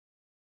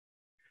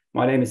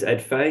My name is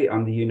Ed Fay.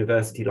 I'm the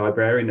University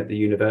Librarian at the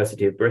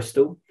University of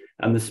Bristol.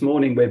 And this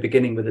morning we're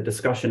beginning with a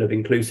discussion of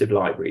inclusive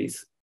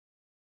libraries.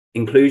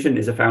 Inclusion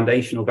is a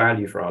foundational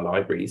value for our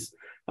libraries,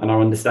 and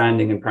our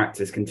understanding and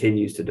practice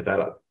continues to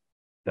develop.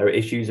 There are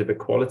issues of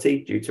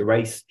equality due to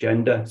race,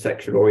 gender,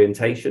 sexual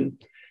orientation,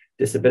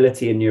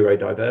 disability and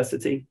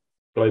neurodiversity,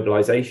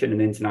 globalization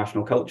and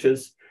international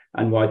cultures,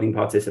 and widening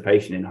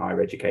participation in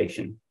higher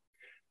education.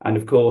 And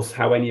of course,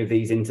 how any of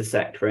these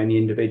intersect for any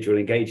individual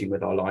engaging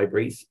with our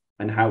libraries,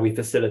 and how we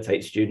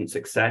facilitate student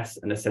success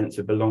and a sense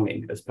of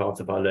belonging as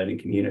part of our learning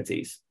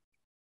communities.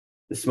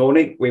 This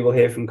morning, we will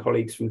hear from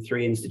colleagues from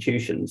 3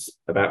 institutions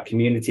about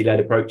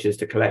community-led approaches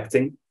to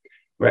collecting,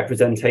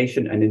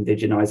 representation and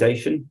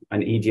indigenisation,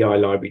 and EDI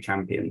Library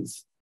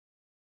Champions.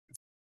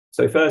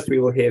 So first, we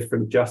will hear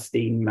from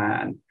Justine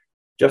Mann.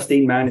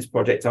 Justine Mann is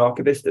Project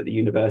Archivist at the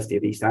University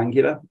of East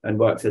Anglia and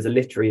works as a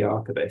literary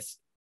archivist,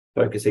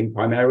 focusing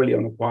primarily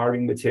on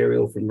acquiring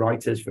material from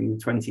writers from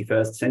the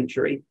 21st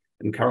century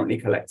and currently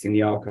collecting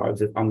the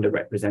archives of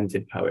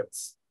underrepresented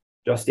poets.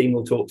 Justine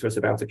will talk to us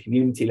about a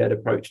community-led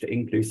approach to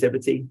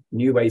inclusivity,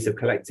 new ways of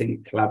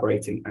collecting,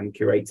 collaborating, and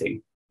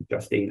curating.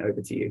 Justine,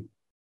 over to you.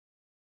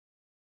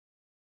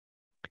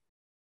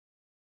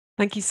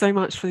 Thank you so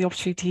much for the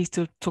opportunity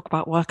to talk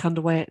about work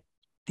underway at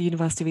the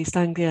University of East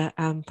Anglia,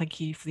 and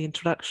thank you for the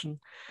introduction.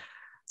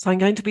 So I'm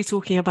going to be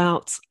talking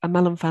about a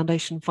Mellon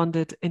Foundation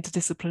funded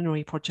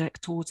interdisciplinary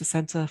project towards a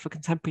Centre for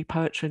Contemporary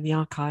Poetry in the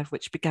Archive,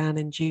 which began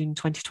in June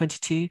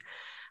 2022.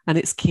 And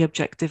its key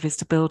objective is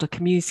to build a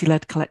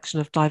community-led collection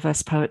of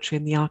diverse poetry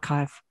in the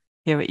archive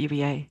here at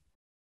UEA.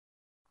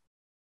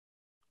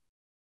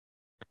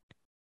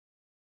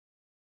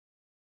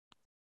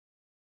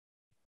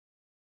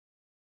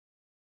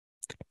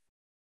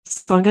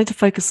 So I'm going to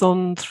focus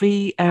on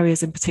 3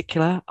 areas in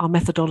particular: our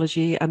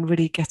methodology and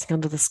really getting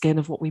under the skin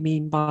of what we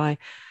mean by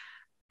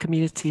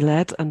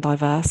community-led and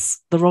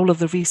diverse, the role of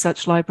the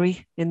research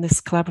library in this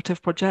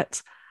collaborative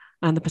project,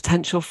 and the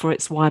potential for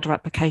its wider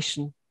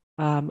application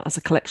as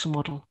a collection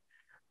model.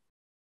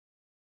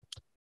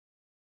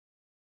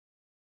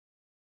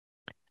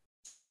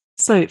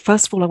 So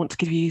first of all, I want to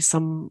give you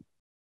some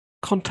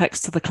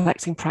context to the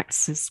collecting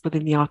practices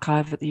within the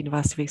archive at the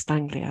University of East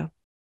Anglia,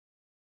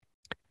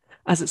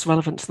 as it's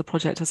relevant to the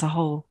project as a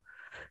whole.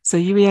 So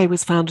UEA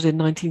was founded in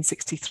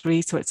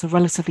 1963, so it's a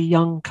relatively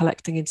young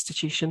collecting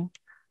institution,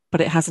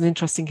 but it has an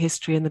interesting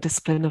history in the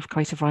discipline of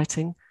creative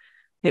writing.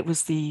 It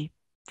was the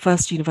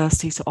first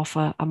university to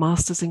offer a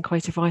master's in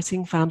creative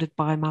writing, founded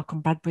by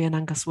Malcolm Bradbury and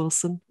Angus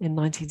Wilson in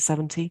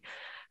 1970.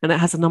 And it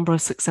has a number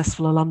of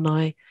successful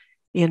alumni: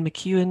 Ian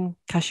McEwan,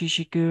 Kashi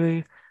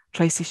Shiguru,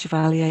 Tracy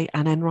Chevalier,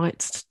 and Enright,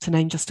 to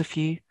name just a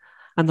few.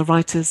 And the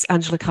writers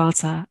Angela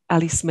Carter,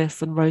 Ali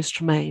Smith, and Rose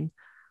Tremaine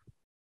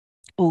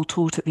all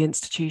taught at the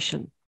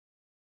institution.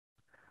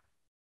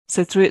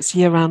 So through its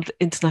year-round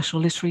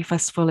International Literary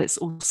Festival, it's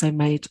also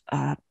made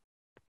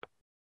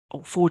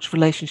or forged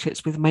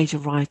relationships with major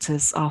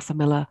writers, Arthur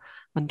Miller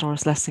and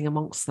Doris Lessing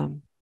amongst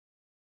them.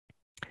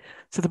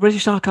 So the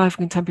British Archive of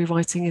Contemporary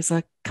Writing is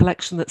a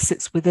collection that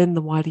sits within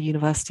the wider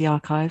university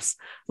archives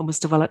and was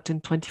developed in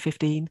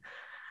 2015.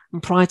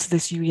 And prior to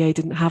this, UEA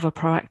didn't have a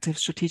proactive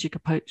strategic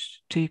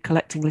approach to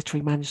collecting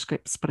literary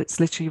manuscripts, but its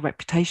literary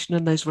reputation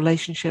and those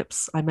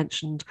relationships I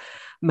mentioned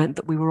meant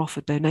that we were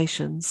offered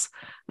donations,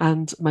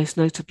 and most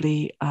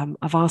notably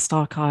a vast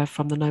archive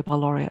from the Nobel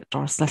laureate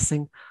Doris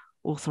Lessing,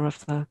 author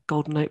of the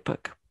Golden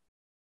Notebook.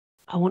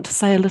 I want to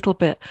say a little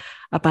bit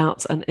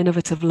about an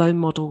innovative loan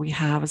model we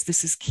have, as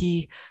this is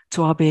key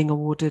to our being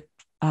awarded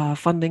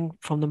funding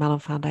from the Mellon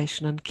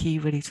Foundation and key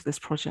really to this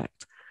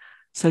project.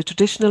 So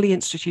traditionally,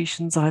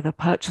 institutions either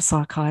purchase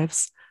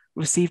archives,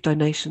 receive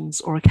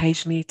donations, or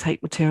occasionally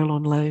take material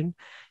on loan,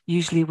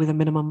 usually with a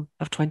minimum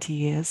of 20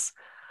 years.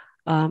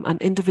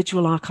 And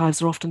individual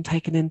archives are often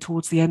taken in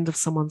towards the end of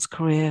someone's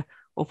career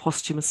or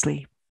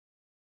posthumously.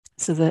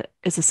 So there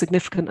is a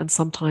significant and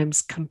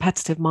sometimes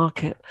competitive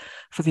market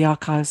for the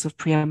archives of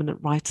preeminent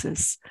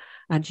writers.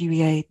 And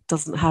UEA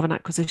doesn't have an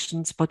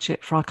acquisitions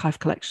budget for archive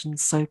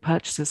collections, so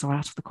purchases are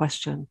out of the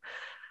question.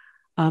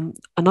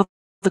 Another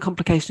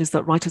complication is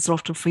that writers are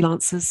often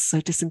freelancers,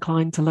 so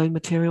disinclined to loan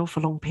material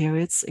for long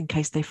periods in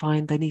case they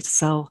find they need to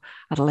sell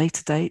at a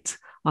later date,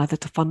 either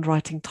to fund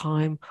writing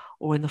time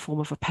or in the form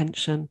of a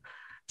pension.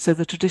 So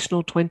the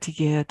traditional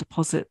 20-year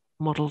deposit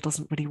model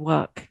doesn't really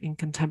work in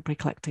contemporary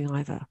collecting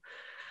either.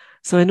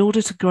 So in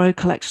order to grow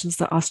collections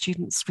that our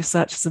students,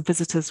 researchers, and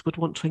visitors would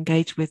want to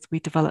engage with, we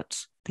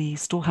developed the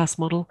storehouse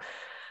model.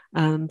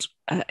 And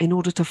in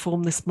order to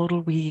form this model,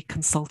 we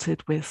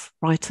consulted with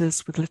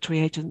writers, with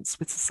literary agents,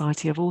 with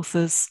Society of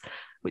Authors,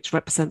 which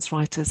represents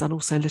writers, and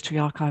also literary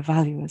archive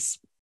valuers.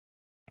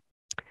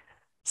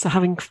 So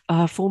having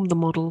formed the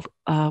model,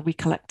 we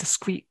collect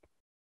discrete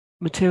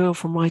material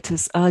from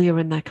writers earlier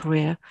in their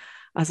career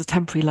as a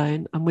temporary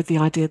loan, and with the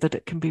idea that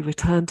it can be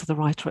returned to the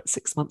writer at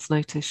 6 months'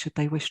 notice should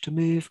they wish to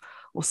move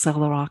or sell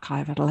their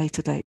archive at a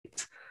later date.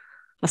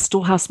 A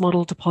storehouse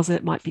model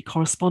deposit might be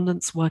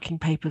correspondence, working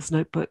papers,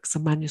 notebooks,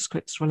 and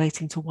manuscripts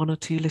relating to 1 or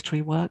 2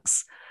 literary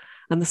works.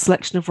 And the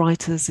selection of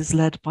writers is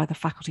led by the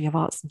Faculty of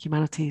Arts and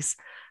Humanities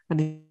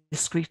and is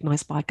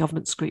scrutinised by a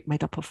governance group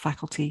made up of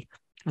faculty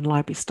and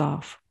library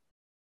staff.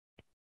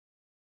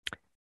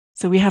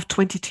 So we have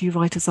 22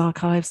 writers'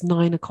 archives,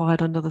 9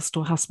 acquired under the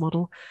Storehouse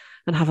model,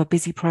 and have a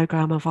busy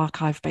programme of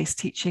archive-based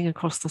teaching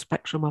across the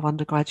spectrum of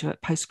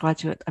undergraduate,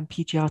 postgraduate and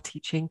PGR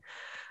teaching.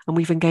 And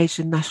we've engaged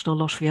in National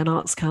Lottery and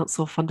Arts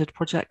Council funded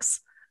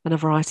projects and a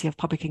variety of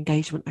public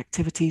engagement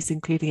activities,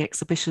 including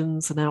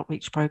exhibitions and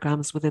outreach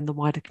programmes within the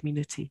wider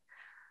community.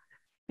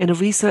 In a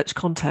research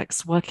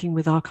context, working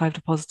with archive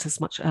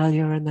depositors much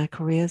earlier in their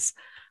careers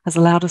has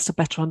allowed us to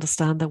better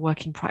understand their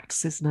working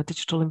practices in a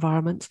digital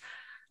environment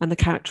and the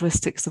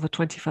characteristics of a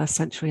 21st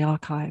century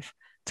archive,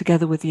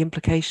 together with the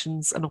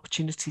implications and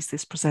opportunities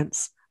this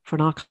presents for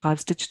an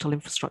archive's digital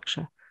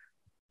infrastructure.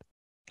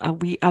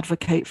 We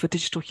advocate for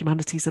digital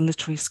humanities and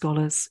literary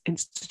scholars,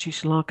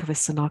 institutional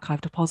archivists and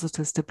archive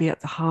depositors to be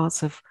at the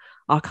heart of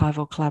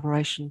archival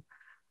collaboration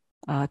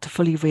to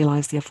fully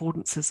realise the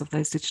affordances of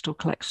those digital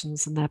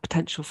collections and their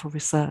potential for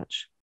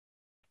research.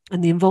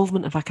 And the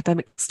involvement of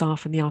academic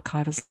staff in the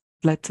archive has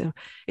led to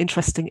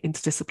interesting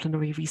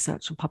interdisciplinary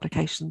research and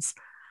publications.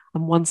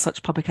 And one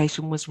such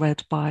publication was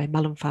read by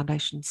Mellon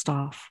Foundation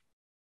staff.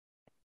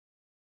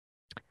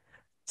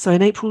 So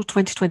in April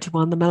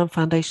 2021, the Mellon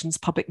Foundation's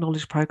Public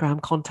Knowledge Programme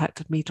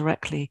contacted me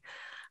directly,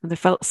 and they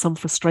felt some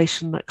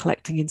frustration that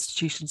collecting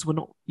institutions were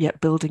not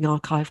yet building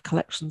archive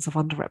collections of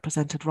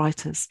underrepresented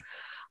writers,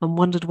 and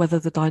wondered whether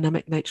the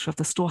dynamic nature of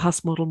the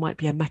Storehouse model might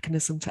be a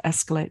mechanism to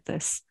escalate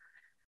this.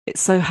 It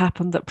so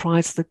happened that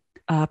prior to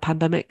the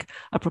pandemic,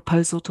 a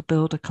proposal to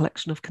build a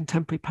collection of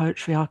contemporary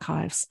poetry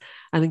archives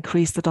and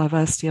increase the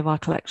diversity of our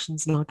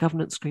collections in our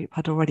governance group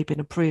had already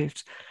been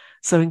approved.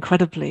 So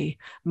incredibly,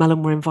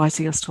 Mellon were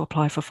inviting us to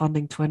apply for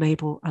funding to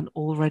enable an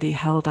already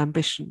held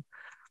ambition.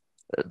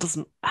 It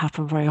doesn't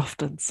happen very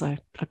often, so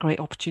a great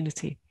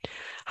opportunity.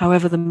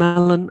 However, the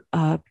Mellon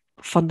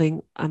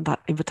funding and that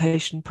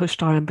invitation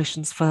pushed our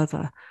ambitions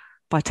further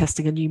by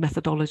testing a new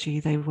methodology.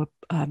 They were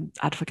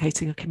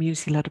advocating a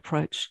community-led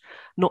approach,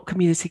 not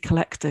community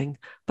collecting,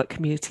 but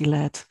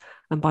community-led.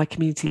 And by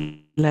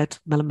community-led,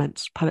 Mellon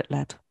meant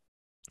poet-led.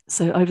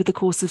 So over the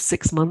course of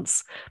 6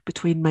 months,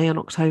 between May and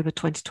October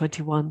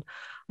 2021,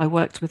 I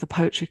worked with the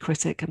poetry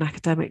critic and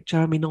academic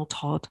Jeremy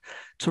Noll-Todd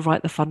to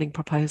write the funding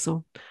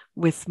proposal,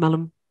 with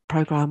Mellon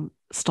programme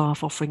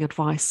staff offering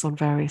advice on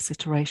various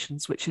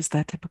iterations, which is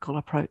their typical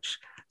approach.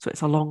 So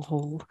it's a long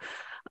haul.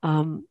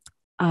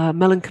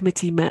 Mellon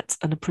Committee met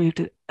and approved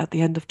it at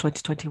the end of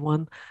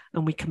 2021,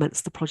 and we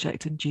commenced the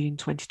project in June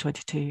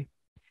 2022.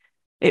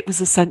 It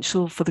was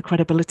essential for the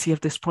credibility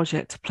of this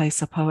project to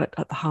place a poet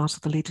at the heart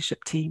of the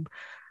leadership team,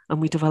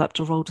 and we developed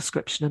a role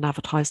description and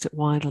advertised it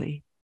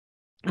widely.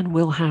 And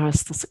Will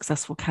Harris, the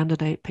successful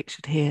candidate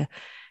pictured here,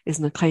 is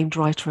an acclaimed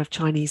writer of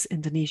Chinese,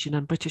 Indonesian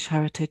and British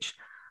heritage.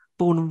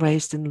 Born and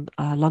raised in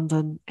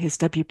London, his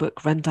debut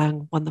book,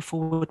 Rendang, won the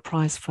Forward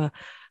Prize for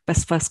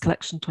Best First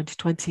Collection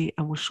 2020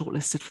 and was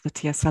shortlisted for the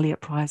T.S.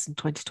 Eliot Prize in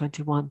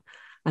 2021,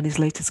 and his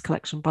latest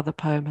collection, Brother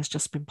Poem, has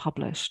just been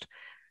published.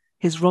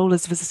 His role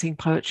as visiting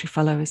poetry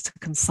fellow is to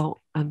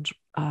consult and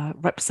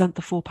represent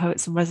the 4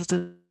 poets in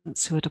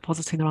residence who are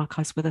depositing their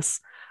archives with us,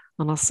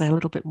 and I'll say a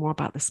little bit more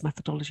about this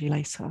methodology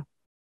later.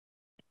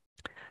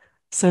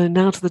 So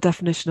now to the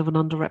definition of an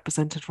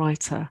underrepresented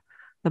writer.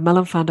 The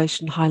Mellon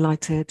Foundation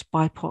highlighted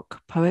BIPOC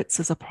poets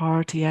as a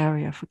priority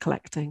area for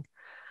collecting.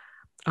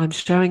 I'm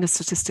sharing a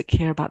statistic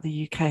here about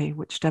the UK,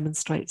 which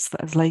demonstrates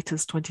that as late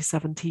as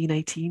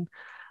 2017-18,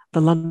 the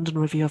London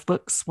Review of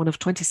Books, one of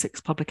 26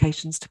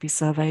 publications to be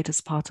surveyed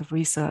as part of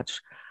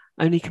research,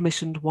 only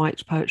commissioned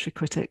white poetry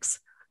critics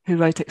who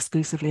wrote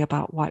exclusively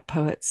about white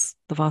poets,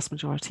 the vast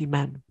majority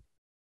men.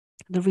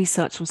 The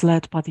research was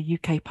led by the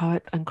UK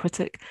poet and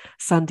critic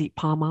Sandeep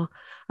Parmar,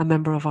 a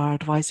member of our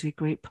advisory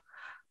group.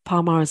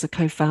 Parmar is a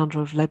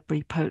co-founder of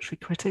Ledbury Poetry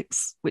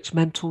Critics, which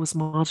mentors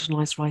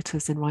marginalised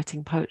writers in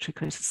writing poetry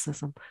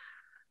criticism.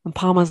 And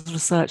Parmar's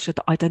research had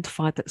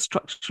identified that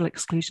structural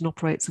exclusion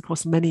operates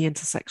across many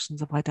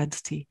intersections of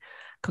identity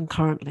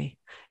concurrently,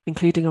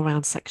 including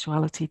around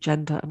sexuality,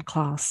 gender, and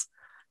class.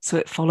 So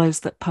it follows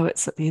that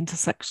poets at the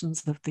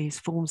intersections of these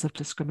forms of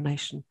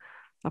discrimination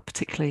are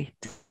particularly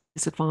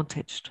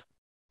disadvantaged.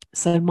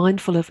 So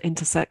mindful of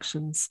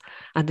intersections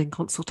and in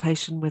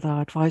consultation with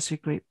our advisory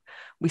group,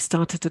 we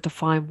started to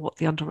define what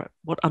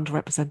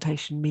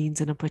underrepresentation means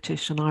in a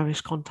British and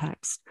Irish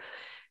context.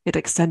 It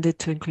extended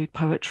to include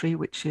poetry,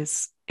 which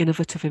is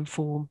innovative in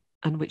form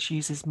and which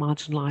uses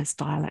marginalised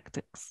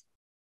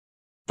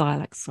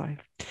dialects.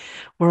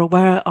 We're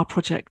aware our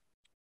project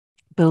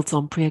builds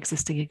on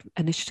pre-existing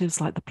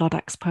initiatives like the Blood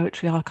Axe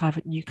Poetry Archive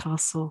at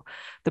Newcastle,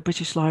 the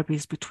British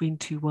Library's Between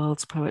Two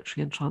Worlds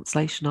Poetry and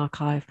Translation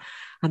Archive,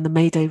 and the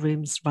Mayday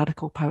Room's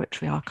Radical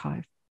Poetry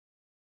Archive.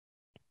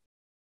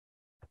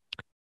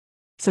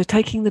 So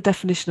taking the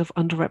definition of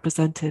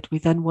underrepresented, we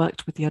then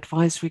worked with the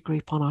advisory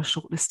group on our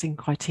shortlisting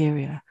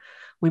criteria.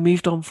 We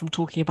moved on from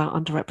talking about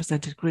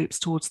underrepresented groups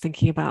towards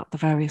thinking about the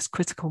various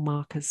critical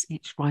markers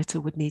each writer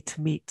would need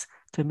to meet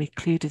to be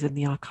included in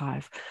the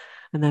archive,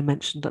 and they're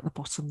mentioned at the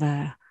bottom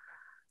there.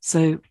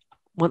 So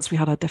once we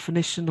had our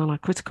definition and our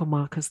critical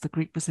markers, the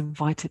group was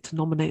invited to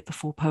nominate the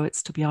 4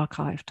 poets to be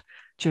archived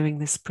during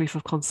this proof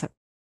of concept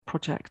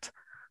project.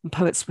 And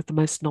poets with the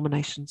most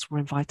nominations were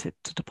invited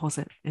to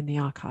deposit in the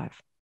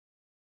archive.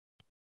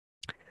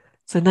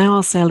 So now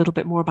I'll say a little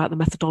bit more about the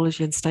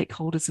methodology and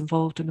stakeholders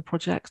involved in the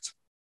project.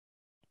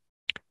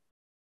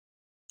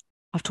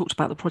 I've talked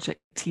about the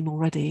project team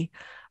already,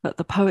 but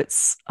the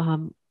poets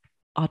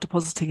are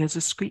depositing a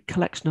discrete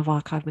collection of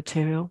archive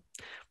material,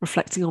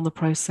 reflecting on the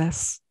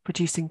process,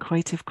 producing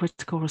creative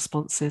critical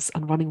responses,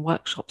 and running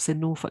workshops in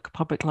Norfolk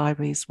public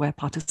libraries where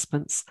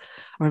participants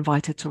are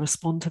invited to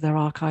respond to their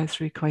archive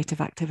through creative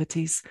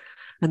activities.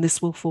 And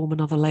this will form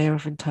another layer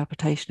of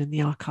interpretation in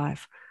the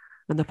archive.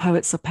 And the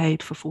poets are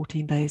paid for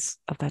 14 days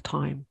of their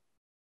time.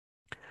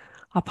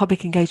 Our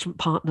public engagement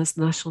partners,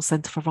 the National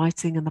Centre for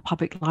Writing and the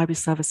Public Library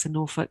Service in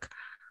Norfolk,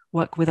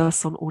 work with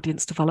us on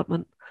audience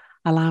development,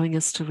 allowing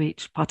us to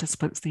reach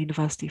participants the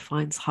university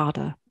finds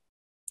harder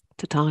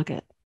to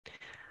target.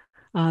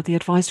 The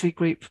advisory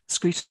group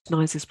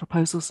scrutinises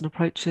proposals and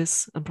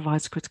approaches and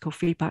provides critical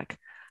feedback.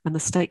 And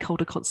the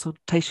stakeholder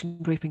consultation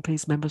group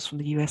includes members from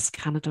the US,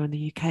 Canada, and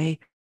the UK,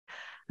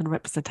 and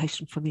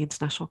representation from the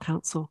International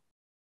Council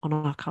on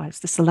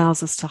Archives. This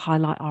allows us to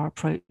highlight our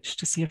approach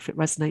to see if it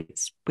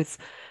resonates with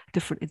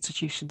different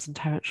institutions and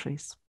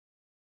territories.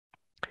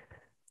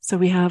 So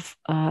we have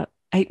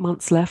 8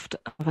 months left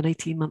of an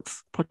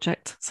 18-month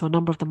project. So a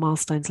number of the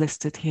milestones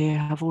listed here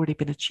have already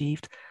been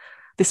achieved.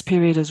 This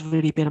period has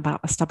really been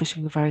about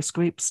establishing the various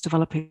groups,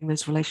 developing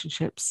those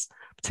relationships,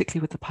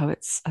 particularly with the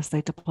poets as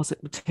they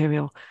deposit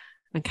material,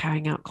 and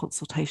carrying out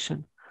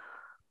consultation.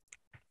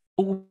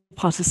 All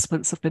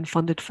participants have been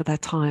funded for their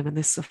time, and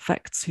this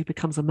affects who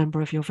becomes a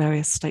member of your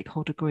various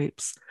stakeholder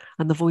groups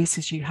and the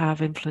voices you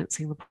have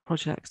influencing the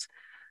project.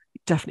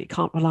 You definitely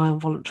can't rely on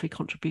voluntary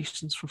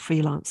contributions from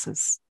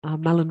freelancers.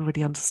 Mellon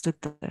really understood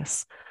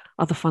this.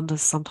 Other funders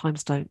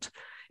sometimes don't.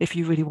 If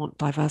you really want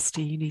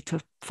diversity, you need to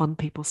fund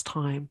people's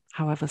time,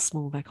 however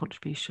small their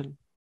contribution.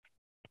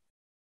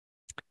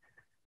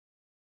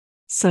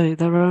 So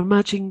there are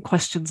emerging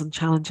questions and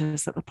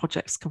challenges that the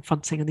project's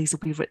confronting, and these will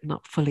be written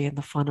up fully in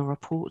the final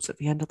report at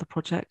the end of the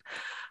project.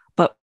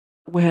 But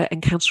we're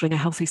encountering a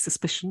healthy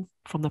suspicion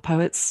from the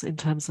poets in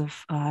terms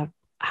of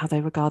how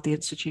they regard the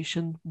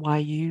institution, why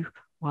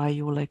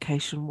your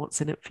location, what's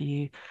in it for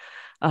you.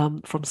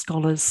 From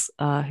scholars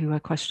who are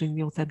questioning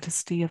the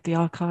authenticity of the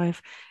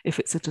archive, if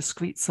it's a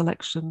discrete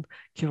selection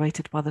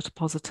curated by the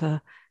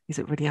depositor, is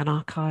it really an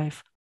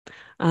archive?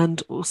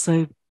 And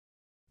also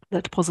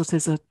that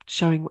depositors are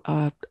showing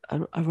a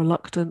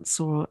reluctance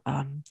or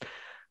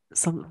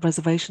some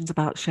reservations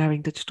about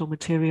sharing digital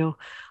material.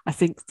 I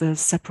think the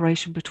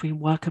separation between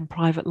work and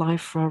private life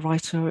for a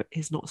writer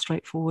is not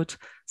straightforward.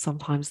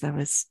 Sometimes there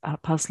is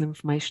personal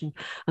information,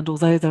 and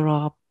although there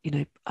are,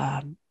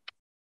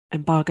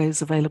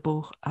 embargoes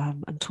available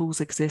and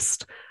tools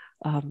exist,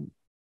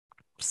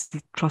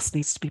 trust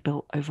needs to be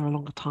built over a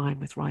longer time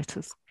with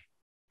writers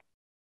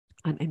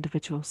and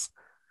individuals.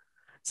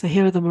 So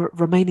here are the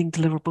remaining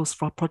deliverables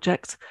for our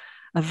project.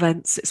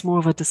 Events, it's more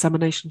of a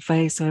dissemination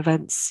phase. So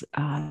events,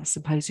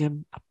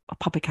 symposium, a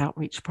public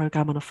outreach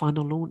program and a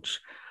final launch,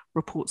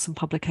 reports and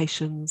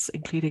publications,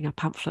 including a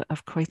pamphlet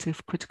of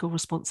creative critical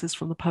responses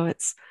from the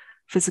poets,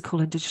 physical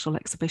and digital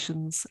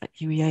exhibitions at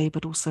UEA,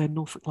 but also in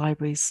Norfolk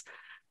libraries.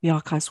 The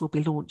archives will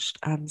be launched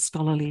and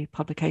scholarly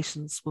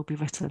publications will be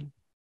written.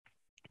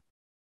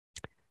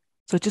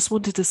 So I just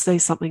wanted to say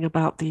something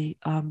about the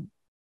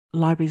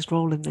library's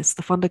role in this.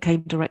 The funder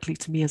came directly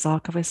to me as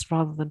archivist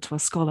rather than to a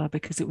scholar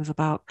because it was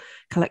about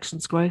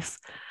collections growth.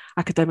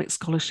 Academic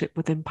scholarship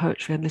within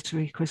poetry and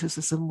literary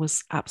criticism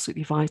was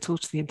absolutely vital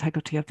to the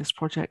integrity of this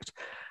project,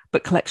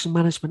 but collection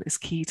management is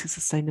key to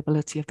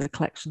sustainability of the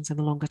collections in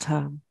the longer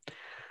term.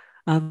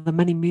 The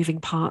many moving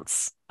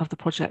parts of the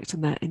project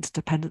and their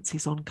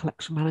interdependencies on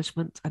collection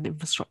management and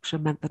infrastructure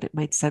meant that it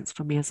made sense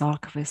for me as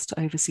archivist to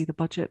oversee the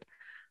budget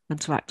and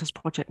to act as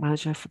project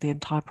manager for the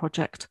entire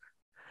project.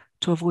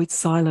 To avoid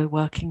silo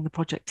working, the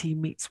project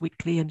team meets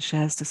weekly and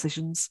shares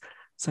decisions.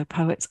 So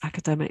poets,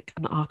 academic,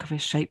 and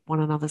archivists shape one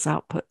another's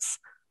outputs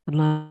and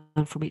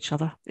learn from each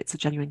other. It's a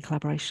genuine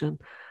collaboration.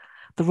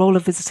 The role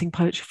of visiting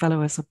poetry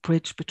fellow as a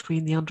bridge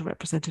between the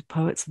underrepresented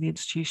poets and the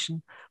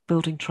institution,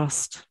 building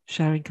trust,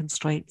 sharing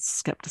constraints,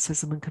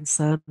 skepticism, and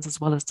concerns,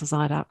 as well as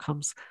desired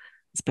outcomes,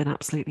 has been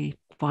absolutely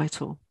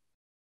vital.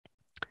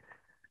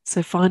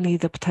 So finally,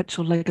 the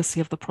potential legacy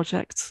of the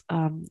project.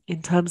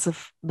 In terms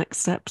of next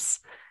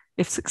steps,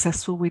 if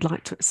successful, we'd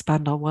like to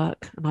expand our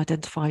work and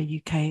identify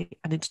UK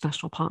and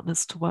international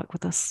partners to work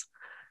with us.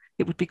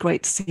 It would be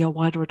great to see a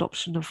wider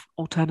adoption of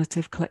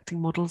alternative collecting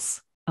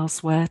models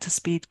elsewhere to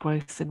speed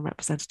growth in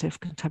representative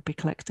contemporary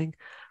collecting,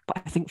 but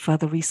I think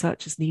further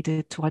research is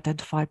needed to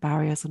identify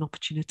barriers and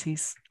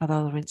opportunities at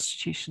other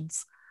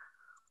institutions.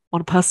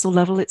 On a personal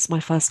level, it's my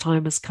first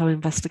time as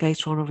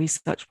co-investigator on a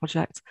research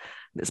project,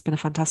 and it's been a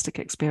fantastic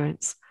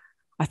experience.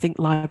 I think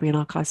library and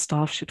archive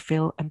staff should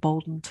feel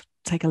emboldened to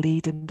take a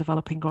lead in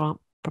developing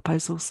grant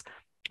proposals,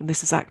 and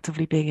this is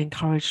actively being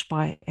encouraged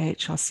by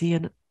AHRC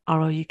and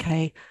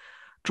RLUK23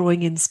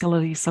 drawing in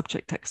scholarly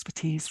subject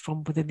expertise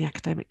from within the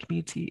academic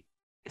community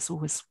is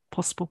always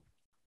possible.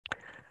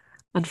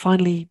 And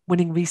finally,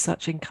 winning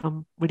research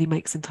income really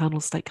makes internal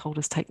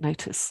stakeholders take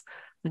notice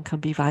and can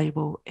be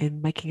valuable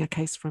in making a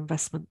case for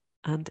investment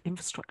and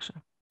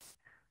infrastructure.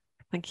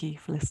 Thank you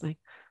for listening.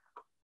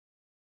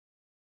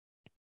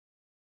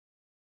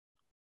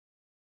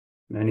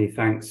 Many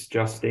thanks,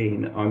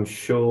 Justine. I'm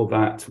sure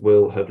that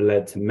will have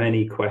led to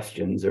many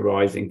questions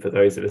arising for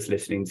those of us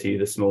listening to you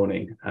this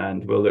morning,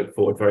 and we'll look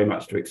forward very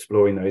much to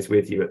exploring those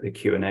with you at the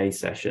Q&A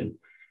session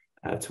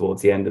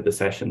towards the end of the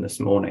session this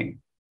morning.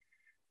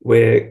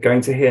 We're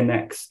going to hear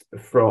next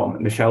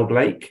from Michelle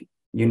Blake,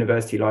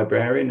 University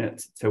Librarian at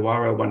Te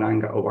Wara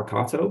Wānanga o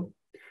Waikato,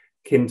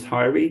 Kim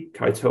Tairi,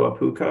 Kaitoha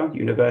Puka,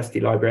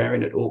 University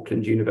Librarian at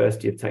Auckland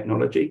University of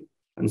Technology,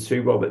 and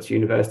Sue Roberts,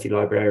 University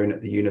Librarian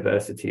at the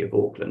University of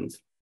Auckland.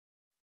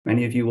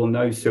 Many of you will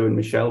know Sue and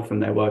Michelle from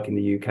their work in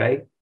the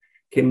UK.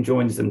 Kim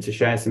joins them to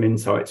share some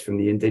insights from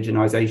the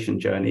indigenisation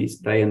journeys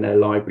they and their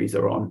libraries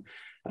are on,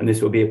 and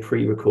this will be a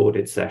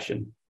pre-recorded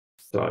session.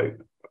 So,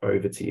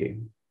 over to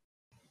you.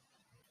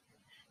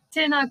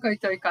 Tēnā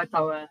koutou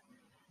katoa.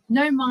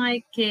 Nau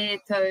mai ke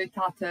tau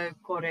tātou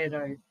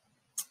kōrero.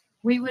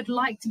 We would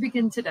like to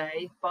begin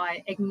today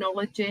by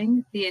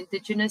acknowledging the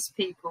Indigenous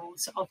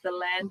peoples of the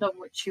land on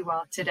which you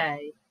are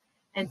today,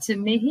 and to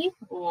mihi,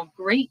 or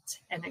greet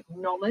and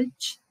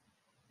acknowledge,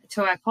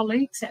 to our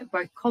colleagues at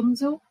both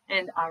Consul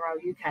and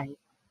RLUK.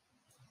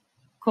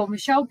 Ko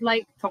Michelle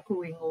Blake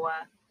toku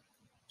ingoa.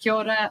 Kia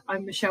ora,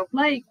 I'm Michelle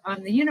Blake.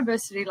 I'm the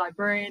University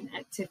Librarian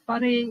at Te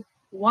Whare,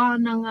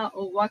 Wānanga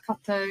o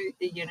Waikato,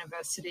 the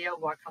University of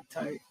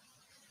Waikato.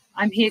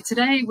 I'm here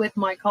today with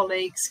my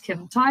colleagues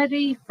Kim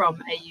Tairi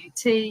from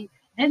AUT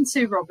and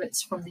Sue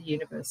Roberts from the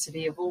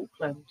University of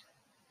Auckland.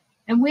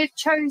 And we've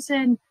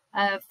chosen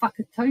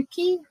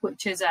whakatoki,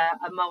 which is a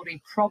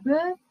Māori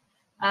proverb.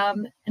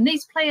 And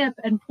these play an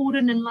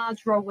important and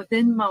large role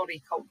within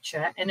Māori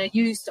culture and are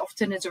used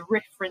often as a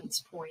reference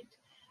point.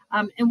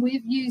 And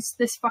we've used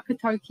this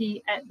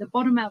whakatoki at the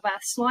bottom of our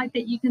slide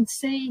that you can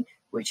see,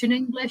 which in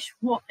English,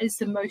 what is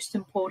the most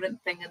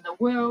important thing in the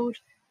world?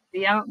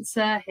 The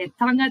answer, he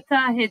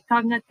tangata, he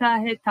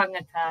tangata, he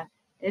tangata.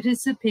 It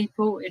is the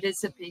people, it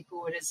is the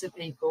people, it is the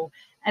people.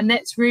 And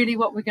that's really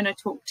what we're going to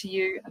talk to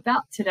you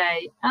about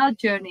today, our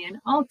journey in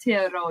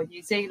Aotearoa,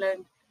 New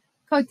Zealand,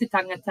 ko te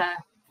tangata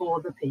for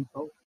the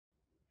people.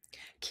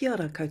 Kia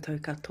ora koutou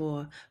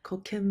katoa, ko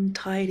Kim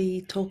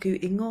Tairi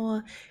tōku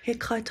ingoa, he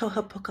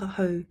kaitoha puka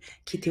hou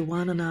ki te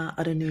wānanga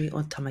aranui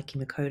o Tamaki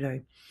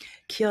Makaurau.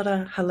 Kia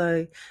ora,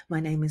 hello, my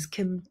name is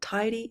Kim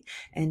Tairi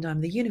and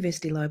I'm the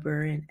University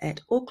Librarian at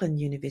Auckland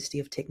University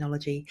of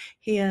Technology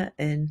here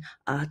in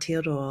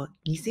Aotearoa,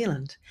 New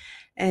Zealand.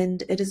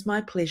 And it is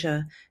my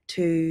pleasure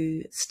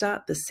to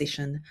start this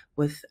session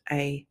with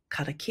a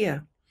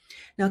karakia.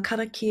 Now,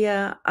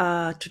 karakia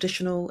are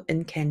traditional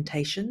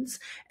incantations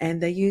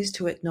and they're used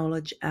to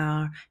acknowledge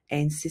our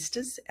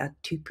ancestors, our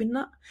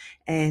tupuna,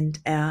 and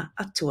our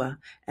atua,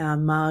 our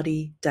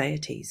Māori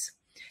deities.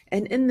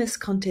 And in this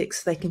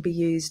context, they can be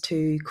used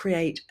to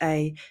create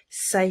a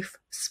safe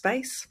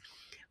space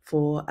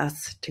for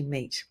us to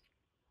meet.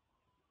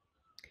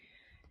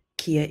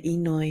 Kia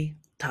inoi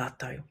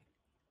tātou.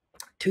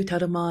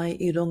 Tūtara mai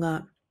I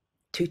runga,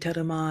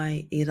 tūtara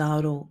mai I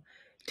raro,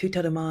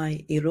 tūtara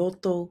mai I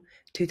roto,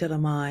 tūtara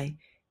mai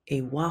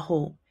I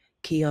waho,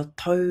 kia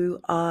tau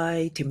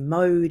ai te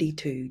mauri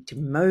tū, te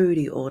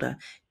mauri ora,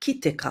 ki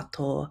te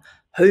katoa,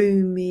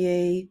 haumi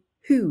e,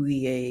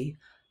 hui e,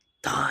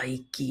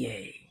 taiki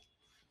e.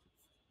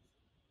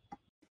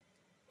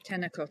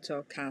 Tēnā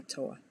koutou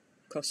katoa.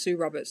 Ko Sue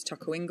Roberts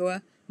toku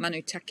ingoa,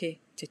 manu take,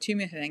 te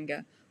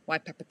tumiharenga,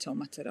 Waipapa tō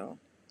Mataroa.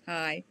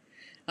 Hi,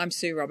 I'm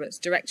Sue Roberts,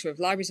 Director of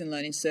Libraries and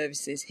Learning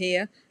Services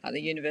here at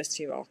the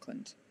University of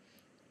Auckland.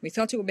 We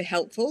thought it would be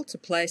helpful to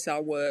place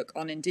our work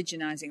on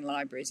indigenising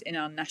libraries in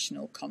our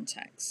national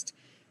context.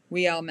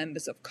 We are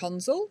members of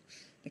Consul,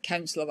 the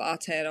Council of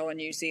Aotearoa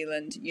New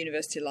Zealand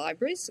University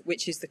Libraries,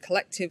 which is the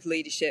collective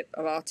leadership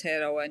of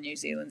Aotearoa New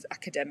Zealand's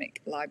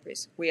academic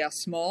libraries. We are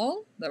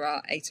small, there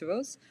are 8 of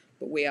us,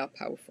 but we are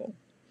powerful.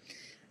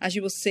 As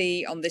you will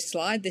see on this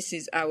slide, this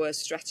is our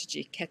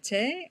strategy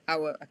kete.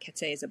 Our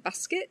kete is a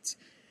basket,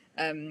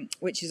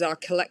 which is our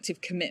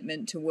collective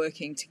commitment to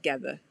working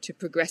together to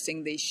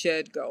progressing these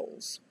shared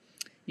goals.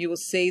 You will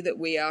see that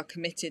we are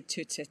committed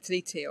to Te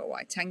Tiriti o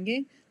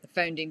Waitangi, the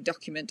founding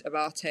document of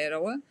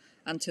Aotearoa,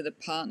 and to the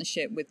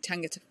partnership with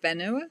Tangata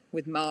Whenua,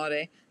 with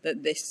Māori,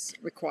 that this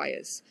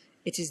requires.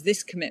 It is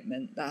this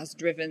commitment that has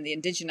driven the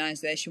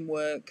indigenisation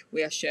work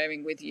we are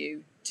sharing with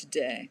you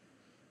today.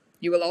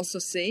 You will also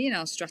see in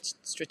our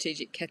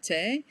strategic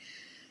kete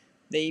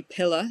the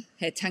pillar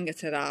He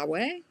Tangata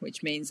Rawe,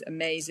 which means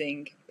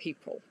amazing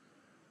people.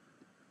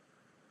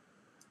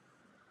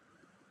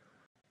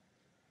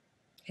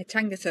 He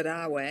Tangata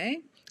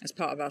Rawe, as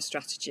part of our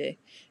strategy,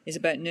 is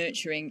about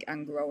nurturing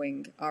and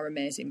growing our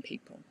amazing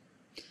people.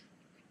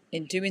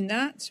 In doing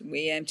that,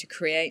 we aim to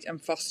create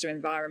and foster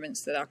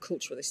environments that are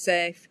culturally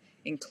safe,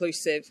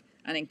 inclusive,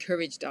 and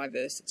encourage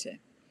diversity.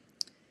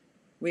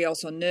 We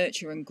also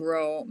nurture and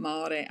grow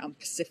Māori and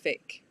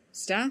Pacific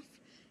staff,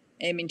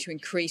 aiming to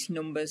increase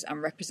numbers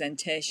and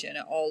representation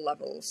at all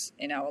levels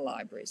in our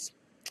libraries.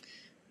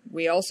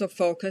 We also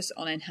focus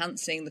on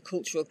enhancing the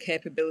cultural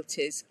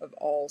capabilities of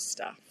all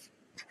staff.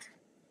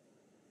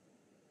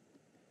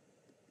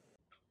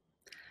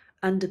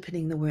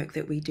 Underpinning the work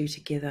that we do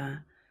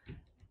together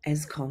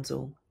as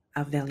Consul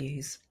are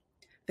values.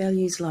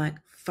 Values like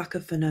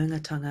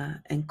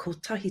whakawhanaungatanga and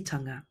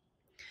kotahitanga.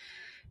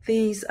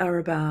 These are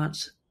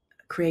about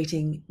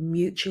creating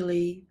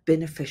mutually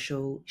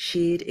beneficial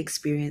shared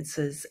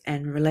experiences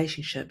and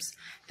relationships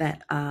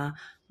that are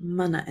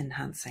mana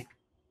enhancing.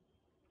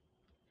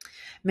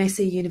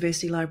 Massey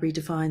University Library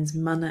defines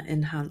mana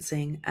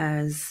enhancing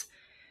as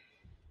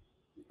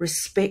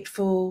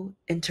respectful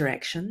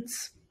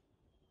interactions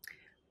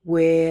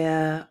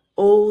where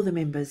all the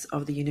members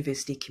of the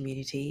university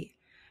community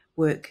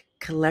work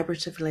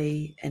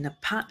collaboratively in a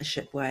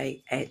partnership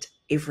way at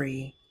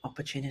every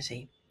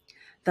opportunity,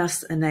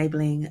 thus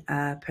enabling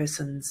a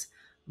person's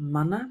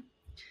mana,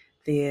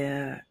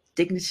 their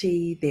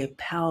dignity, their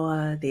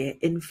power, their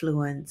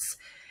influence,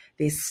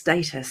 their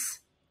status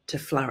to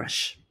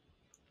flourish.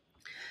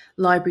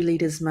 Library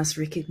leaders must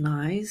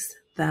recognise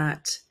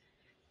that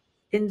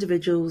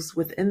individuals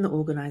within the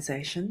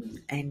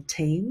organisation and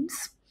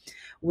teams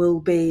will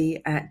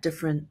be at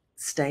different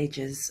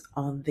stages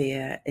on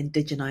their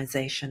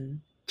indigenisation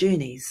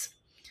journeys,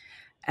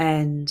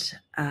 and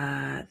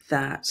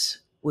that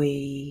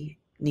we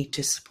need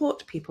to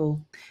support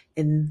people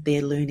in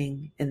their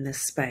learning in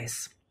this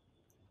space.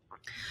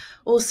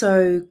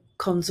 Also,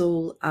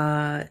 Consul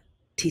are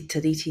te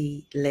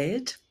tiriti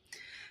led,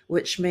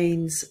 which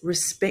means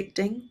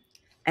respecting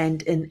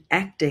and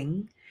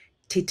enacting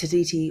te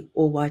tiriti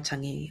o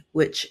Waitangi,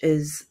 which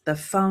is the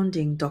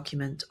founding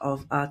document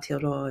of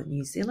Aotearoa,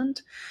 New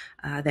Zealand,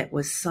 that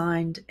was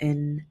signed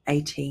in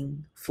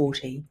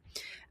 1840.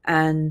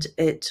 And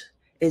it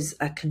is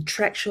a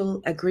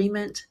contractual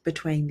agreement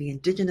between the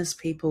Indigenous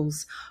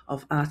peoples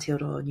of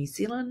Aotearoa, New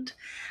Zealand,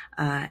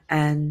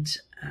 and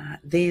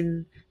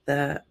then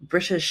the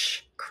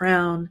British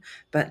Crown,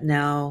 but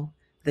now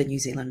the New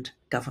Zealand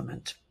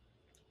government.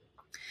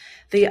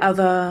 The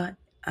other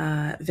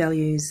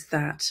values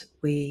that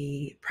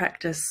we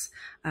practice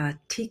are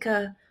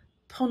tika,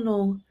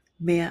 pono,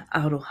 mea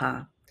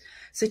aroha.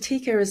 So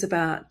tika is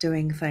about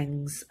doing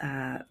things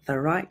the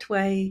right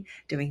way,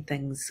 doing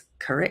things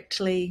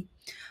correctly.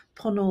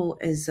 Pono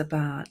is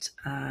about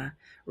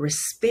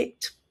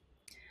respect,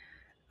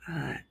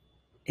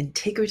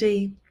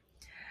 integrity,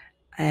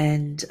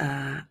 and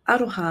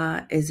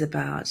aroha is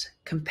about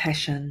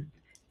compassion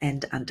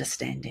and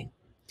understanding.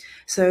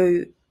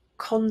 So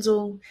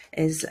Consul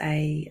is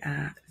a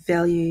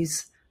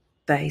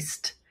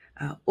values-based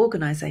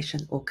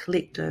organisation or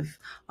collective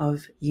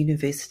of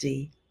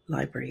university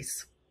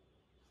libraries.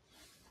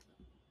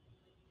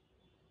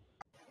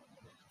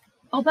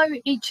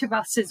 Although each of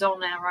us is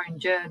on our own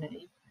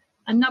journey,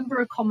 a number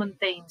of common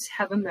themes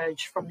have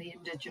emerged from the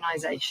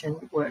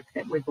indigenisation work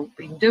that we've all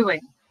been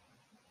doing.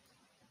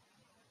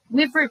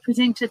 We've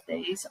represented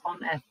these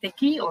on a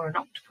thiki or an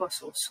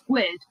octopus or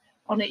squid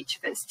on each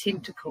of its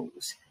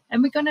tentacles,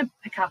 and we're going to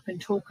pick up and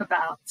talk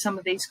about some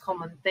of these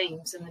common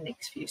themes in the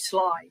next few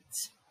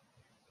slides.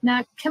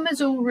 Now, Kim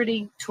has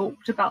already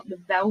talked about the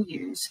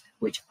values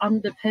which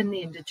underpin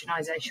the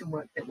indigenisation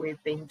work that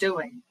we've been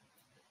doing.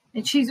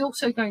 And she's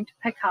also going to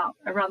pick up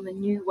around the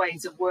new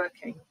ways of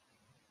working.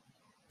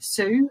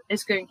 Sue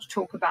is going to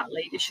talk about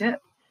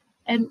leadership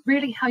and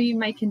really how you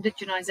make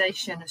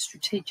indigenisation a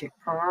strategic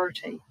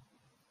priority.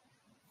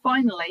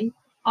 Finally,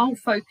 I'll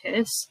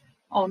focus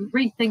on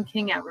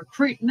rethinking our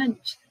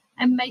recruitment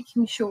and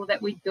making sure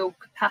that we build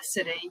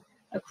capacity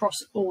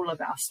across all of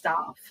our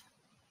staff.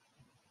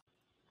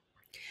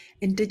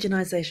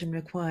 Indigenisation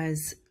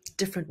requires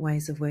different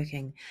ways of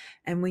working,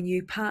 and when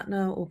you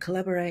partner or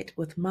collaborate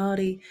with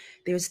Māori,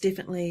 there is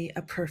definitely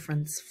a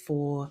preference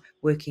for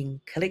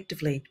working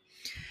collectively.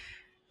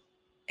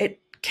 It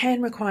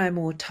can require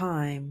more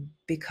time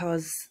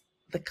because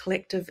the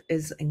collective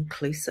is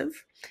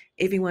inclusive.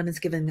 Everyone is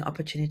given the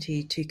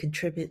opportunity to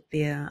contribute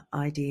their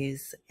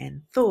ideas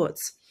and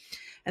thoughts.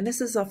 And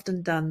this is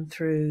often done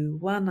through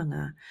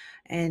Wānanga,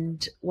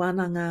 and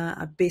Wānanga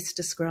are best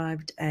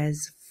described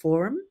as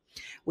forum,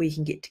 where you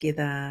can get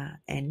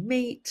together and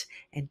meet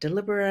and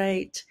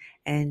deliberate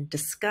and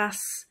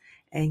discuss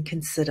and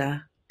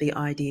consider the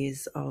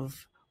ideas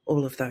of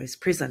all of those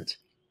present.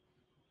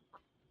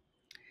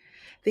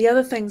 The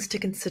other things to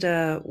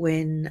consider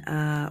when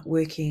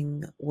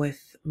working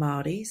with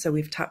Māori, so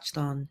we've touched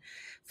on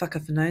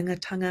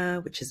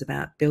whakawhanaungatanga, which is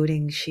about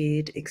building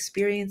shared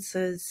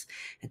experiences,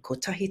 and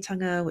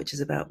kotahitanga, which is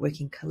about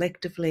working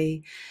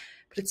collectively.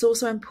 But it's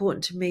also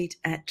important to meet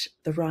at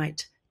the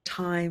right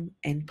time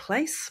and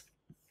place,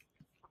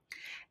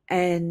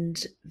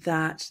 and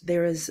that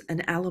there is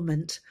an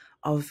element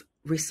of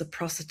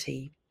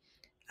reciprocity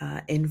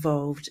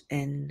involved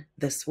in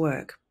this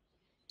work.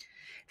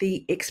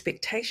 The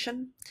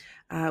expectation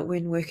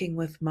when working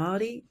with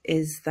Māori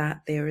is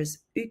that there is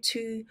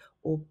utu,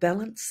 or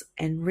balance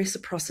and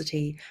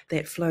reciprocity,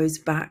 that flows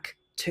back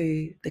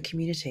to the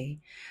community,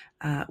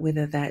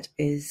 whether that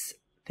is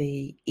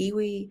the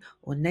iwi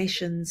or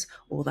nations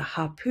or the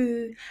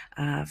hapu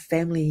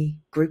family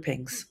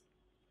groupings.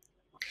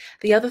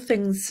 The other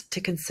things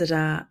to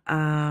consider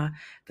are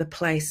the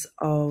place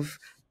of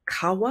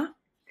kawa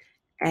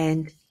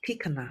and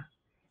tikana,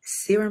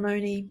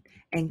 ceremony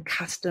and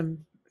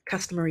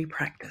customary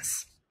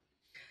practice.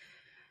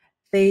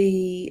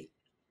 The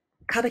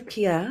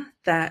karakia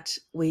that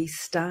we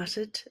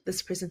started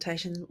this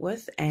presentation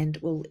with and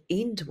will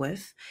end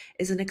with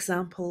is an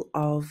example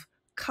of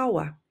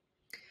kawa.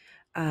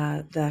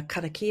 The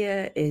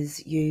karakia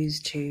is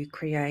used to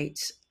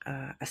create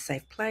a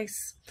safe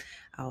place.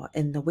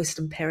 In the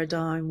Western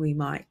paradigm, we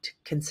might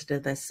consider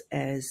this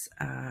as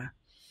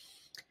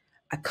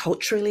a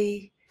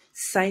culturally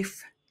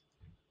safe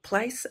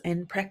place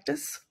and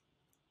practice.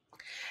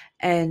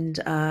 And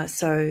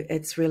so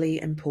it's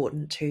really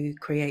important to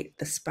create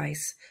the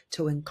space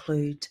to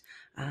include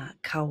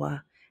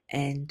kawa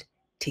and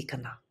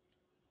tikana.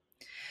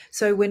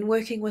 So when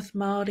working with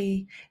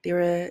Māori,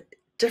 there are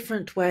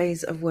different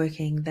ways of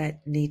working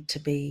that need to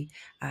be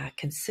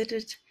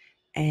considered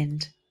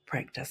and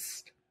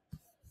practiced.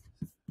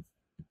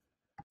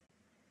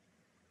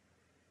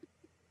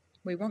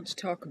 We want to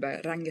talk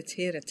about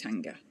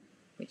rangatiratanga,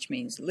 which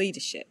means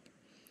leadership,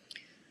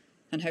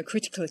 and how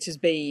critical it has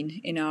been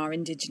in our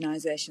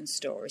indigenisation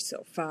story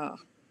so far.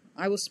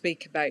 I will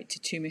speak about Te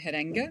Tumu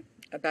Herenga,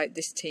 about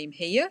this team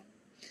here,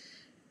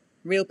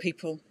 real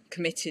people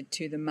committed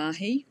to the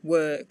mahi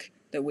work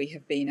that we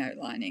have been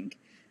outlining.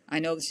 I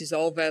know this is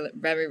all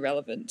very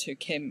relevant to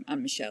Kim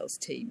and Michelle's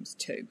teams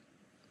too.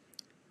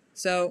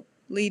 So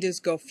leaders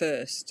go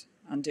first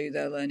and do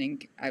their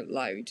learning out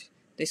loud.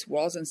 This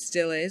was and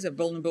still is a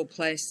vulnerable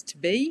place to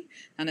be,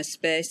 and a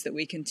space that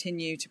we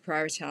continue to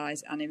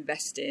prioritise and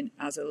invest in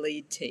as a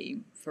lead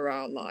team for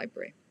our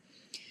library.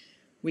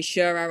 We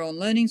share our own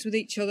learnings with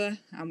each other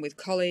and with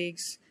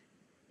colleagues.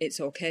 It's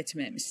okay to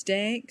make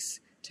mistakes,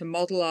 to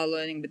model our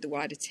learning with the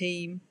wider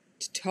team,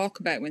 to talk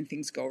about when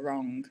things go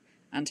wrong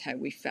and how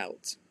we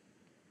felt.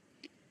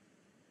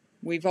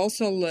 We've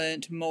also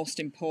learnt, most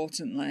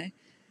importantly,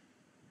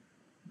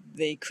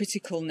 the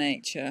critical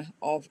nature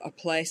of a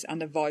place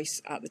and a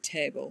voice at the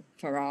table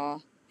for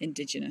our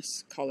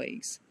Indigenous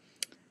colleagues.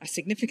 A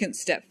significant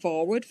step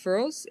forward for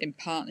us in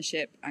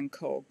partnership and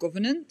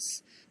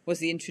co-governance was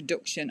the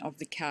introduction of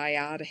the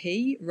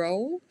kaiarahi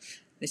role.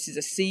 This is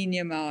a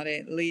senior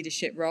Māori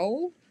leadership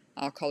role,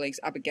 our colleagues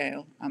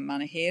Abigail and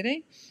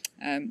Manahiri,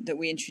 that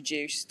we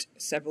introduced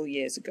several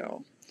years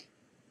ago.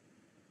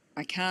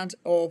 I can't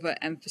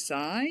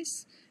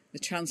overemphasise the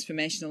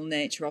transformational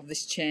nature of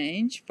this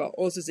change for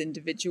us as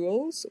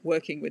individuals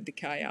working with the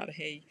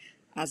kaiarahi,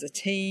 as a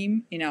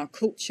team, in our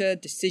culture,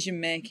 decision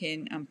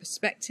making and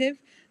perspective,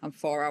 and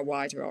for our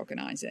wider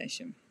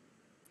organisation.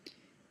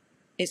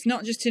 It's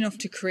not just enough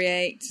to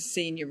create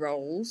senior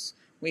roles,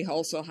 we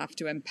also have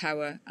to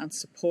empower and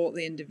support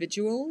the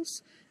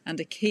individuals, and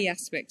a key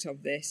aspect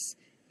of this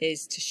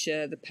is to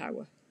share the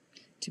power,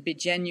 to be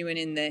genuine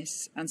in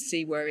this and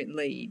see where it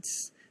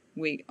leads.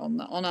 On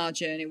our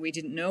journey, we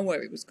didn't know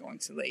where it was going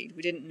to lead.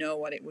 We didn't know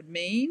what it would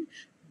mean,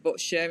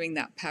 but sharing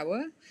that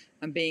power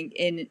and being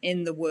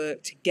in the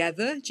work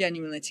together,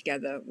 genuinely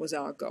together, was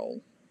our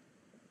goal.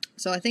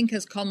 So I think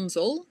as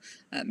Consul,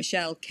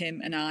 Michelle, Kim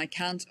and I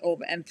can't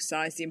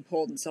overemphasise the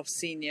importance of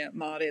senior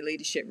Māori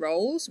leadership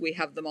roles. We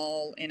have them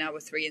all in our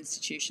 3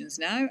 institutions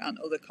now, and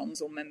other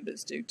Consul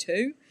members do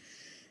too.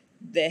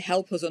 They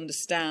help us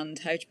understand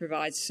how to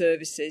provide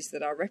services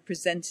that are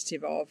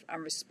representative of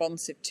and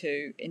responsive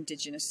to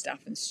Indigenous staff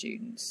and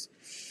students.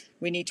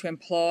 We need to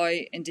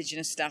employ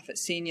Indigenous staff at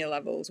senior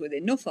levels with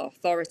enough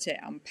authority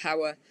and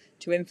power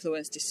to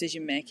influence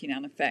decision making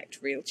and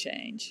affect real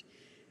change.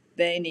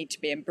 They need to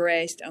be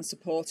embraced and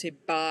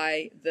supported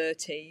by their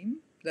team,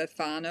 their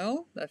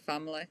whānau, their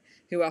family,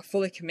 who are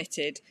fully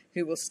committed,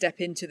 who will step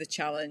into the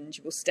challenge,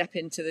 will step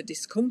into the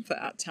discomfort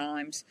at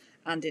times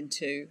and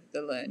into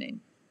the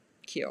learning.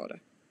 Kia ora.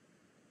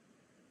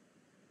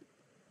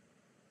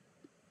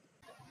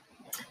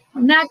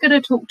 I'm now going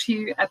to talk to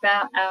you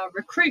about our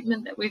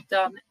recruitment that we've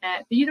done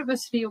at the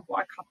University of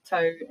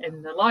Waikato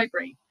in the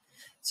library.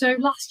 So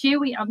last year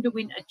we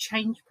underwent a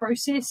change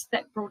process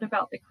that brought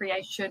about the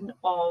creation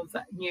of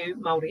new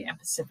Māori and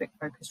Pacific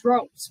focused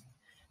roles.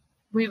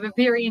 We were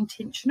very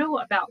intentional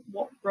about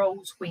what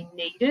roles we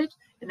needed,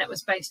 and that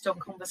was based on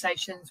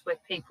conversations with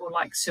people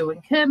like Sue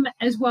and Kim,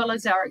 as well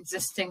as our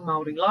existing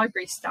Māori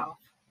library staff.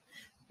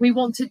 We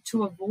wanted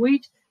to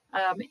avoid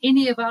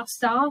any of our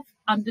staff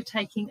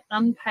undertaking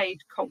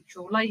unpaid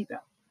cultural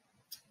labour.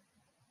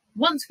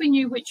 Once we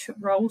knew which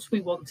roles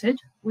we wanted,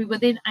 we were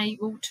then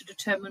able to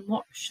determine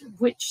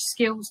which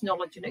skills,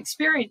 knowledge and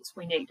experience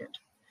we needed.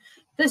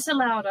 This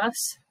allowed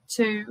us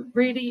to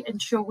really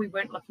ensure we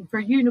weren't looking for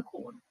a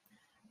unicorn.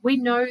 We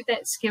know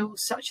that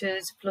skills such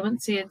as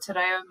fluency in te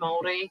reo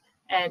Māori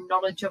and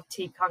knowledge of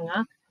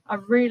tikanga are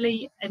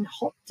really in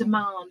hot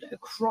demand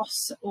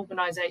across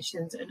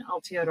organisations in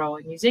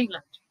Aotearoa, New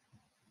Zealand.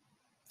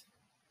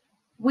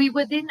 We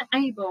were then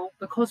able,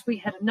 because we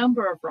had a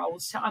number of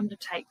roles, to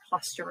undertake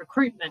cluster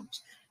recruitment.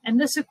 And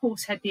this, of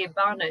course, had the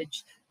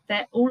advantage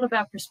that all of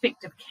our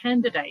prospective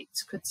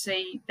candidates could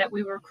see that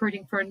we were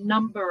recruiting for a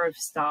number of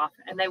staff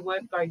and they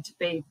weren't going to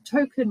be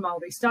token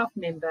Māori staff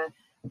member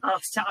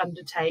asked to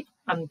undertake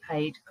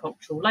unpaid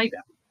cultural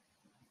labour.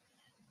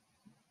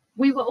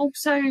 We were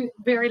also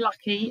very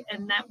lucky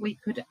in that we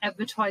could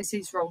advertise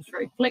these roles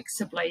very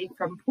flexibly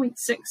from 0.6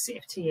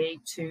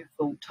 FTE to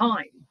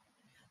full-time.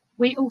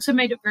 We also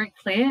made it very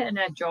clear in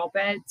our job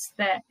ads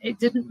that it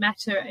didn't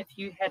matter if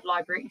you had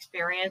library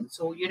experience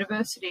or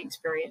university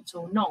experience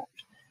or not.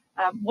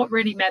 What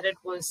really mattered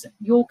was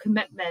your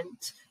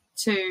commitment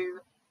to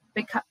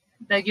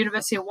the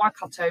University of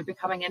Waikato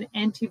becoming an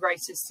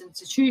anti-racist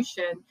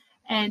institution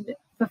and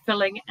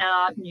fulfilling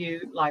our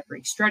new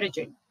library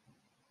strategy.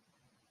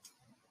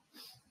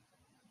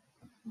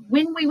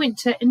 When we went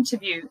to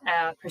interview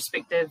our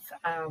prospective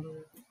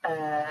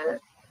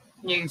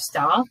new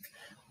staff,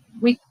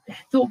 we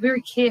thought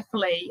very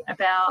carefully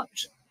about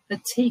the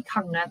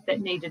tikanga that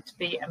needed to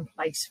be in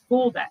place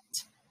for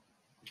that.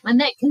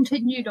 And that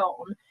continued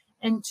on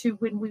into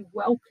when we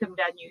welcomed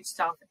our new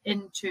staff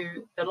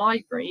into the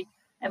library.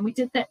 And we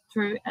did that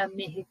through a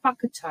mihi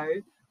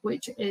whakato,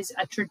 which is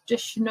a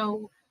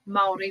traditional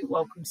Māori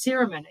welcome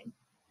ceremony.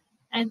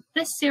 And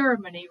this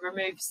ceremony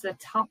removes the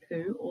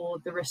tapu, or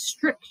the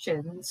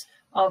restrictions,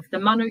 of the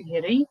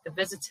manuhiri, the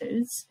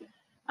visitors,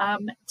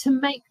 to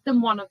make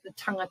them one of the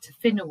tangata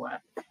whenua,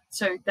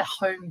 so the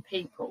home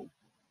people.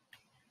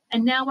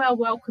 And now our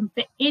welcome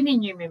for any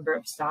new member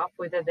of staff,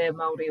 whether they're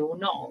Māori or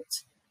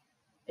not,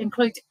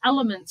 includes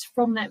elements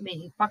from that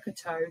mihi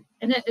whakato,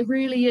 and it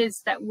really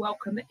is that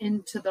welcome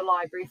into the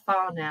library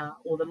whānau,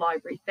 or the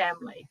library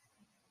family.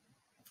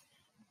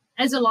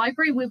 As a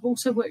library, we've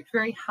also worked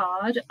very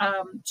hard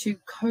to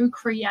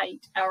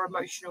co-create our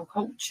emotional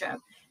culture.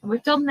 And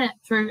we've done that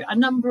through a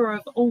number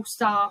of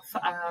all-staff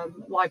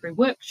library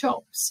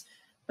workshops.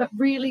 But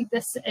really,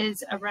 this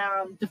is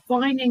around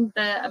defining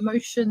the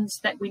emotions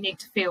that we need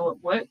to feel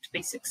at work to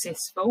be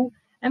successful.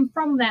 And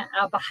from that,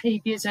 our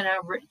behaviours and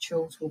our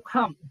rituals will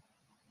come.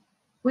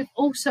 We've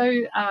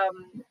also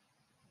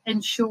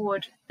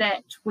ensured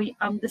that we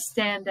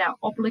understand our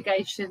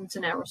obligations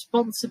and our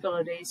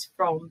responsibilities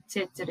from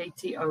Te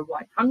Tiriti o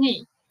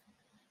Waitangi.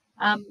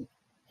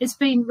 It's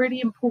been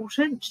really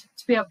important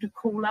to be able to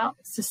call out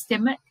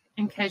systemic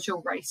and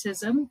casual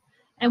racism,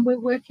 and we're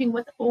working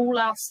with all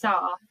our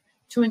staff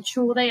to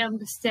ensure they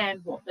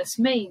understand what this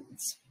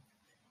means,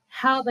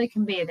 how they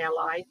can be an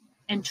ally,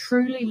 and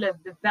truly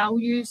live the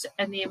values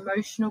and the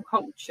emotional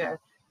culture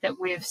that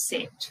we have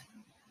set.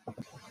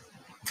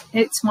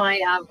 It's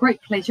my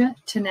great pleasure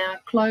to now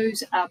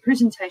close our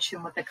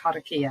presentation with a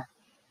karakia.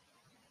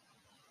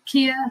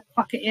 Kia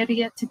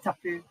whakaeria te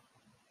tapu,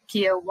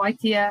 kia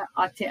waitea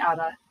a te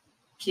ara,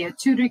 kia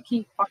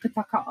turuki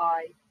whakataka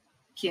ai,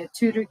 kia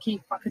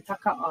turuki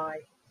whakataka ai,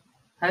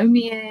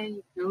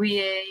 haumie,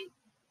 huie,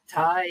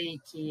 tai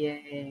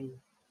kie.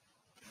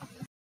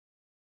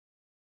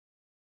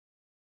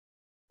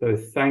 So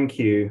thank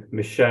you,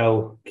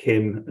 Michelle,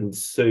 Kim and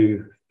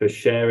Sue, for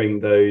sharing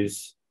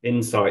those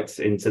insights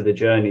into the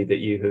journey that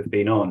you have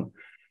been on.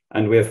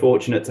 And we're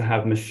fortunate to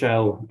have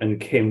Michelle and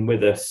Kim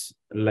with us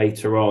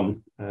later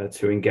on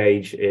to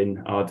engage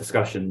in our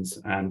discussions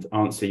and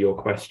answer your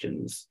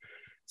questions.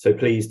 So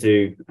please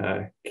do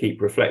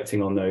keep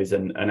reflecting on those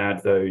and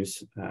add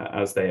those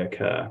as they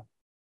occur.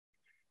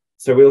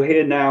 So we'll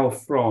hear now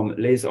from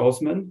Liz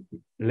Osman.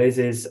 Liz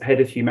is Head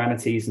of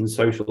Humanities and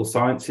Social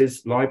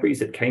Sciences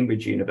Libraries at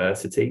Cambridge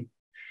University.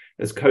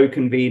 As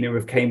co-convener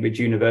of Cambridge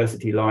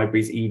University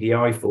Library's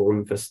EDI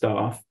Forum for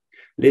Staff,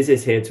 Liz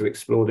is here to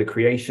explore the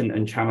creation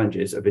and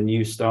challenges of a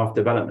new staff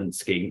development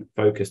scheme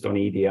focused on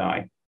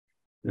EDI.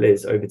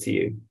 Liz, over to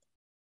you.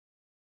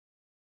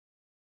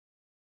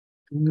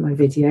 My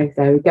video,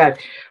 there we go.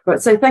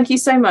 Right, so thank you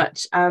so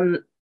much.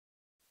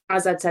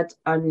 As I'd said,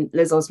 I'm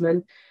Liz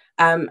Osman,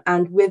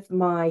 and with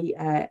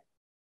my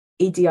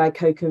EDI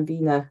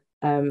co-convener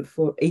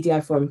for EDI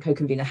Forum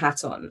co-convener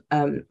hat on,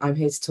 I'm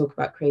here to talk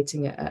about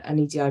creating an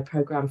EDI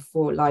programme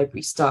for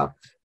library staff.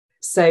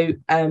 So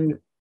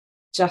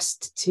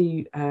just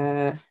to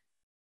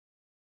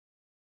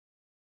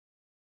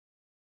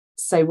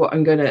say what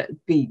I'm going to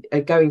be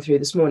going through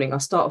this morning, I'll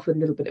start off with a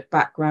little bit of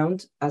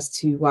background as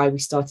to why we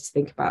started to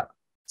think about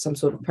some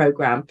sort of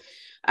programme,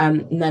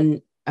 and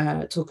then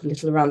talk a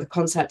little around the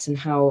concept and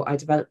how I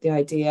developed the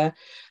idea,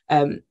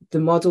 the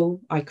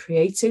model I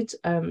created,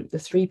 the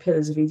 3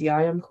 pillars of EDI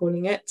I'm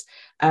calling it,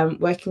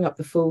 working up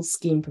the full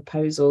scheme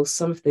proposal,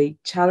 some of the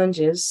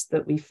challenges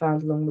that we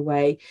found along the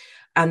way,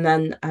 and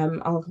then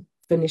I'll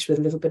finish with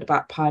a little bit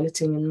about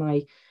piloting and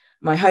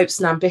my hopes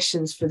and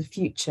ambitions for the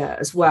future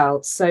as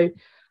well. So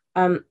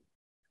I'll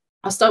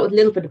start with a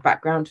little bit of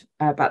background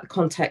about the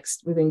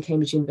context within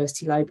Cambridge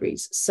University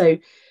Libraries. So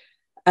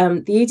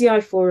the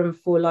EDI Forum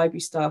for Library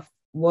Staff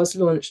was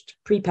launched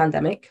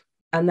pre-pandemic,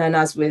 And then,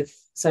 as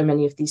with so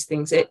many of these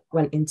things, it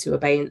went into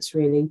abeyance,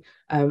 really,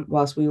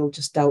 whilst we all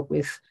just dealt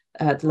with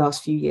the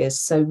last few years.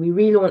 So we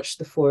relaunched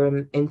the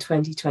forum in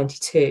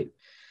 2022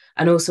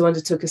 and also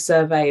undertook a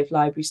survey of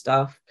library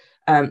staff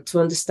to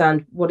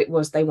understand what it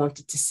was they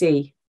wanted to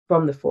see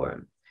from the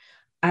forum.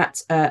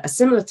 At a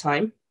similar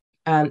time,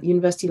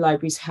 university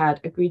libraries had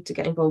agreed to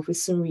get involved with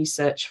some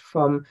research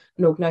from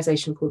an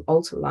organisation called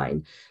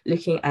Aotearoa,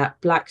 looking at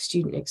Black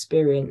student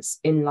experience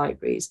in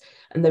libraries.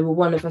 And they were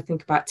one of, I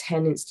think, about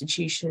 10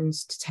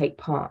 institutions to take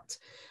part.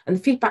 And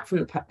the feedback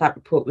from that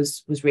report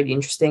was really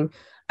interesting.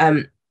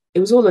 It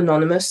was all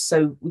anonymous,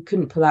 so we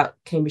couldn't pull out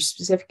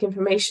Cambridge-specific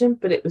information,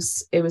 but it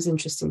was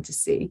interesting to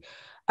see.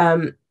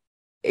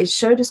 It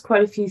showed us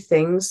quite a few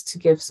things to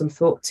give some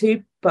thought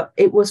to, but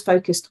it was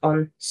focused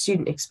on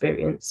student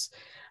experience.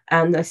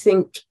 And I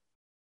think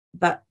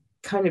that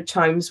kind of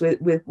chimes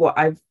with what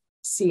I've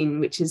seen,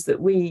 which is that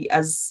we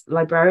as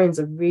librarians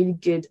are really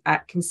good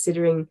at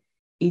considering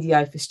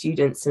EDI for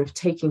students and for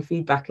taking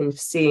feedback and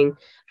seeing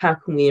how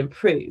can we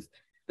improve.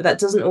 But that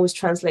doesn't always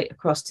translate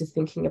across to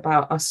thinking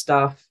about our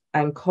staff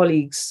and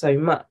colleagues so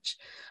much.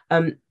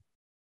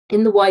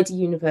 In the wider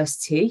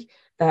university,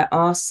 there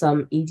are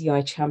some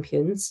EDI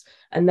champions,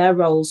 and their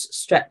roles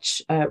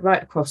stretch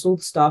right across all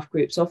the staff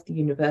groups of the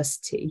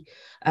university,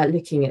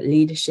 looking at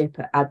leadership,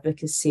 at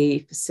advocacy,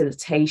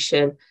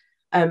 facilitation.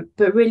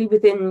 But really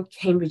within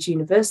Cambridge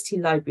University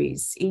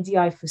libraries,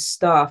 EDI for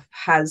staff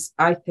has,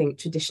 I think,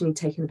 traditionally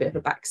taken a bit of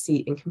a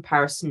backseat in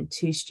comparison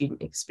to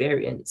student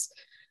experience.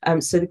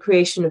 So the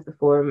creation of the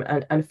forum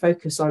and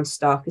focus on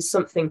staff is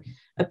something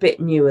a bit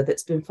newer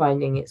that's been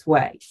finding its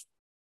way.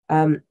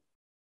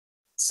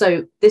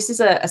 So this is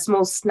a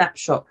small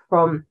snapshot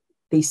from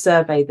the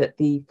survey that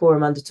the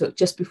forum undertook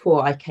just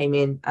before I came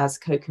in as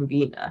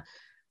co-convener.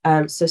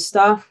 So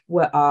staff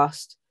were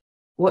asked,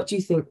 what do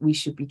you think we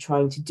should be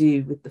trying to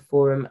do with the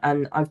forum?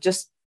 And I've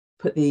just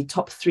put the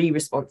top 3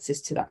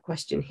 responses to that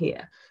question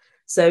here.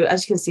 So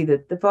as you can see,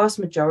 the vast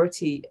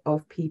majority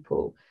of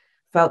people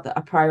felt that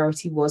a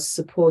priority was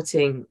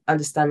supporting,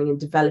 understanding and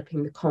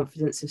developing the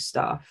confidence of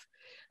staff,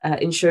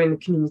 ensuring the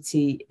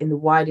community in the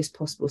widest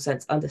possible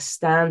sense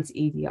understands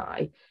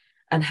EDI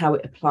and how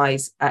it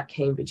applies at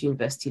Cambridge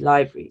University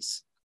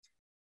libraries.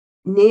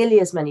 Nearly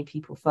as many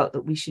people felt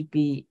that we should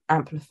be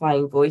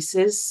amplifying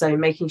voices, so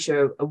making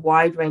sure a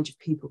wide range of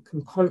people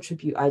can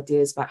contribute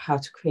ideas about how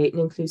to create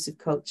an inclusive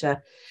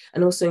culture,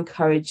 and also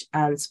encourage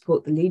and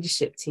support the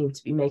leadership team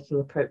to be making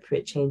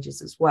appropriate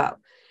changes as well.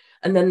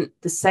 And then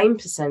the same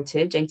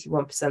percentage,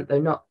 81%, though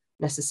not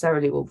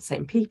necessarily all the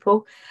same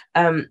people,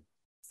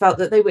 felt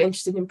that they were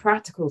interested in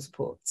practical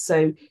support.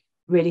 So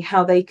really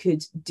how they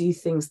could do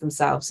things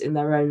themselves in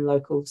their own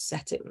local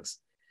settings.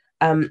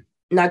 Now,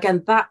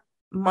 again, that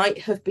might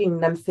have been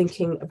them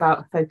thinking about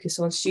a focus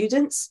on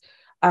students,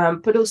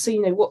 but also,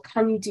 what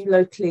can you do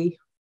locally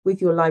with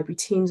your library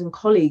teams and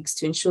colleagues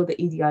to ensure that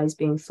EDI is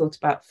being thought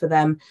about for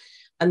them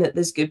and that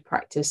there's good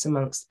practice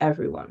amongst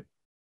everyone.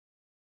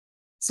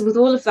 So with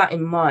all of that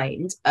in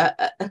mind,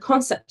 a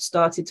concept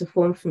started to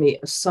form for me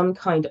of some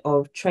kind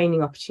of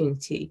training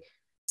opportunity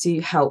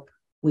to help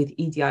with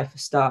EDI for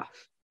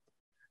staff.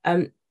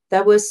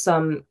 There were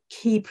some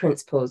key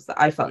principles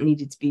that I felt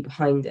needed to be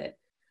behind it.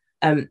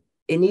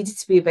 It needed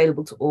to be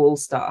available to all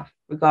staff,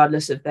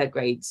 regardless of their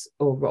grades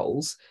or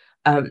roles.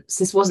 So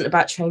this wasn't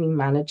about training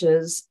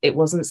managers. It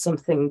wasn't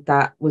something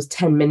that was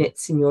 10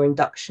 minutes in your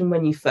induction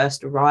when you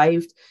first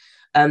arrived.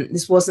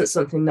 This wasn't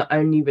something that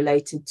only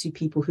related to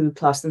people who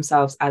class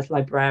themselves as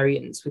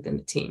librarians within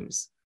the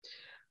teams.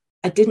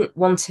 I didn't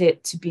want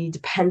it to be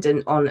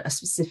dependent on a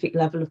specific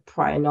level of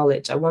prior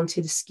knowledge. I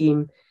wanted a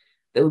scheme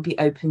that would be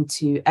open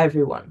to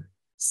everyone.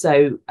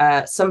 So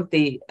some of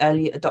the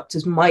early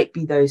adopters might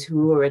be those who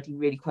were already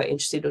really quite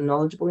interested or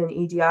knowledgeable in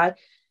EDI,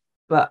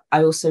 but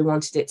I also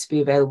wanted it to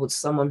be available to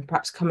someone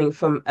perhaps coming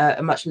from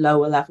a much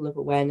lower level of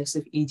awareness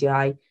of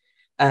EDI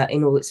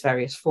in all its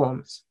various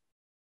forms.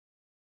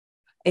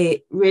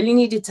 It really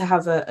needed to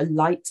have a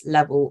light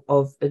level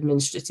of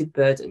administrative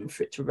burden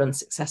for it to run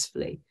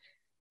successfully.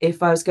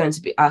 If I was going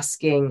to be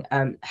asking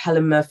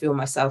Helen Murphy or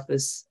myself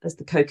as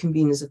the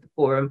co-conveners of the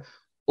forum,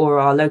 or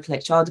our local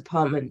HR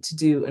department to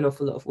do an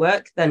awful lot of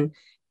work, then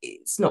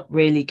it's not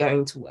really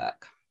going to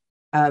work.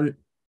 I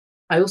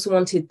also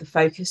wanted the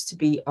focus to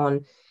be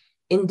on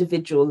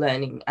individual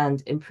learning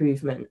and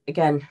improvement.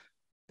 Again,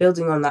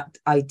 building on that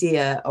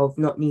idea of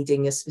not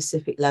needing a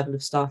specific level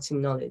of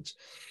starting knowledge.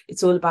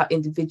 It's all about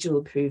individual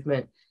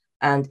improvement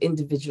and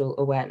individual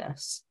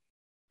awareness.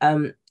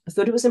 I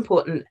thought it was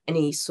important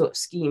any sort of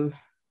scheme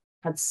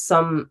had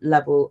some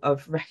level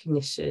of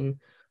recognition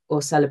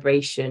or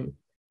celebration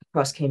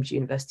across Cambridge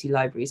University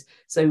libraries.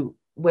 So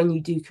when you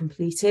do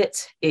complete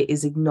it, it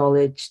is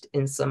acknowledged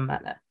in some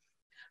manner.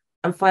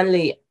 And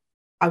finally,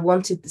 I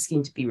wanted the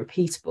scheme to be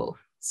repeatable.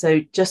 So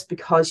just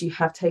because you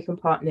have taken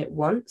part in it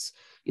once,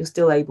 you're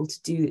still able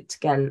to do it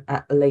again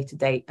at a later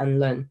date and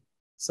learn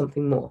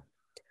something more.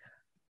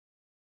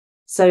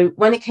 So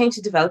when it came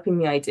to developing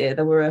the idea,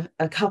 there were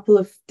a couple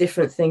of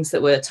different things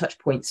that were touch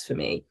points for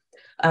me.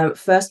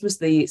 First was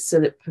the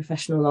CILIP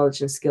professional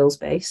knowledge and skills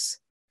base.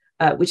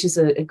 which is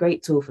a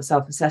great tool for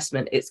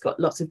self-assessment. It's got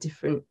lots of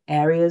different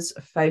areas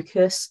of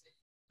focus,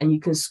 and you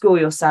can score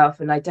yourself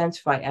and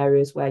identify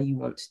areas where you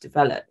want to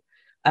develop.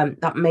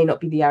 That may not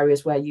be the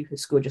areas where you have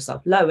scored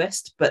yourself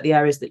lowest, but the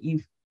areas that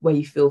where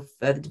you feel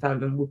further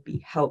development would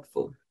be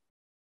helpful.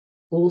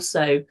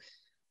 Also,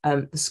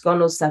 the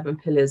Sconnell's 7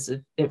 pillars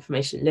of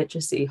information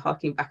literacy,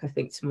 harking back, I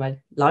think, to my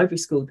library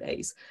school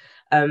days.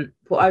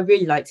 What I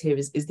really liked here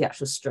is the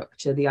actual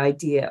structure, the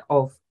idea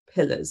of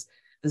pillars.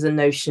 There's a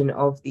notion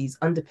of these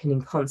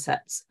underpinning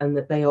concepts and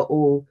that they are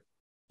all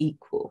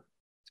equal.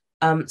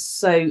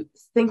 So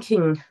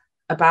thinking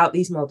about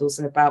these models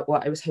and about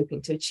what I was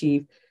hoping to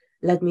achieve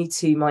led me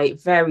to my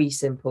very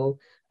simple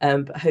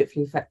but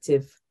hopefully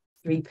effective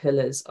 3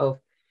 pillars of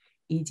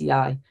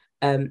EDI.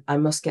 I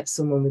must get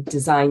someone with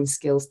design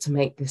skills to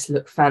make this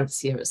look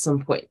fancier at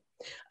some point.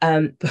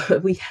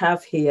 But we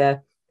have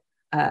here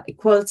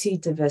equality,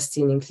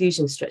 diversity, and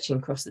inclusion stretching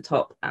across the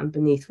top, and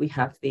beneath we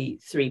have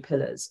the 3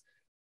 pillars.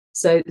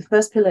 So the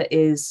first pillar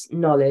is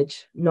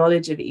knowledge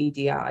of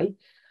EDI.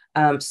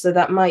 So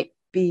that might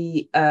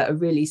be a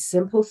really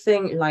simple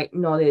thing like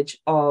knowledge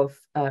of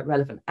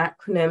relevant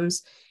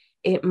acronyms.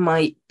 It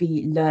might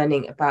be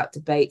learning about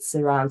debates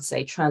around,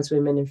 say, trans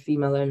women and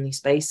female-only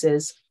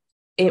spaces.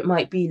 It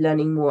might be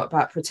learning more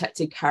about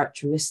protected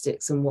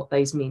characteristics and what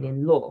those mean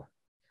in law.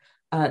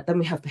 Then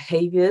we have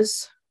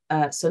behaviours.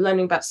 So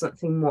learning about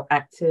something more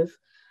active.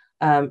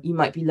 You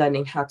might be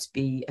learning how to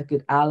be a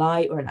good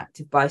ally or an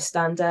active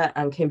bystander,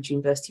 and Cambridge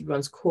University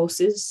runs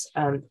courses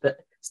that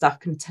staff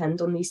can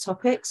attend on these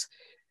topics.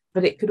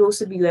 But it could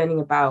also be learning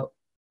about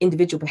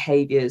individual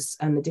behaviours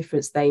and the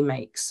difference they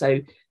make. So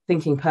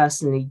thinking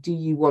personally, do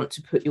you want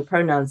to put your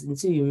pronouns in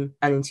Zoom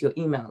and into your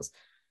emails?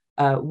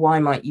 Why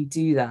might you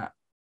do that?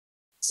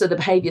 So the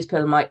behaviours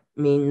pillar might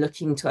mean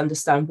looking to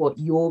understand what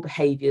your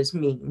behaviours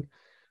mean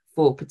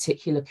for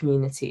particular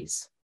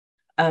communities.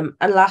 And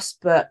last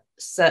but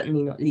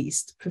certainly not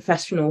least,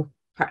 professional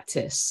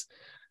practice.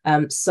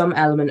 Some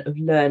element of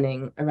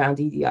learning around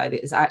EDI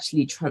that is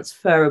actually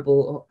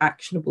transferable or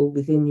actionable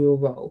within your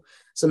role,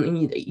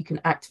 something that you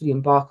can actively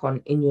embark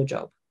on in your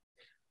job.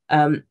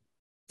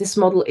 This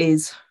model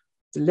is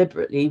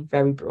deliberately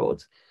very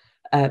broad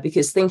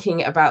because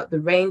thinking about the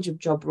range of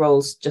job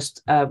roles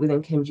just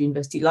within Cambridge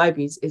University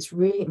libraries, it's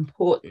really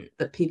important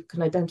that people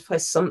can identify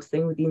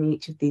something within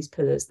each of these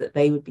pillars that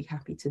they would be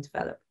happy to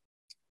develop.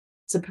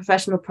 So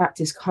professional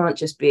practice can't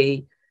just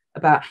be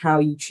about how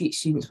you treat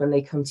students when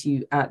they come to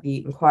you at the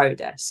inquiry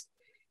desk.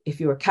 If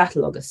you're a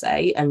cataloguer,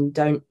 say, and you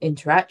don't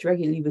interact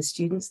regularly with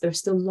students, there are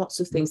still lots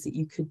of things that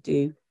you could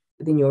do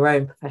within your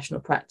own professional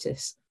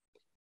practice.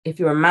 If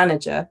you're a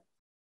manager,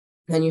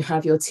 then you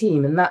have your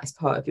team, and that is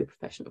part of your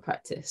professional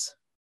practice.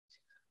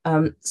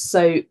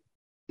 So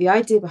the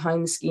idea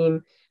behind the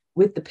scheme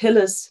with the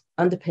pillars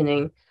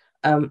underpinning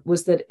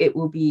was that it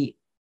will be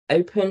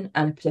open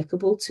and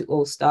applicable to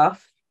all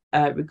staff,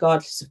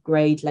 regardless of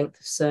grade, length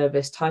of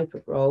service, type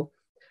of role.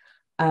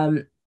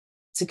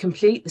 To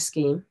complete the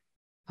scheme,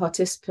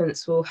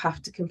 participants will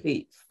have to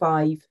complete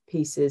 5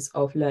 pieces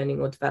of learning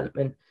or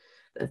development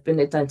that have been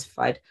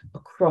identified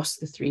across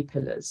the 3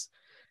 pillars.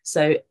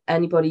 So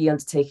anybody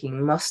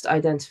undertaking must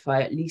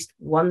identify at least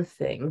one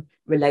thing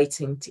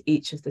relating to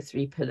each of the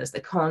 3 pillars.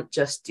 They can't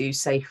just do,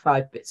 say,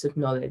 5 bits of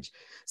knowledge.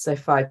 So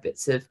 5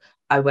 bits of,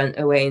 I went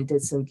away and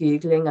did some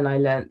Googling and I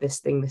learned this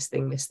thing, this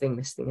thing, this thing,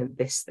 this thing, and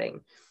this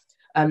thing.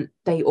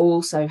 They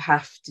also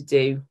have to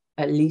do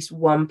at least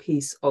one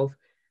piece of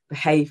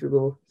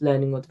behavioural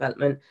learning or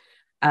development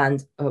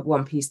and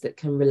one piece that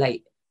can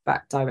relate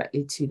back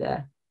directly to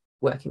their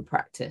working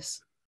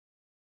practice.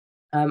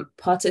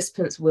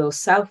 Participants will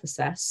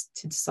self-assess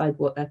to decide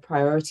what their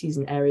priorities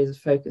and areas of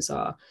focus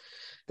are,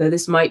 though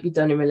this might be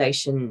done in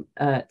relation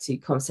to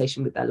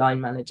conversation with their line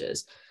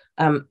managers.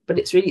 But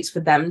it's for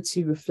them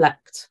to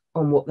reflect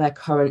on what their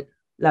current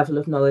level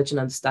of knowledge and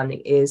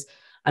understanding is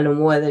and on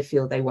where they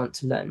feel they want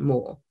to learn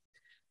more.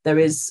 There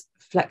is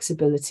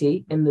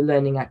flexibility in the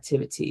learning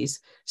activities,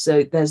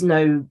 so there's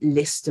no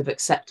list of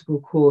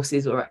acceptable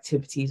courses or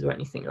activities or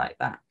anything like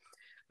that.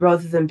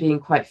 Rather than being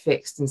quite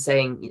fixed and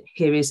saying,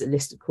 here is a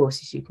list of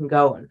courses you can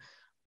go on,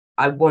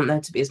 I want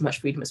there to be as much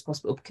freedom as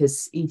possible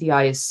because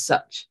EDI is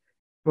such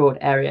a broad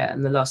area,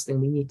 and the last thing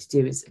we need to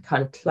do is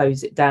kind of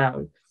close it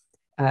down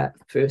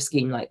through a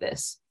scheme like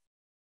this.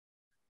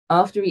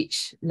 After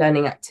each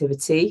learning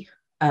activity,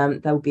 there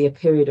will be a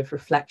period of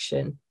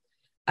reflection,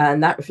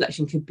 and that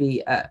reflection could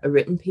be a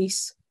written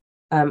piece,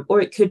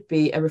 or it could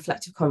be a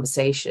reflective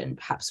conversation,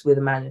 perhaps with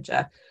a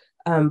manager.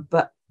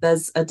 But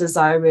there's a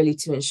desire really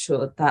to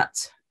ensure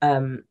that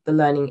the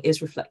learning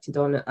is reflected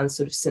on and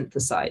sort of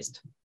synthesized.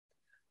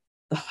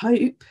 The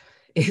hope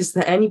is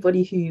that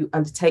anybody who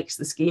undertakes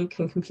the scheme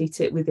can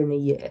complete it within a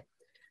year.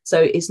 So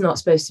it's not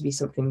supposed to be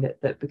something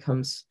that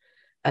becomes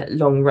a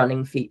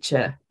long-running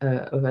feature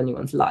of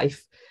anyone's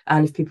life.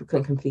 And if people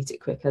can complete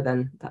it quicker,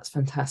 then that's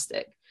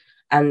fantastic.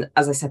 And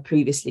as I said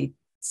previously,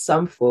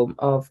 some form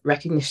of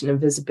recognition and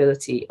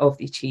visibility of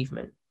the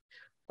achievement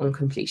on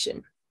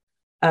completion.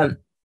 There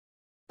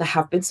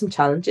have been some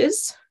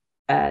challenges.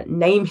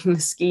 Naming the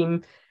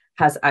scheme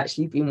has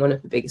actually been one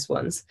of the biggest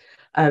ones.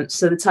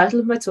 So the title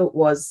of my talk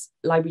was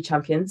Library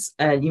Champions,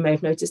 and you may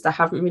have noticed I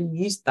haven't really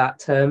used that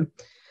term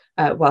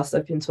whilst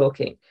I've been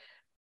talking.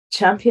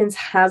 Champions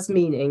has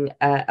meaning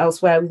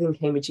elsewhere within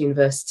Cambridge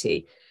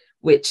University,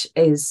 which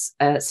is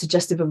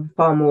suggestive of a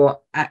far more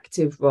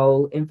active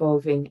role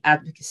involving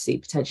advocacy,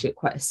 potentially at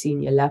quite a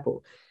senior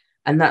level.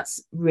 And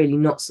that's really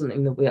not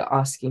something that we're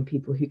asking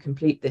people who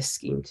complete this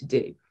scheme to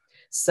do.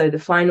 So the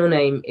final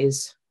name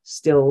is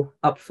still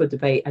up for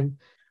debate, and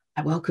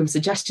I welcome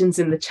suggestions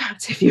in the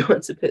chat if you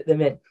want to put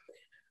them in.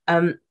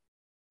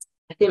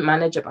 I think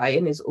manager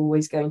buy-in is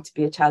always going to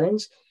be a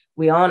challenge.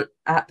 We aren't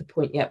at the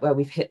point yet where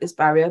we've hit this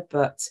barrier,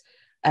 but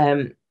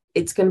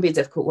it's going to be a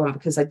difficult one,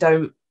 because I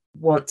don't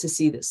want to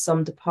see that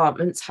some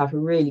departments have a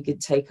really good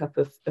take-up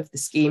of the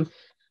scheme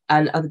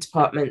and other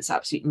departments,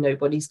 absolutely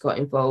nobody's got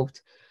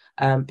involved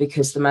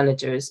because the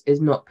manager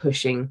is not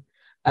pushing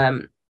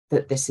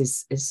that this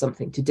is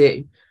something to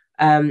do.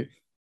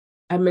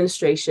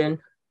 Administration,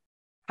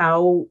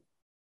 how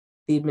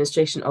the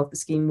administration of the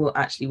scheme will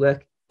actually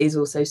work is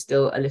also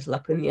still a little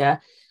up in the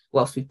air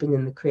whilst we've been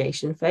in the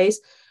creation phase.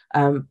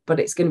 But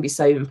it's going to be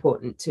so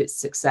important to its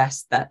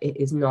success that it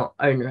is not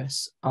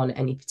onerous on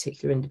any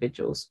particular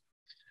individuals.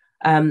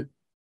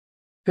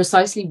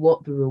 Precisely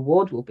what the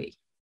reward will be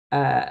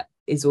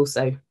is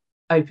also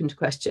open to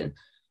question.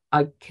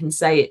 I can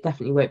say it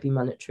definitely won't be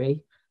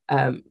monetary.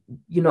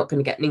 You're not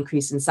going to get an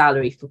increase in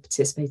salary for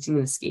participating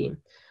in the scheme.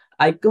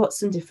 I've got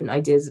some different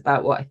ideas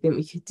about what I think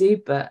we could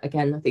do, but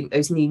again, I think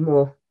those need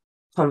more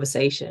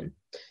conversation.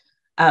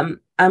 And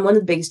one of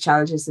the biggest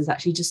challenges has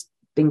actually just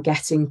been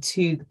getting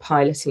to the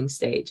piloting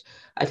stage.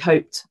 I'd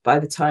hoped by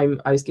the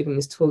time I was giving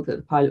this talk that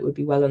the pilot would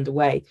be well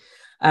underway.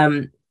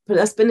 But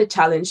that's been a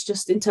challenge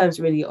just in terms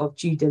really of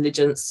due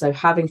diligence. So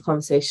having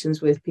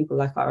conversations with people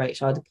like our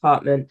HR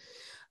department,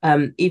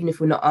 even if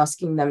we're not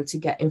asking them to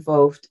get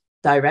involved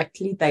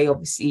directly, they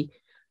obviously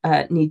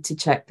need to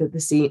check that the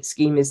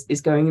scheme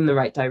is going in the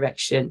right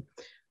direction,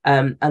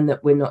 and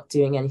that we're not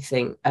doing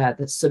anything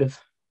that's sort of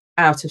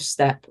out of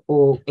step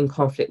or in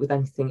conflict with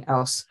anything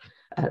else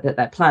that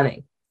they're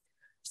planning.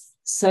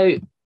 So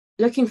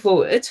looking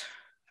forward,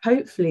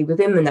 hopefully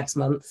within the next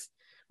month,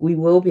 we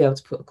will be able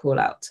to put a call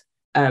out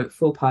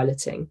for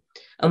piloting,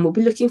 and we'll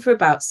be looking for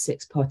about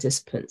 6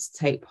 participants to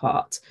take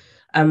part.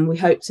 We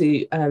hope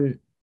to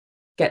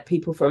get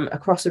people from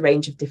across a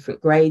range of different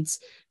grades,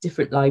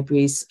 different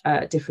libraries,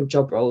 different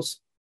job roles.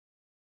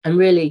 And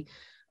really,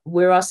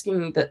 we're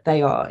asking that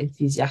they are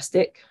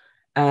enthusiastic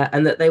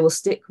and that they will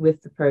stick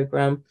with the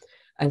programme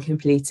and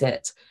complete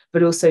it.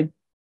 But also,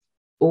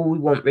 all we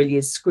want really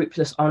is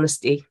scrupulous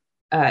honesty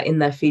in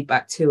their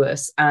feedback to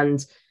us,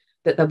 and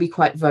that they'll be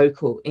quite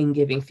vocal in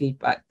giving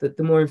feedback, that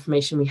the more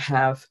information we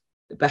have,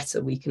 the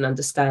better we can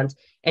understand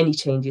any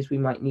changes we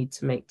might need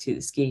to make to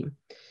the scheme.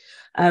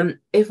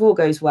 If all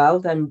goes well,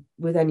 then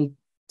with any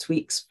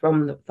tweaks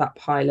from that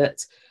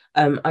pilot,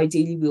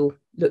 ideally we'll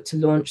look to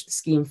launch the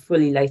scheme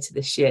fully later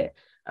this year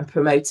and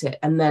promote it,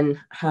 and then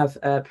have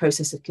a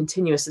process of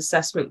continuous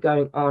assessment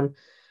going on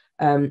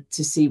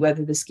to see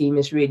whether the scheme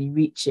is really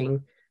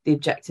reaching the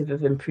objective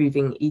of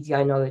improving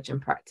EDI knowledge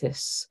and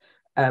practice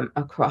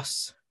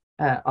across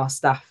our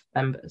staff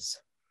members.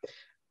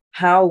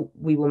 How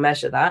we will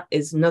measure that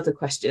is another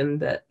question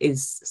that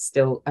is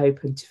still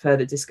open to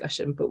further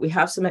discussion, but we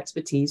have some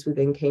expertise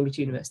within Cambridge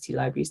University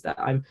Libraries that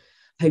I'm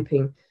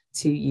hoping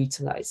to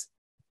utilise.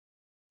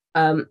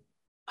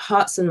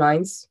 Hearts and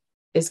minds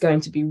is going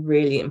to be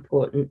really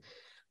important.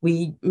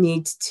 We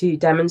need to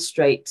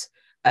demonstrate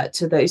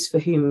to those for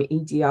whom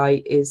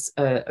EDI is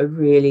a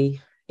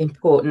really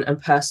important and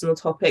personal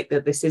topic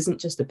that this isn't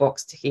just a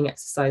box ticking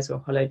exercise or a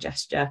hollow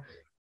gesture.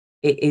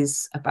 It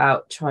is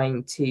about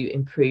trying to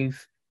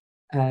improve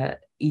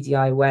EDI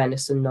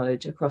awareness and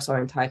knowledge across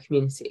our entire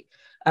community.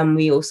 And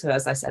we also,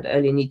 as I said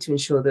earlier, need to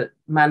ensure that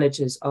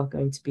managers are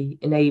going to be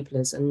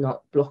enablers and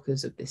not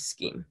blockers of this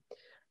scheme.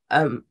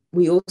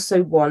 We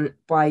also want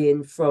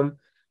buy-in from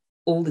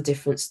all the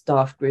different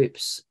staff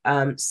groups.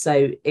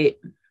 So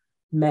it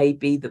may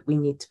be that we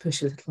need to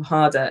push a little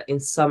harder in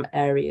some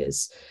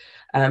areas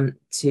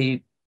to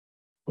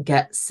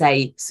get,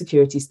 say,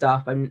 security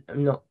staff. I'm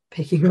not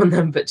picking on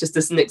them, but just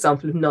as an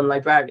example of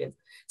non-librarians,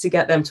 to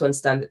get them to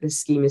understand that this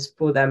scheme is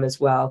for them as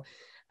well,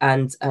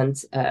 and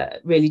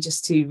really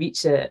just to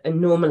reach a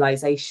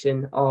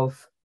normalization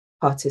of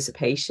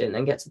participation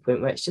and get to the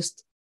point where it's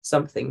just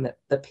something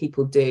that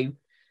people do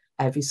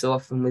every so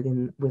often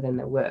within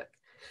their work.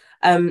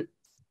 And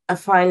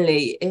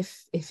finally,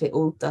 if it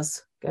all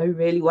does go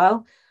really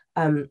well,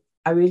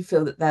 I really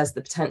feel that there's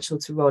the potential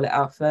to roll it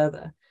out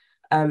further.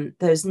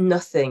 There's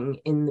nothing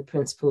in the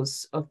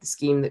principles of the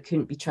scheme that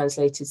couldn't be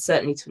translated,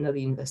 certainly to another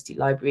university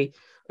library,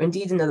 or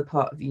indeed another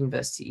part of the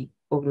university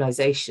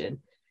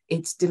organisation.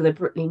 It's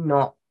deliberately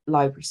not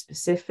library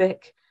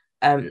specific,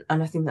 and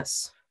I think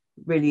that's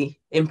really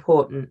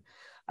important.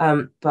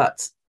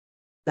 But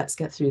let's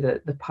get through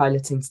the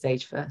piloting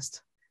stage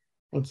first.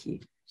 Thank you.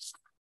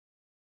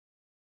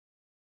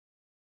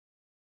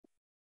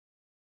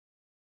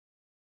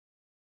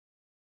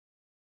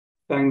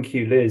 Thank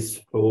you, Liz,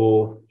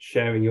 for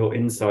sharing your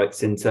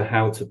insights into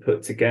how to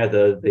put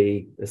together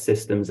the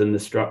systems and the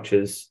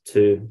structures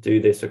to do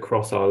this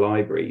across our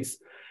libraries.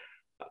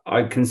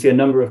 I can see a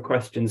number of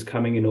questions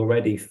coming in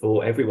already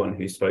for everyone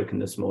who's spoken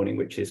this morning,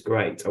 which is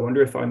great. I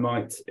wonder if I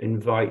might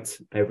invite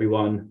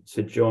everyone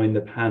to join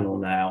the panel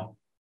now,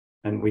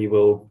 and we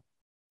will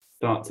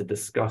start to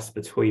discuss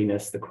between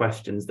us the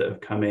questions that have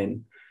come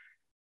in.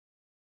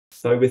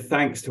 So with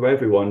thanks to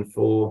everyone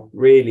for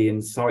really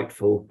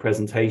insightful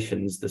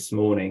presentations this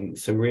morning,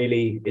 some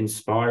really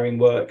inspiring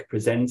work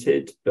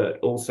presented, but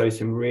also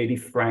some really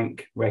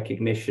frank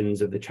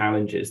recognitions of the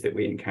challenges that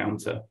we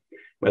encounter,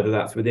 whether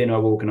that's within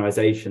our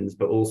organisations,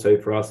 but also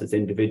for us as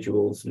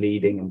individuals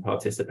leading and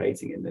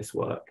participating in this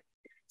work.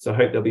 So I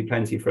hope there'll be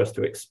plenty for us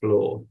to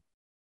explore.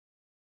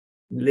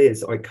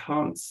 Liz, I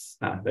can't,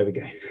 there we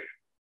go.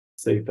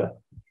 Super.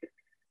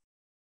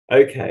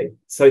 Okay,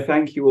 so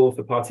thank you all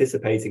for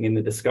participating in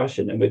the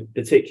discussion, and with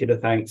particular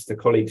thanks to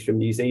colleagues from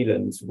New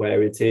Zealand,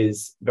 where it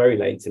is very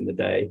late in the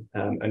day,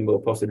 and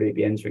we'll possibly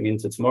be entering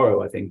into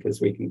tomorrow, I think, as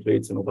we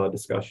conclude some of our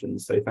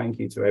discussions. So thank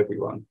you to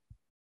everyone.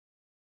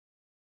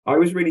 I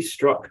was really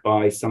struck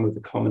by some of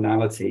the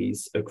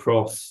commonalities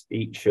across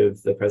each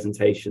of the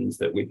presentations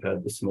that we've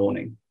heard this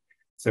morning.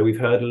 So we've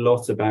heard a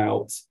lot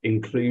about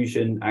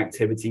inclusion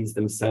activities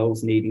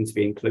themselves needing to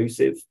be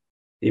inclusive,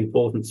 the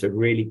importance of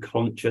really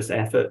conscious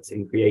effort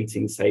in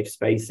creating safe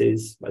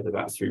spaces, whether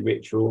that's through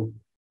ritual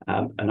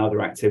and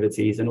other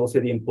activities, and also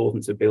the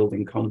importance of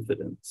building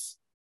confidence.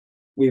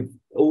 We've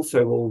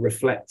also all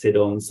reflected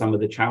on some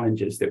of the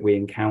challenges that we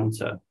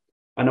encounter.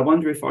 And I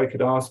wonder if I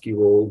could ask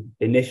you all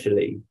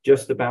initially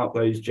just about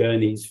those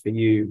journeys for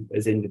you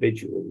as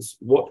individuals.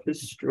 What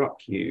has struck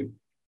you,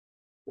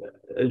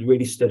 has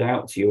really stood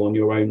out to you on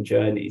your own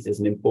journeys as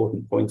an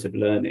important point of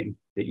learning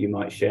that you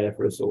might share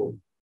for us all?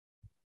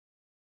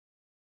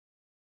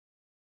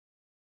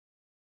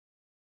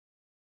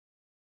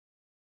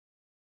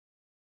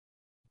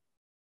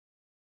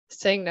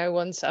 Seeing no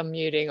one's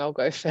unmuting, I'll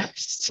go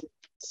first.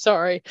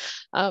 Sorry.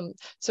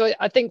 So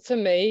I think for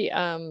me,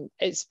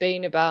 it's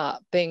been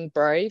about being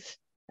brave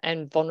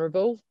and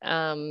vulnerable,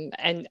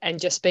 and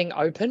just being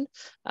open.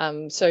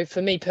 So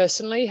for me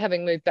personally,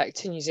 having moved back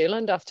to New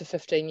Zealand after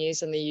 15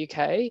 years in the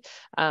UK,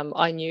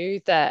 I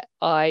knew that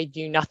I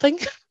knew nothing,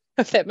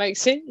 if that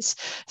makes sense.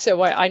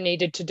 So I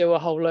needed to do a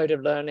whole load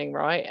of learning,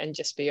 right? And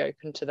just be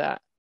open to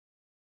that.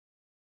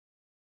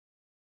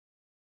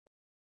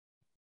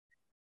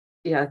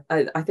 Yeah,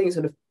 I think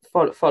sort of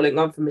following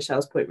on from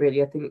Michelle's point,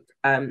 really, I think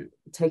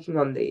taking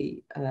on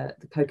the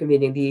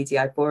co-convening the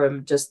EDI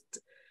forum just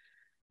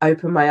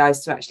opened my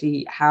eyes to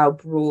actually how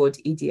broad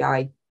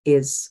EDI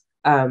is,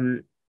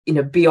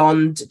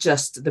 beyond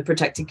just the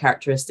protected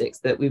characteristics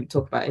that we would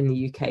talk about in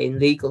the UK in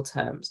legal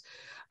terms,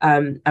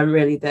 and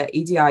really that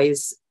EDI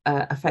is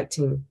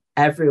affecting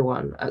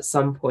everyone at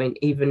some point,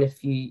 even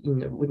if you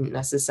wouldn't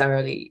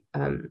necessarily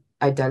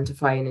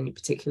identify in any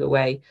particular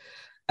way.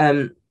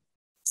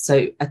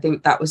 So I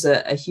think that was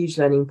a huge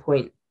learning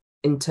point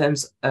in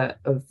terms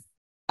of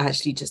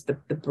actually just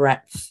the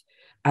breadth,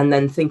 and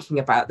then thinking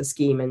about the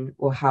scheme and,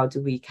 or how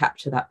do we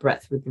capture that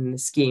breadth within the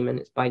scheme, and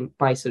it's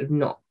by sort of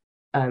not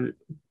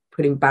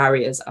putting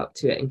barriers up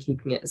to it and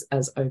keeping it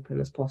as open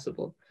as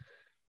possible.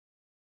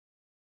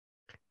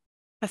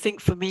 I think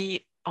for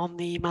me, on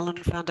the Mann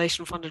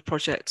Foundation funded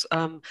project,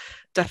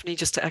 definitely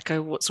just to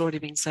echo what's already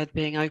been said,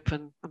 being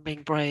open and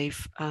being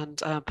brave,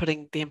 and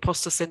putting the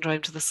imposter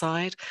syndrome to the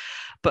side.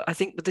 But I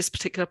think with this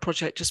particular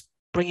project, just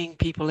bringing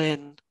people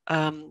in,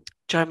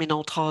 Jeremy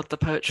Noltard, the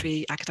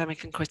poetry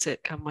academic and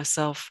critic, and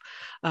myself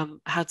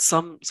had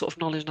some sort of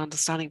knowledge and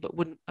understanding, but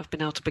wouldn't have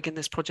been able to begin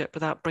this project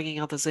without bringing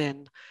others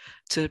in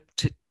to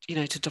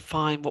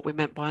define what we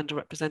meant by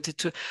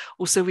underrepresented.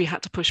 Also, we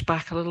had to push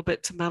back a little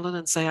bit to Mann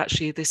and say,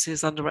 actually, this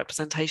is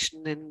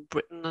underrepresentation in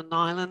Britain and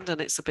Ireland, and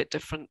it's a bit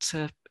different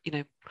to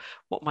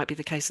what might be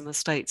the case in the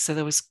States. So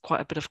there was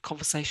quite a bit of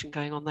conversation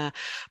going on there.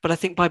 But I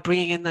think by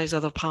bringing in those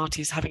other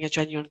parties, having a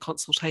genuine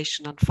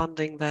consultation and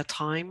funding their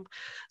time,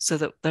 so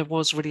that there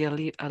was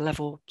really a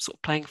level sort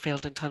of playing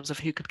field in terms of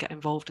who could get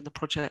involved in the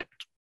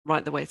project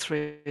right the way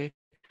through,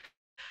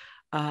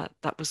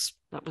 that was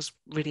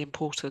really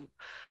important.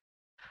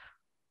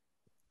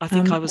 I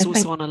think I was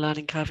also on a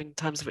learning curve in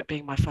terms of it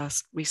being my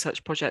first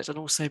research project and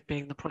also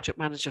being the project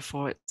manager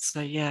for it.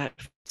 So yeah,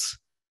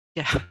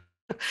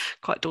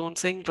 quite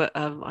daunting, but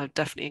I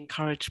definitely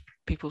encourage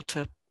people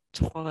to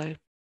follow.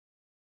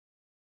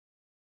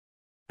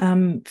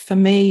 For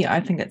me, I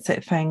think it's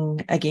that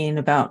thing again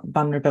about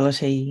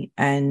vulnerability,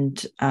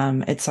 and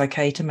it's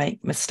okay to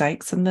make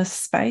mistakes in this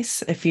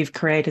space. If you've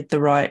created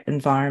the right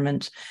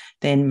environment,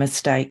 then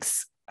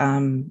mistakes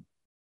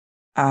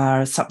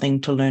are something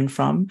to learn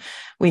from.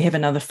 We have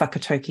another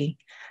whakatoki,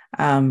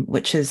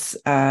 which is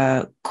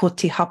ko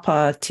te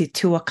hapa te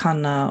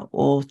tuakana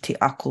o te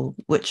ako,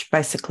 which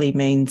basically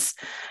means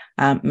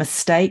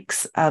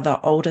mistakes are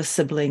the older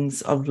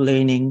siblings of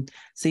learning.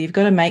 So you've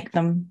got to make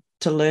them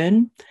to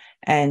learn.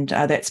 And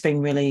that's been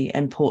really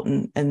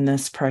important in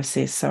this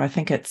process. So I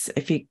think it's,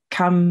 if you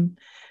come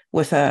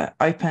with a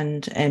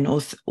open and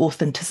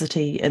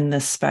authenticity in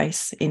this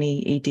space, any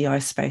EDI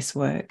space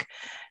work,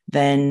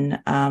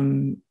 then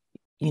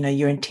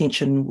your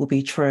intention will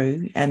be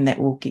true, and that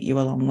will get you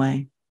a long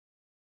way.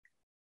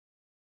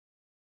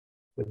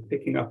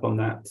 Picking up on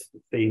that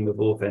theme of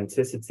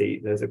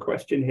authenticity, there's a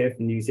question here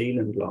from New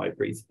Zealand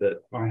libraries that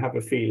I have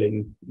a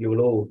feeling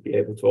you'll all be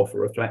able to offer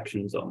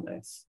reflections on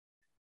this.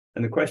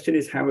 And the question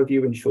is, how have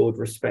you ensured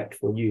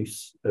respectful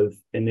use of,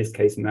 in this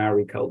case,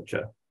 Maori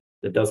culture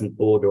that doesn't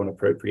border on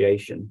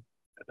appropriation?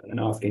 And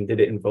asking, did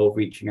it involve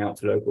reaching out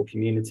to local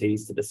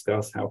communities to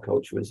discuss how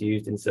culture was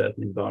used in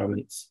certain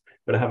environments?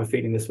 But I have a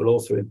feeling this will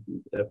also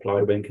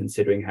apply when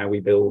considering how we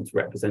build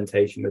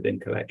representation within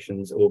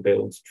collections or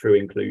build true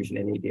inclusion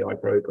in EDI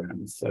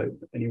programs. So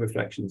any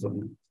reflections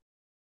on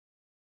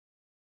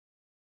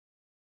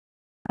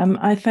that?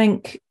 I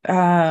think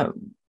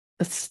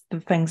it's the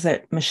things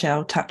that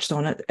Michelle touched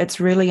on. It's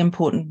really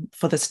important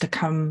for this to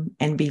come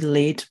and be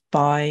led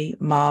by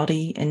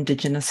Māori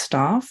Indigenous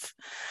staff.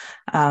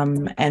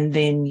 And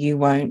then you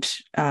won't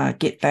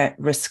get that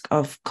risk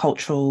of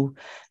cultural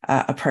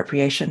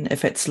appropriation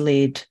if it's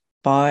led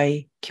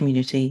by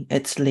community,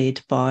 it's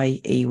led by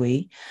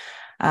iwi.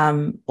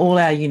 All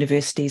our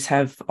universities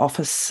have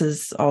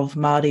offices of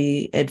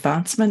Māori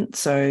advancement,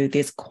 so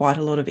there's quite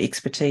a lot of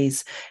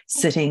expertise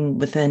sitting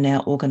within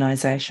our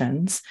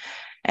organisations.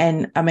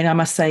 And I mean, I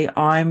must say,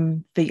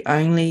 I'm the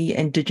only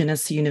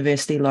Indigenous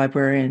university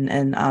librarian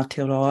in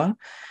Aotearoa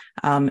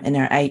in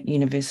our 8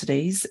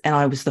 universities, and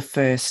I was the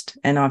first,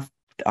 and I've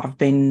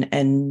been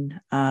in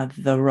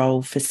the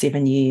role for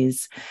 7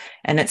 years,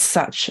 and it's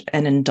such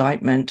an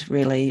indictment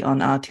really on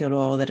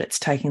Aotearoa that it's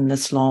taken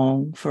this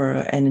long for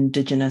an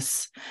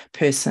Indigenous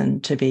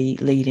person to be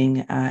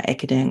leading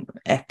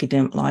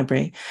academic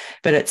library.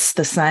 But it's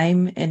the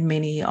same in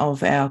many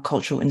of our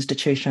cultural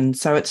institutions.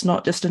 So it's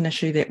not just an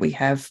issue that we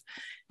have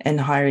in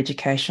higher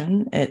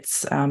education,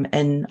 it's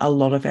in a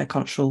lot of our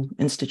cultural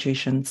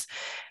institutions.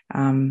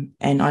 And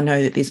I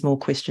know that there's more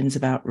questions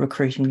about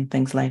recruiting and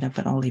things later,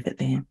 but I'll leave it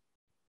there.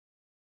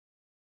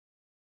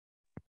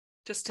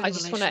 I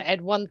just want to add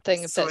one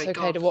thing, if that's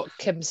okay, to what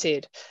Kim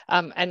said.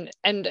 And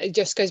it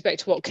just goes back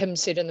to what Kim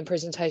said in the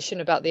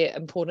presentation about the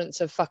importance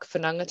of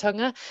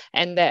whakawhanaungatanga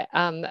and that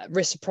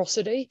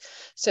reciprocity.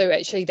 So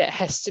actually that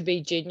has to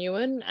be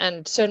genuine.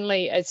 And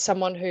certainly as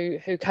someone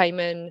who came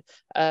in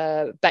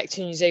back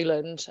to New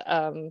Zealand,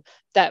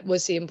 that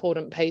was the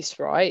important piece,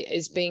 right?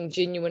 Is being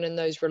genuine in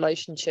those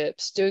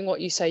relationships, doing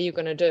what you say you're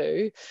going to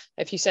do.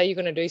 If you say you're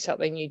going to do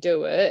something, you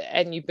do it,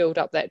 and you build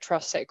up that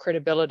trust, that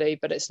credibility.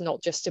 But it's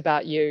not just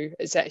about you.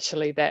 It's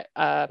actually that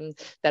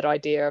that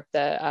idea of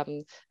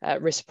the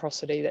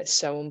reciprocity that's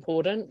so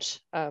important.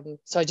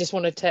 So I just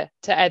wanted to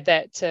add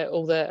that to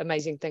all the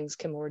amazing things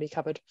Kim already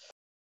covered.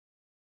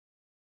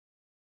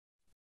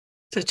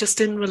 So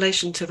just in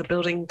relation to the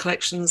building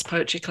collections,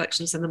 poetry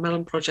collections and the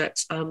Mellon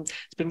project,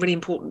 it's been really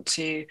important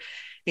to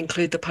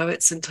include the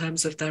poets in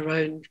terms of their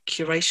own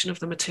curation of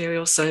the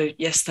material. So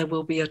yes, there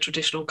will be a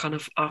traditional kind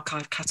of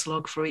archive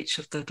catalogue for each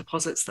of the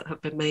deposits that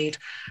have been made,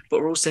 but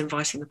we're also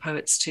inviting the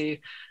poets to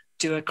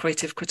do a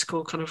creative,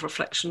 critical kind of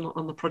reflection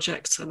on the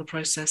project and the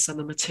process and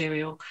the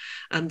material.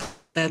 And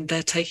then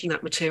they're taking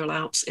that material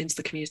out into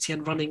the community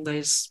and running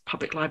those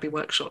public library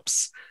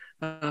workshops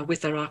with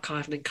their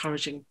archive and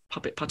encouraging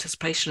public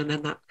participation, and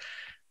then that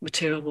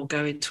material will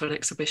go into an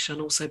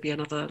exhibition, also be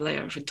another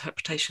layer of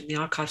interpretation in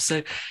the archive.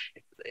 So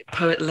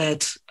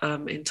poet-led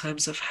in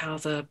terms of how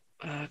the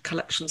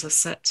collections are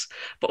set,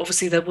 but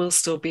obviously there will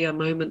still be a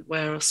moment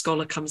where a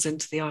scholar comes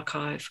into the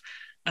archive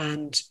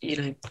and, you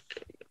know,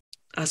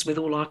 as with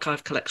all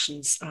archive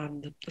collections,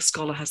 the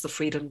scholar has the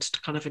freedom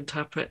to kind of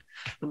interpret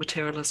the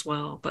material as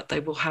well, but they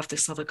will have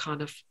this other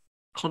kind of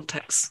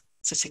context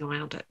sitting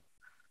around it.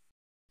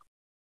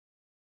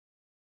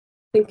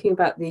 Thinking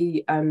about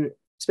the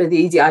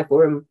EDI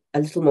forum a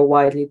little more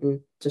widely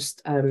than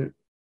just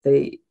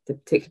the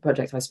particular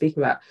project I was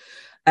speaking about,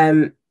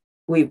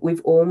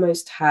 we've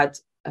almost had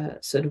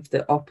sort of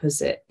the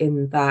opposite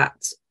in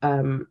that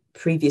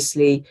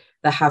previously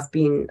there have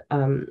been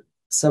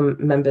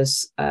some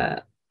members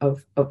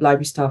of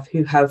library staff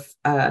who have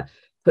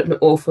put an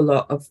awful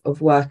lot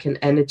of work and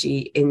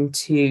energy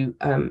into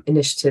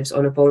initiatives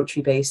on a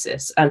voluntary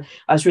basis. And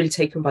I was really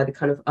taken by the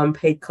kind of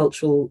unpaid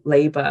cultural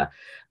labour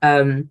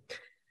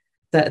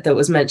that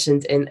was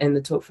mentioned in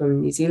the talk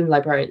from New Zealand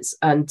librarians.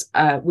 And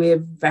we're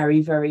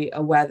very, very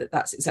aware that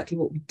that's exactly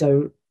what we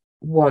don't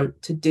want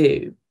to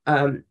do.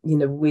 You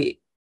know,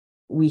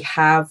 we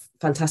have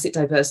fantastic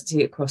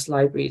diversity across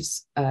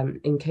libraries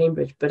in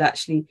Cambridge, but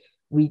actually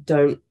we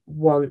don't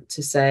want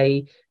to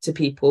say to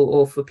people,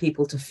 or for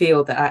people to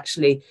feel that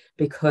actually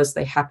because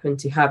they happen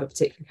to have a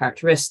particular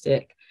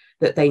characteristic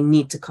that they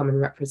need to come and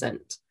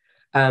represent.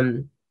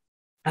 And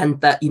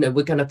that, you know,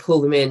 we're going to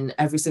pull them in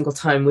every single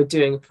time we're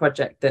doing a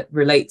project that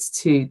relates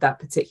to that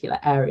particular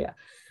area.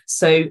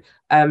 So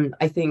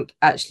I think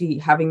actually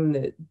having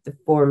the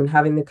forum and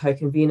having the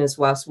co-conveners,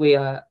 whilst we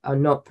are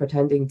not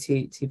pretending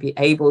to be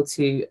able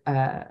to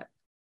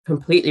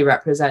completely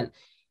represent,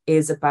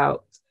 is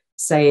about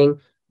saying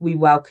we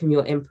welcome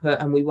your input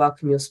and we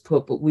welcome your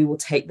support, but we will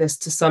take this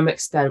to some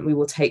extent. We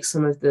will take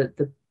some of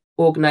the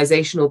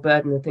organizational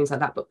burden and things like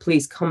that, but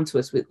please come to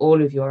us with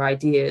all of your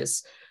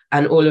ideas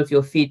and all of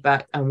your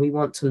feedback, and we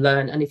want to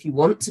learn. And if you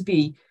want to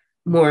be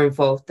more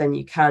involved, then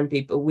you can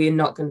be, but we're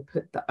not going to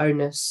put the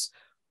onus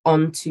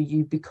onto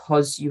you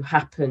because you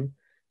happen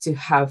to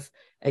have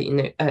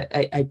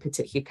a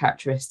particular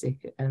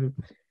characteristic.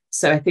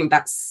 So I think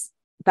that's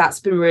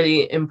been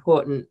really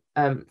important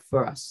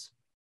for us.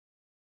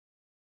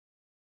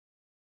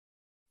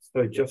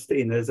 So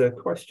Justine, there's a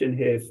question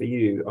here for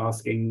you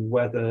asking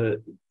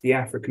whether the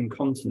African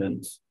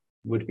continent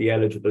would be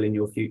eligible in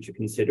your future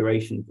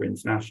consideration for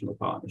international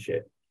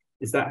partnership.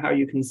 Is that how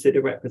you consider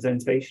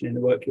representation in the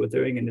work you're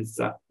doing, and is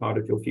that part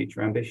of your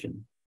future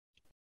ambition?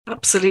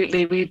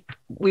 Absolutely.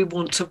 We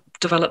want to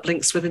develop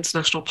links with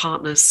international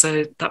partners,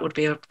 so that would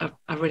be a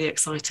really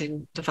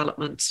exciting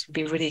development.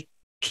 Be really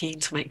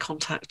keen to make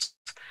contact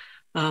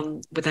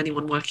with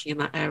anyone working in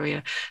that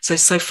area.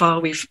 So far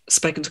we've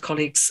spoken to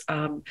colleagues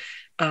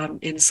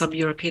in some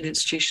European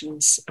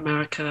institutions,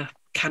 America,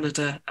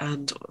 Canada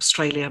and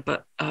Australia,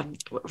 but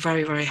we're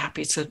very, very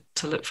happy to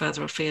look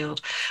further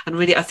afield. And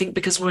really, I think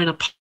because we're in a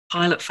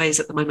pilot phase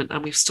at the moment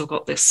and we've still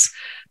got this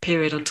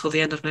period until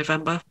the end of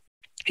November,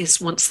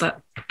 is once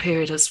that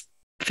period has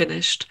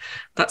finished,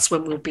 that's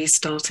when we'll be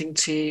starting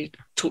to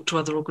talk to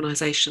other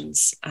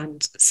organisations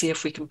and see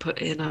if we can put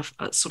in a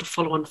sort of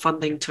follow-on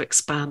funding to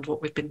expand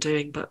what we've been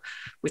doing, but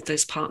with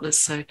those partners.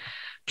 So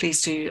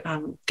please do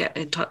get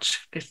in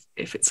touch if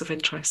it's of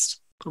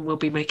interest, and we'll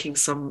be making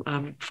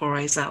some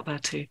forays out there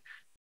too.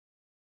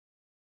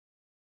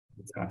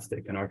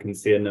 Fantastic. And I can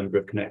see a number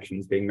of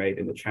connections being made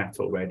in the chat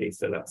already,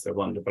 so that's a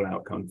wonderful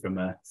outcome from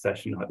a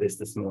session like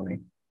this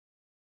morning.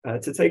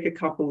 To take a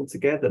couple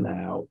together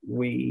now,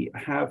 we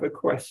have a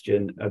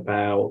question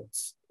about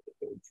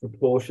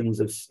proportions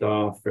of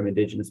staff from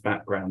Indigenous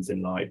backgrounds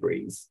in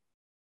libraries,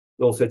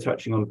 also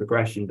touching on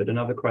progression, but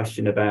another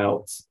question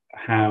about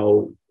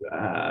how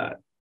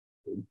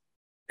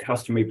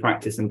customary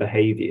practice and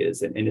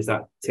behaviours, and is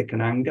that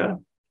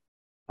tikananga,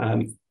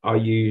 are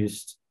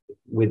used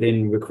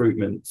within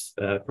recruitment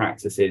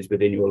practices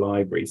within your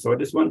library. So I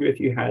just wonder if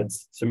you had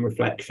some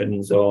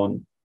reflections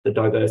on the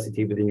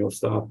diversity within your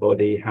staff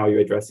body, how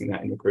you're addressing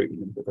that in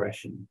recruitment and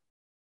progression.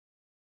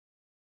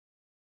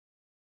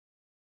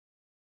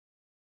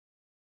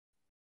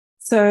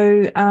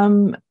 So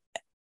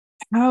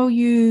how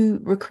you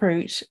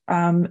recruit,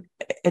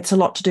 it's a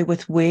lot to do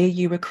with where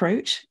you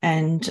recruit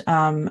and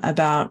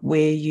about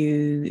where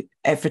you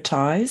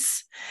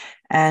advertise.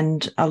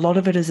 And a lot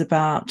of it is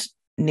about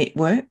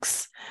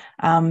networks.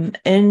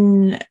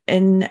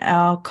 In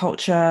our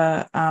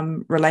culture,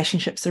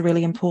 relationships are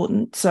really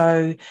important.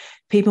 So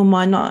people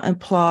might not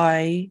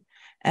apply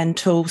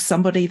until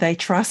somebody they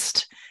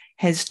trust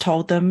has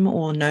told them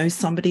or knows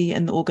somebody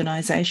in the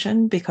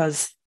organisation,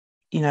 because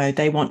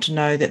they want to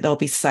know that they'll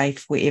be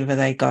safe wherever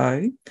they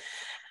go.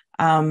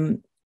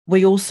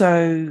 We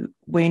also,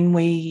 when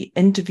we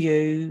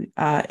interview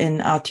in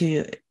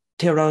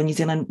Aotearoa, New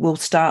Zealand, we'll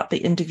start the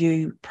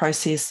interview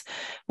process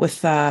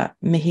with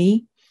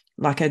mihi,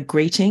 like a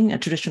greeting, a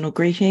traditional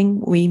greeting.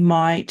 We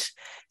might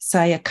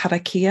say a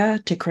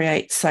karakia to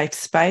create safe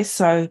space.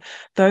 So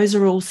those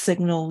are all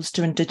signals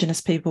to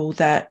Indigenous people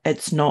that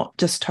it's not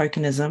just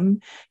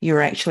tokenism.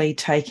 You're actually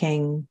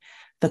taking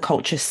the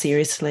culture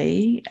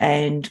seriously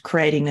and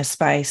creating a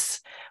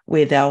space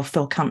where they'll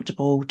feel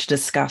comfortable to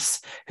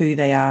discuss who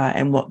they are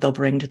and what they'll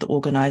bring to the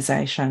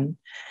organisation.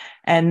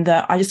 And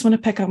I just want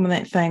to pick up on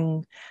that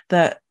thing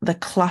that the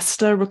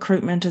cluster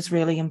recruitment is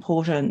really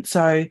important.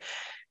 So,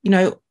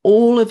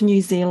 all of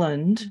New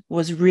Zealand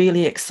was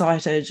really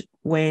excited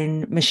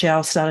when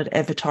Michelle started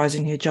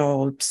advertising her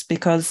jobs,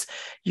 because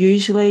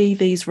usually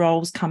these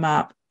roles come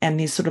up and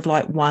there's sort of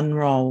like one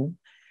role.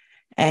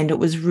 And it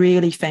was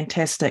really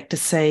fantastic to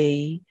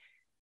see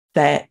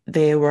that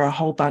there were a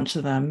whole bunch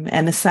of them.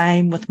 And the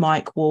same with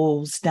Mike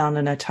Walls down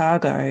in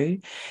Otago.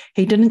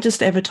 He didn't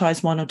just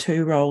advertise one or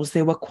two roles,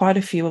 there were quite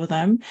a few of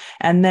them.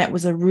 And that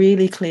was a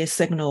really clear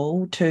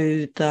signal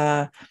to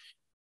the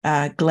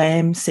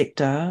GLAM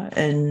sector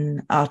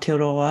in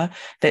Aotearoa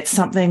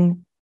that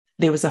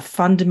there was a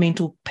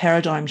fundamental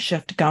paradigm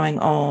shift going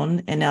on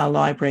in our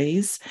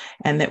libraries,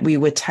 and that we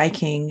were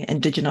taking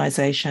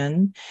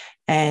indigenisation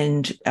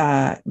and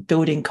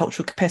building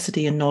cultural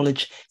capacity and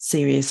knowledge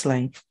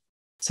seriously.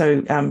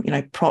 So,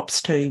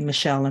 props to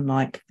Michelle and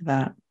Mike for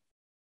that.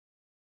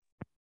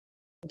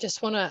 I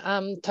just want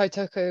to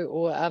tautoko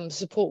or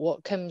support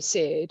what Kim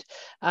said,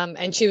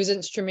 and she was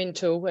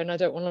instrumental, and I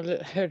don't want to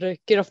let her to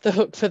get off the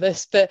hook for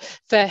this, but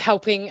for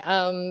helping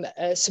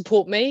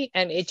support me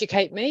and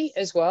educate me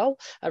as well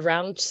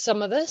around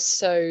some of this.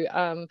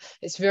 So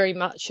it's very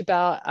much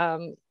about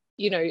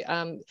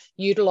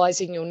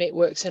utilising your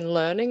networks and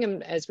learning,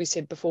 and as we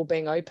said before,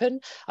 being open.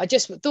 I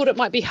just thought it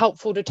might be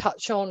helpful to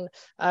touch on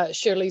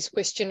Shirley's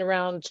question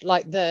around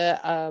like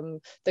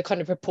the kind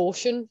of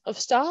proportion of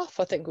staff.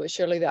 I think it was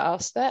Shirley that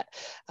asked that.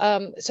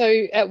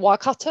 So at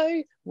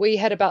Waikato, we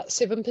had about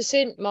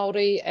 7%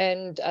 Māori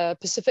and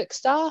Pacific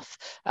staff.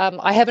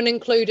 I haven't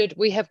included,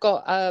 we have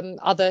got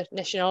other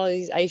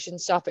nationalities, Asian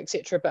staff,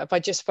 etc. But if I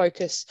just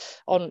focus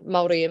on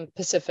Māori and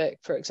Pacific,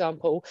 for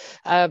example,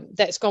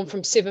 that's gone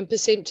from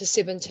 7% to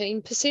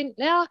 17%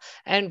 now,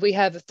 and we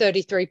have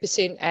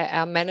 33% at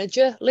our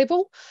manager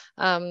level.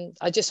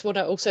 I just want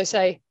to also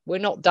say we're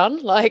not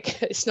done.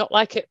 Like, it's not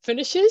like it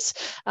finishes.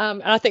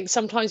 And I think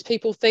sometimes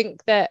people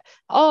think that,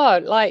 oh,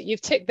 like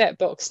you've ticked that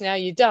box, now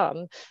you're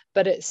done.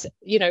 But it's,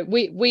 you know,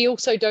 we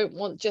also don't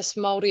want just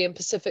Māori and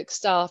Pacific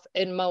staff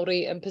in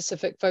Māori and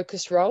Pacific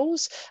focused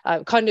roles.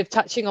 Kind of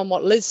touching on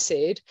what Liz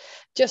said,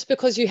 just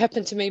because you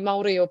happen to be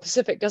Māori or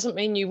Pacific doesn't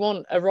mean you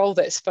want a role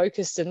that's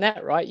focused in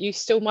that, right? You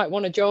still might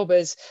want a job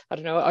as, I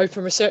don't know, an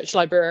open research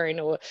librarian,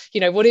 or,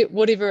 you know,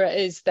 whatever it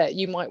is that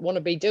you might want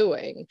to be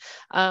doing.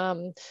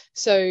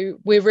 So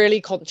we're really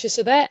conscious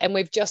of that. And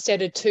we've just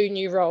added 2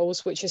 new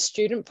roles, which are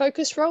student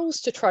focused roles,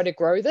 to try to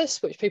grow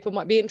this, which people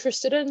might be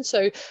interested in.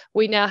 So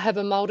we now have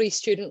a Māori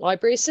student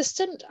library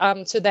assistant.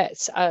 So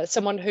that's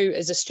someone who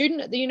is a student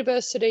at the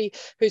university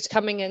who's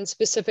coming in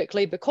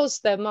specifically because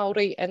they're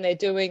Māori and they're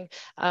doing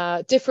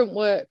different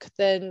work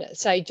than,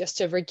 say,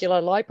 just a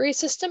regular library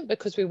assistant,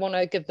 because we want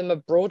to give them a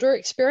broader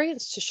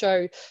experience to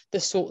show the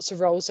sorts of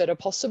roles that are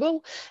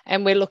possible.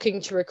 And we're looking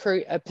to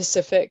recruit a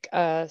Pacific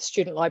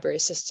student library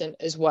assistant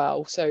as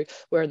well. So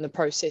we're in the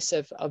process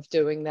of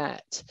doing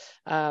that.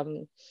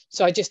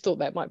 So I just thought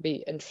that might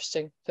be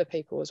interesting for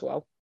people as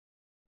well.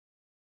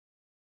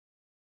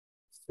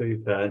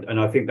 Super. And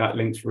I think that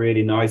links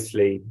really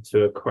nicely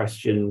to a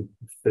question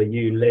for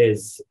you,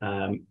 Liz,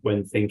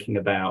 when thinking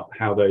about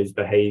how those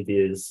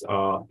behaviours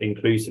are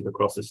inclusive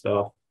across a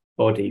staff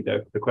body.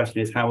 The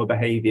question is, how are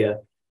behaviour,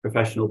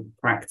 professional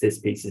practice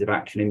pieces of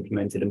action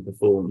implemented and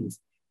performed?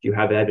 Do you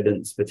have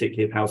evidence,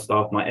 particularly of how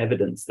staff might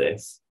evidence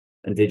this?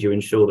 And did you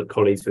ensure that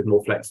colleagues with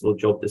more flexible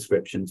job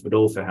descriptions would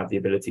also have the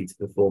ability to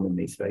perform in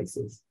these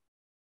spaces?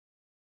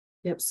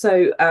 Yep.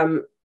 So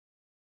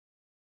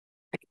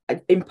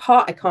in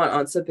part, I can't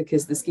answer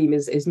because the scheme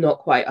is not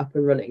quite up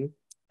and running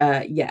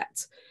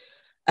yet.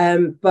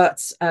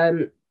 But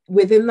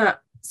within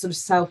that sort of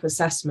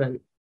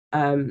self-assessment,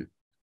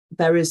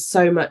 there is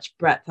so much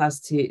breadth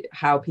as to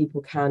how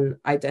people can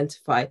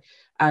identify.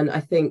 And I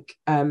think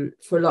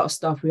for a lot of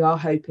staff, we are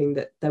hoping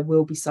that there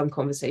will be some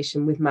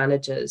conversation with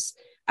managers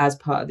as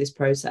part of this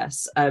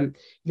process, you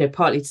know,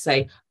 partly to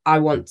say, I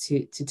want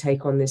to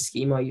take on this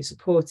scheme, are you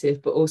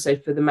supportive? But also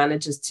for the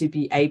managers to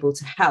be able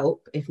to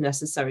help, if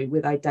necessary,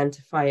 with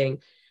identifying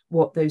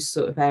what those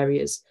sort of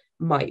areas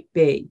might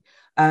be.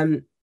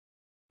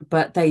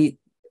 But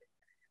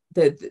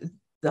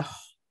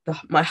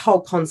my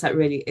whole concept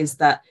really is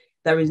that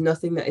there is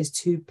nothing that is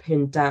too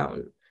pinned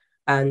down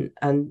and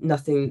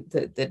nothing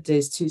that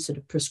is too sort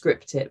of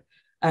prescriptive.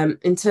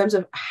 In terms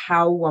of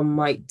how one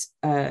might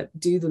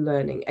do the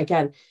learning,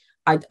 again,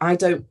 I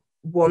don't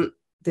want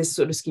this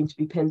sort of scheme to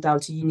be pinned down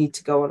to you need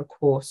to go on a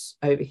course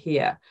over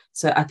here.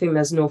 So I think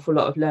there's an awful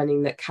lot of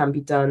learning that can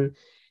be done.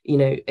 You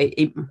know,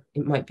 it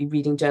might be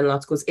reading journal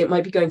articles, it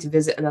might be going to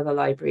visit another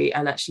library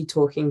and actually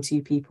talking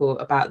to people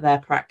about their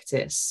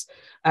practice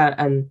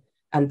and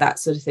that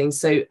sort of thing.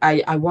 So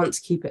I want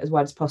to keep it as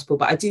wide as possible,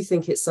 but I do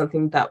think it's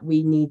something that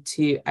we need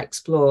to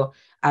explore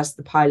as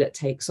the pilot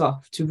takes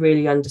off to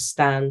really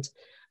understand.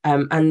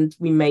 And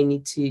we may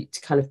need to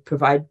kind of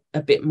provide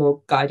a bit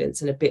more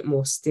guidance and a bit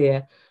more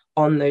steer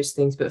on those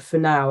things. But for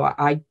now,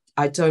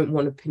 I don't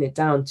want to pin it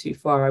down too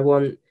far. I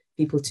want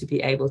people to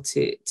be able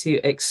to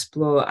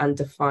explore and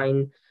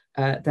define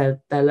their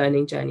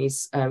learning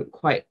journeys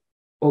quite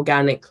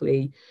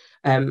organically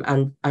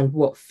and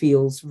what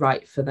feels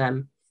right for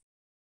them.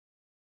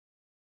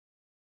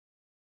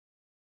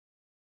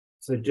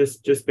 So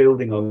just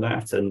building on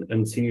that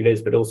and to you,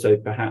 Liz, but also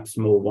perhaps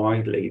more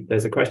widely,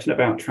 there's a question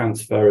about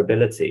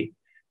transferability,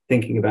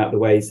 thinking about the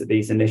ways that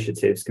these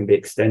initiatives can be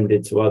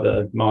extended to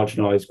other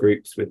marginalised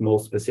groups with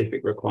more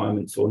specific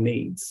requirements or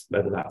needs,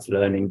 whether that's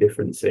learning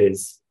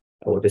differences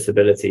or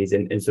disabilities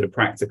in sort of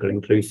practical,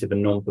 inclusive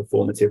and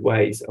non-performative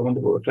ways. I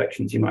wonder what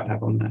reflections you might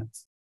have on that.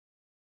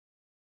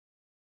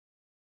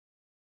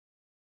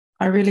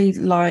 I really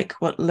like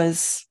what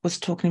Liz was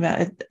talking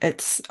about.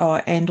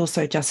 And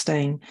also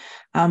Justine.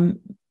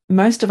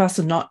 Most of us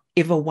are not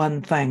ever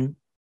one thing.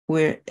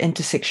 We're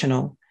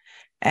intersectional.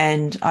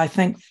 And I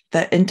think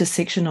the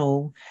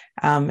intersectional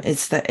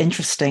is the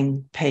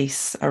interesting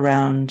piece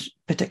around,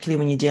 particularly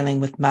when you're dealing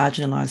with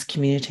marginalised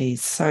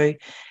communities. So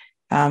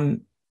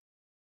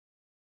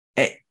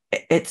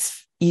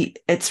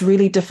it's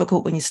really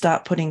difficult when you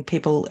start putting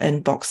people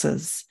in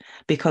boxes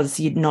because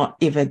you're not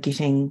ever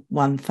getting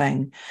one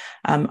thing.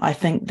 I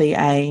think the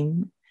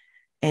aim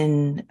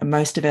in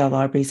most of our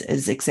libraries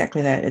is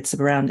exactly that. It's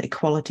around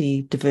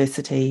equality,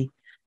 diversity,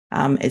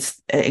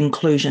 it's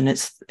inclusion,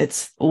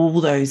 it's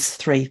all those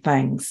 3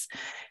 things.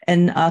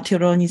 In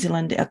Aotearoa, New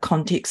Zealand, our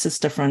context is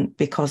different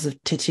because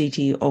of Te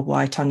Tiriti o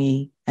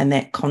Waitangi and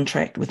that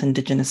contract with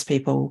Indigenous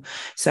people.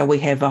 So we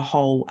have a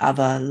whole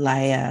other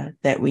layer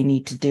that we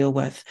need to deal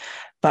with.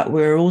 But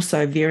we're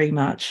also very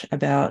much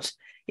about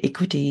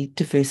equity,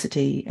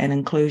 diversity, and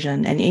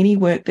inclusion. And any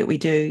work that we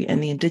do in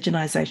the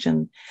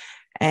indigenisation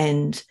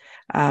and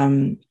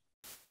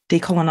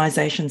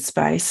decolonisation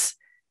space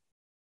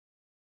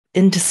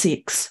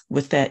intersects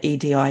with that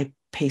EDI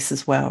piece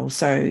as well.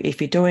 So if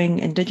you're doing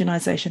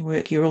indigenisation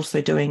work, you're also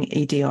doing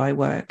EDI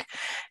work.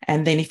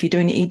 And then if you're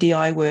doing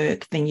EDI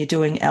work, then you're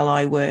doing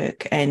ally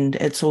work. And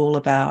it's all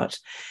about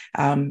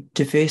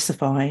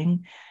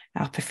diversifying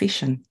our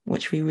profession,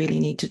 which we really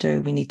need to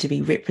do. We need to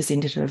be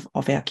representative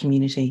of our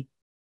community.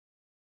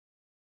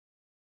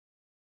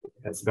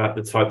 It's about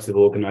the types of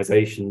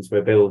organisations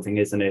we're building,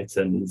 isn't it?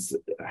 And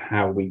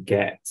how we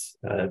get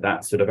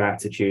that sort of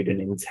attitude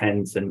and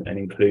intent and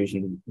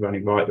inclusion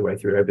running right the way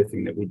through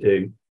everything that we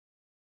do.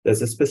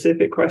 There's a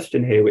specific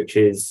question here, which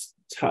is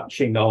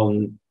touching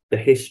on the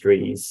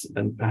histories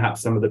and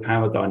perhaps some of the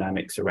power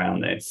dynamics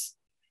around this.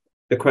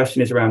 The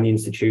question is around the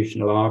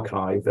institutional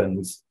archive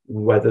and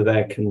whether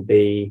there can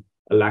be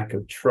a lack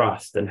of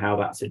trust and how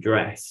that's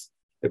addressed.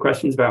 The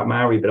question's about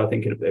Maori, but I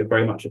think it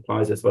very much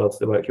applies as well to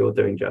the work you're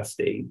doing,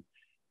 Justine,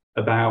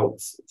 about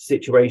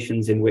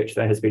situations in which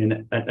there has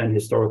been an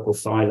historical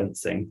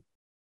silencing.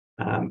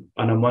 And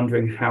I'm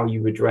wondering how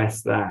you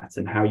address that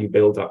and how you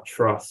build up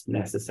trust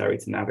necessary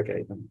to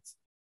navigate them.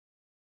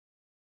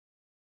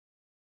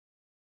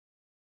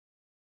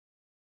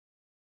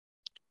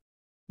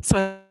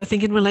 So I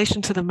think in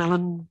relation to the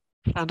Mellon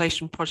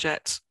Foundation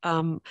project,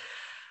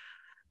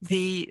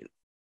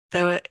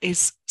 there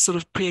is sort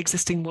of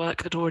pre-existing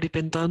work had already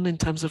been done in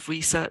terms of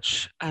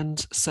research.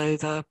 And so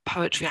the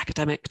poetry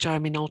academic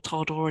Jeremy Noel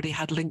Todd already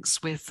had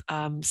links with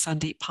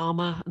Sandeep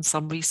Palmer and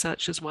some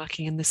researchers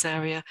working in this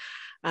area,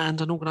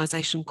 and an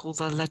organisation called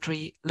the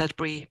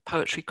Ledbury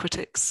Poetry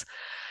Critics.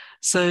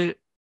 So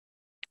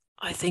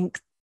I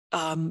think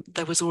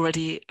there was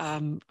already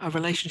a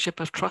relationship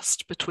of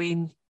trust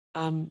between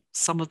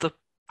some of the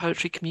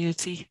poetry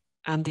community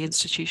and the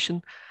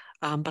institution,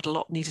 but a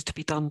lot needed to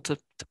be done to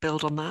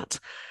build on that.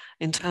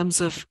 In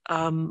terms of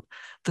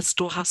the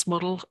storehouse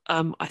model,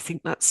 I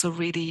think that's a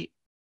really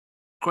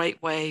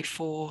great way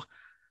for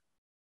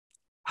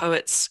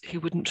poets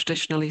who wouldn't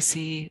traditionally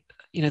see,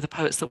 the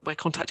poets that we're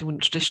contacting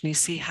wouldn't traditionally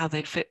see how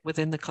they fit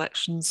within the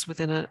collections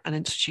within an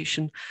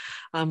institution,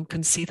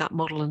 can see that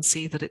model and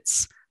see that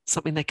it's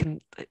something they can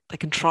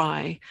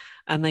try,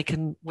 and they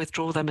can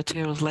withdraw their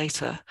materials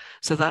later.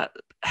 So that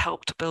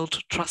helped to build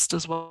trust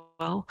as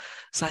well.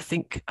 So I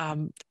think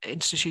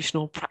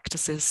institutional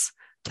practices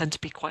tend to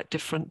be quite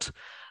different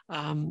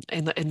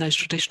in those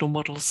traditional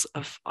models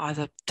of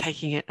either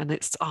taking it and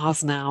it's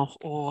ours now,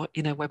 or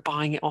we're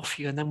buying it off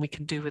you and then we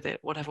can do with it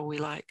whatever we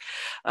like.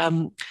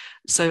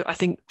 So I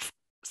think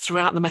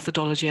throughout the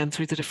methodology and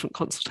through the different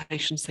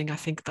consultations thing, I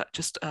think that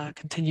just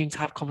continuing to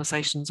have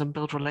conversations and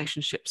build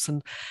relationships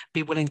and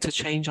be willing to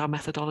change our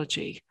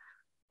methodology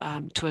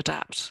to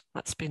adapt,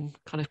 that's been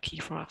kind of key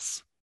for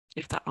us,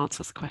 if that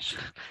answers the question.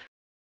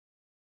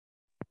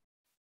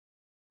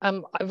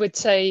 I would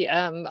say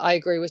I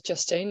agree with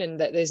Justine in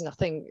that there's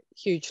nothing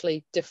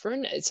hugely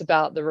different. It's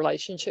about the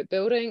relationship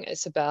building.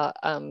 It's about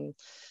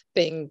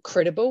being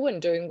credible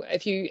and doing,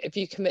 if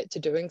you commit to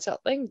doing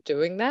something,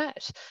 doing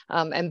that,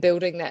 and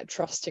building that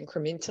trust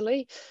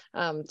incrementally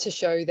to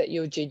show that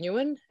you're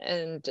genuine.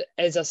 And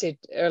as I said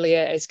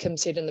earlier, as Kim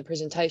said in the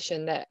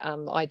presentation, that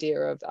idea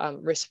of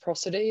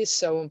reciprocity is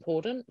so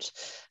important.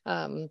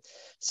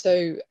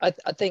 So I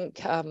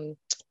think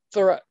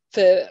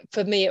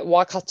for me at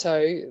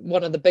Waikato,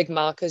 one of the big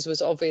markers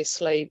was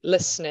obviously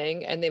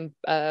listening, and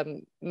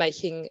then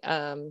making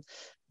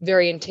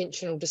very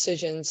intentional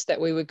decisions that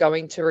we were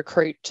going to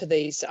recruit to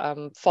these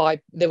 5.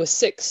 There were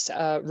 6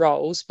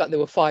 roles, but there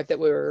were 5 that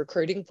we were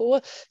recruiting for.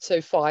 So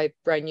 5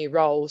 brand new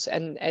roles.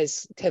 And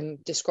as Kim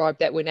described,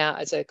 that went out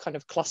as a kind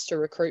of cluster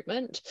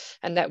recruitment.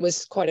 And that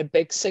was quite a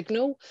big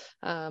signal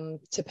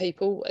to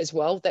people as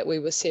well, that we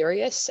were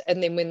serious.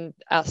 And then when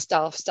our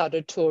staff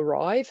started to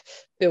arrive,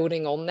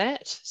 building on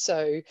that.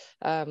 So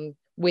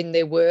when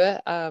there were,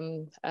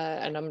 and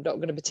I'm not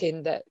going to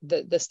pretend that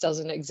this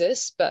doesn't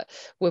exist, but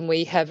when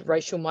we have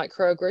racial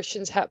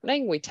microaggressions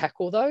happening, we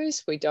tackle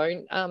those. We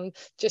don't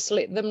just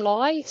let them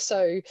lie.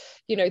 So,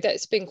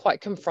 that's been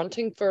quite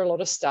confronting for a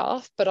lot of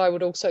staff. But I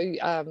would also,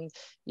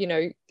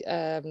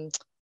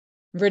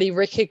 really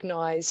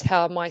recognise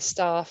how my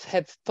staff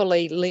have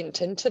fully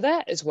lent into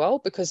that as well,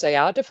 because they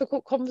are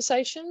difficult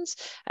conversations.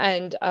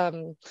 And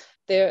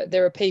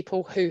there are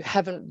people who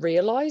haven't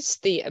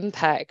realised the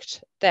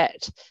impact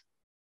that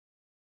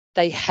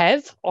they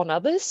have on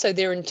others. So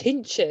their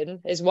intention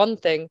is one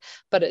thing,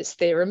 but it's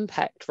their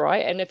impact,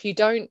 right? And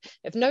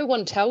if no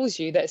one tells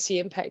you that's the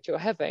impact you're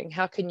having,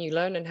 how can you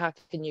learn and how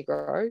can you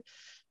grow?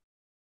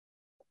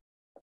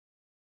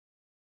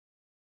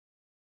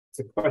 It's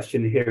a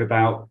question here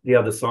about the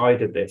other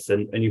side of this,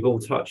 and you've all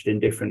touched in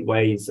different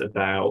ways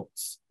about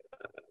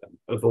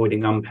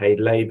avoiding unpaid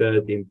labour,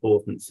 the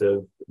importance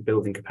of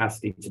building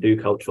capacity to do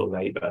cultural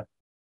labour.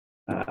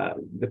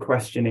 The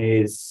question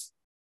is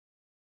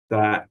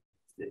that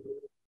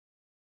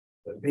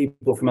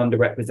people from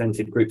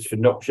underrepresented groups should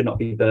not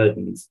be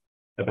burdened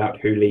about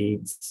who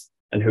leads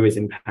and who is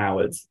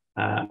empowered.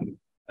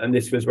 And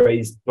this was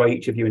raised by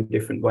each of you in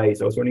different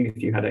ways. I was wondering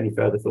if you had any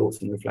further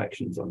thoughts and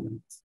reflections on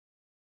this.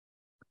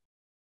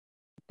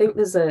 I think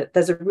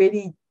there's a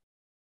really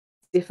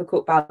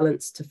difficult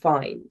balance to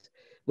find,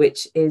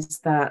 which is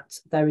that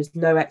there is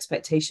no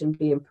expectation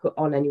being put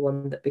on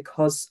anyone that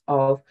because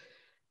of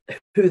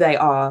who they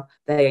are,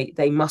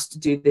 they must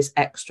do this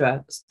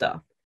extra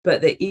stuff.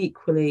 But that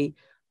equally,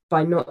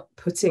 by not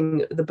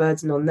putting the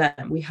burden on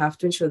them, we have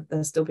to ensure that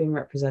they're still being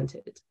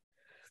represented.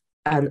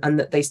 And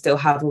that they still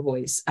have a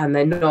voice, and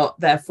they're not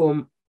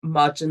therefore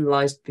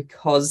marginalized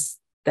because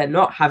they're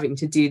not having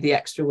to do the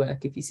extra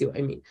work, if you see what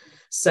I mean.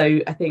 So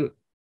I think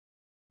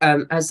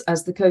as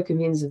the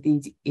co-conveners of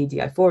the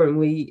EDI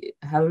forum,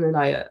 Helen and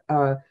I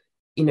are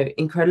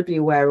incredibly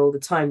aware all the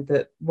time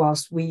that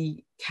whilst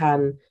we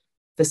can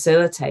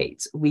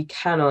facilitate, we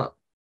cannot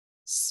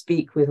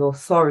speak with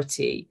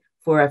authority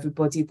for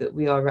everybody that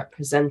we are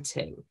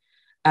representing.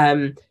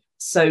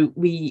 So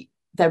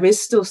there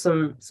is still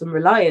some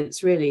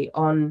reliance really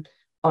on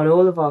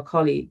all of our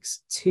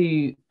colleagues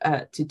to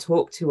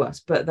talk to us,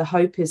 but the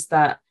hope is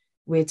that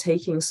we're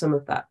taking some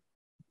of that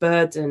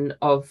burden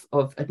of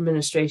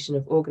administration,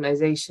 of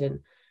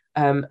organization,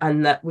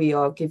 and that we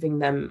are giving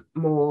them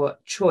more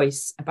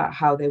choice about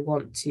how they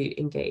want to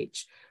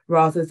engage,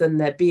 rather than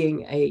there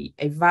being a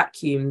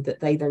vacuum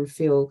that they then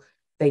feel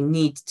they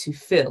need to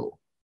fill.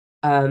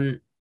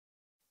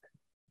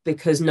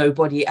 Because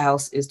nobody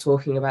else is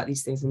talking about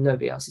these things and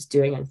nobody else is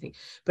doing anything.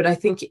 But I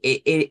think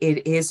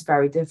it is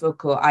very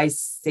difficult. I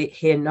sit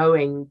here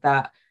knowing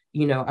that,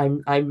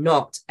 I'm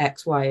not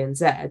X, Y, and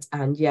Z,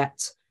 and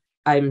yet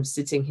I'm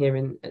sitting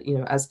here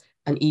as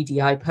an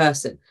EDI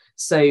person.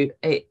 So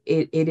it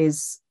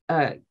is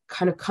kind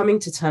of coming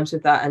to terms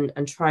with that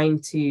and trying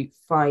to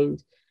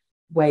find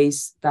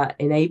ways that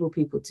enable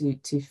people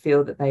to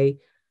feel that they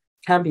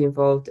can be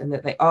involved and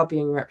that they are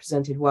being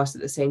represented, whilst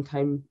at the same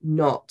time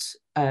not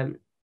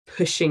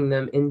pushing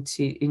them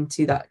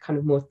into that kind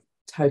of more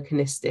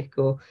tokenistic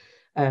or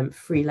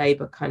free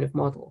labor kind of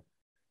model.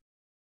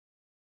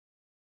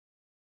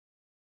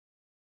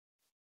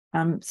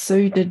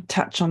 Sue did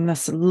touch on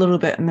this a little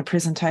bit in the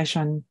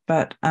presentation,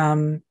 but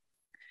I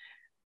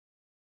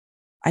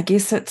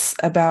guess it's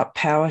about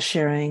power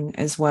sharing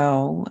as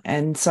well.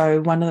 And so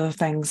one of the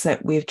things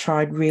that we've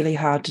tried really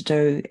hard to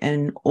do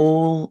in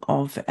all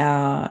of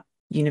our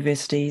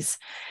universities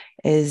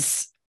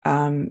is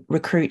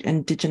recruit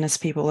Indigenous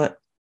people at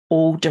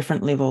all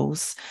different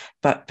levels,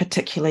 but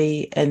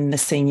particularly in the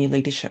senior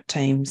leadership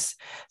teams.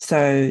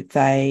 So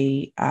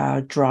they are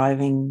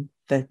driving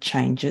the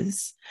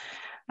changes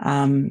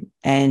and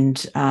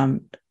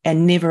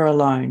never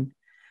alone.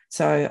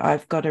 So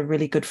I've got a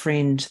really good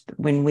friend.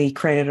 When we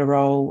created a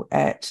role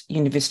at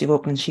University of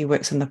Auckland, she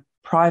works in the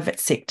private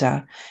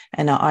sector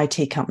in an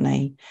IT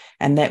company,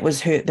 and that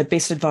was the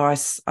best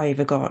advice I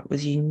ever got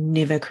was you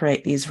never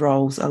create these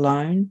roles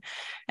alone.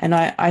 And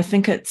I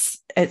think it's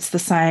the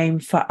same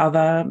for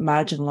other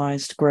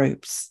marginalised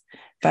groups.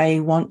 They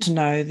want to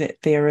know that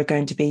there are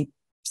going to be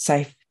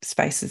safe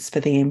spaces for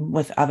them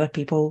with other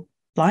people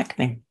like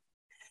them.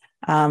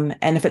 And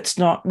if it's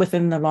not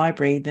within the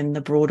library, then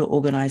the broader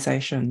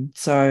organisation.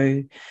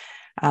 So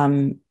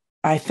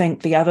I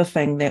think the other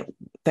thing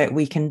that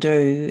we can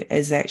do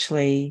is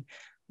actually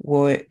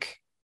work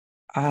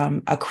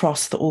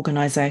across the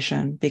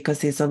organisation, because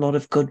there's a lot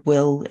of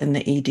goodwill in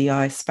the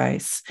EDI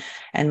space,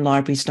 and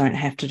libraries don't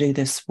have to do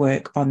this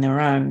work on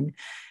their own.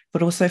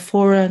 But also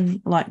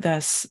forum like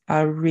this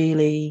are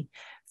really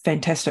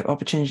fantastic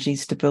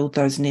opportunities to build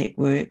those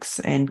networks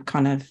and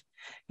kind of,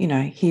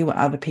 hear what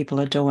other people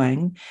are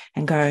doing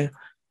and go,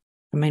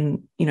 I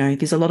mean,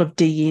 there's a lot of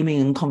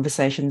DMing and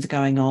conversations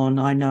going on,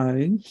 I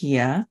know,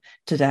 here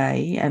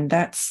today, and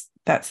that's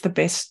the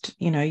best,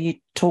 you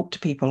talk to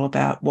people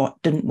about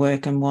what didn't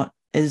work and what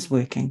is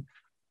working.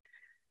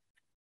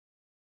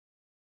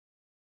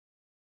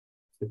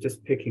 So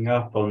just picking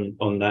up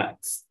on that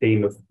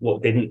theme of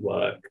what didn't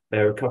work,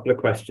 there are a couple of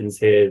questions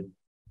here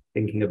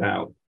thinking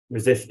about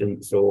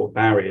resistance or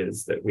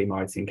barriers that we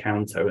might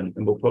encounter, and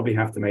we'll probably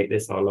have to make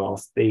this our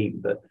last theme,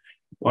 but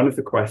one of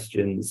the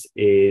questions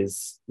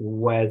is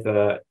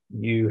whether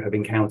you have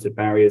encountered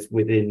barriers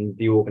within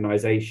the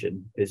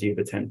organisation as you've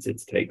attempted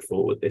to take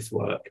forward this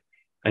work,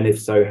 and if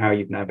so, how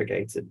you've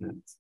navigated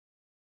that.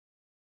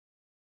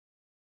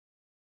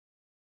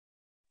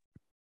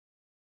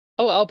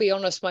 Oh, I'll be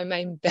honest, my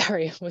main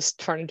barrier was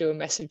trying to do a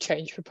massive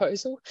change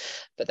proposal,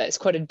 but that's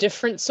quite a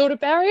different sort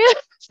of barrier,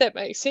 if that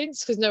makes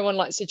sense, because no one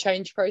likes a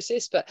change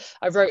process. But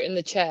I wrote in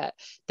the chat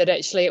that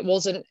actually it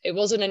wasn't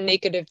a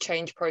negative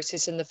change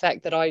process in the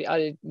fact that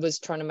I was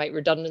trying to make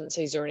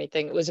redundancies or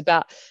anything. It was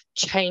about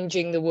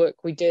changing the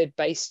work we did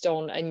based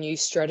on a new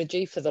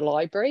strategy for the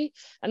library.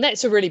 And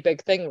that's a really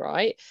big thing,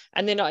 right?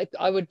 And then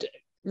I would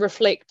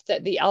reflect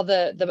that the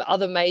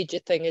other major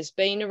thing has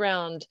been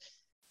around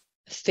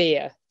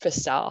fear for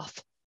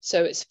staff.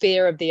 So it's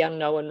fear of the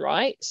unknown,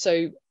 right?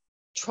 So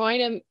trying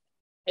to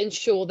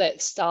ensure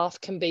that staff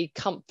can be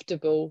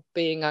comfortable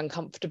being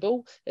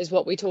uncomfortable is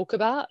what we talk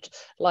about,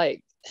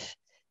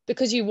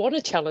 because you want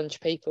to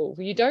challenge people.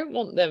 You don't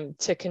want them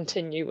to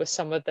continue with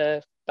some of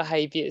the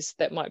behaviours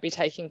that might be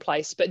taking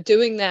place, but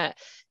doing that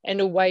in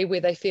a way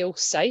where they feel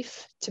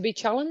safe to be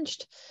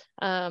challenged.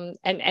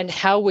 And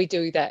how we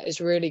do that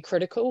is really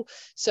critical.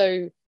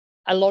 So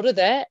a lot of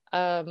that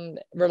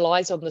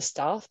relies on the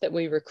staff that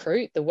we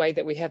recruit, the way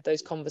that we have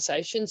those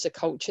conversations, the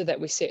culture that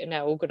we set in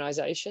our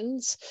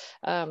organisations.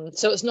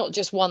 So it's not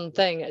just one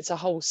thing, it's a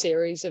whole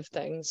series of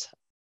things.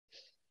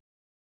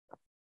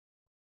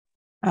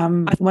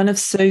 One of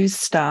Sue's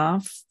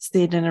staff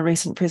said in a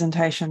recent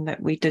presentation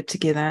that we did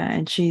together,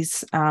 and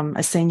she's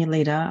a senior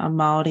leader, a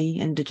Māori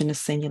Indigenous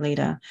senior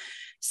leader,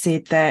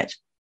 said that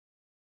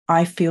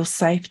I feel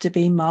safe to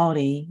be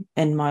Māori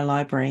in my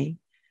library.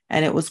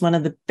 And it was one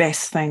of the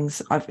best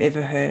things I've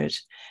ever heard.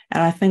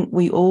 And I think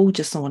we all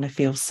just want to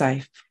feel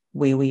safe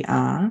where we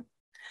are.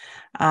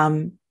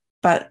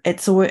 But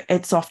it's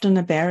often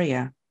a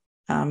barrier,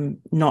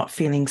 not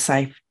feeling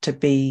safe to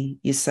be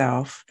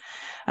yourself.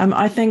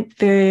 I think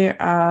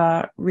there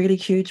are really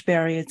huge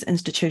barriers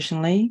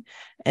institutionally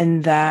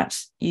in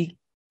that you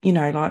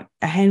know, like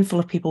a handful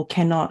of people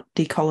cannot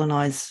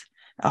decolonize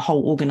a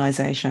whole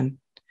organization.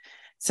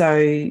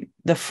 So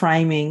the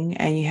framing,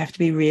 and you have to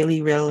be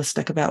really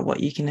realistic about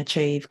what you can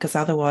achieve, because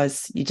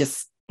otherwise you're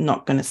just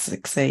not going to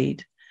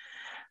succeed.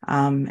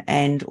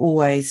 And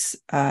always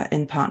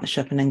in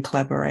partnership and in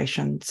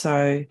collaboration.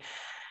 So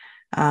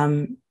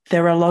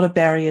there are a lot of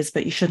barriers,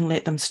 but you shouldn't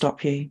let them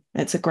stop you.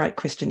 It's a great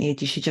question,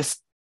 Ed. You should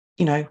just,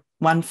 you know,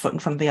 one foot in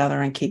front of the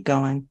other and keep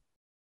going.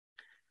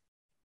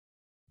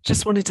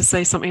 Just wanted to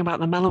say something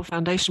about the Mellon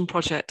Foundation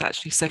project,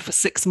 actually. So for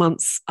 6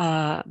 months,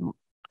 I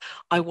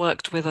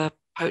worked with a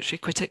poetry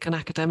critic and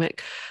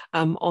academic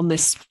on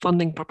this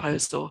funding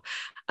proposal.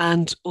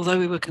 And although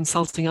we were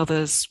consulting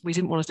others, we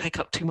didn't want to take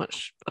up too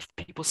much of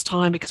people's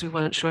time because we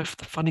weren't sure if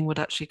the funding would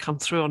actually come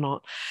through or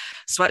not.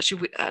 So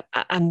actually,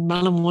 and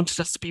Mann wanted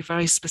us to be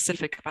very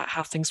specific about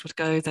how things would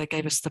go. They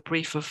gave us the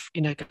brief of,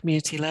 you know,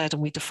 community-led,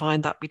 and we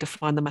defined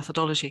the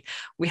methodology.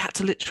 We had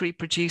to literally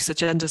produce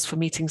agendas for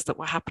meetings that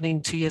were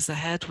happening 2 years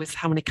ahead with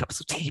how many cups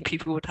of tea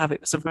people would have.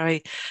 It was a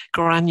very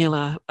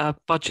granular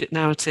budget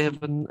narrative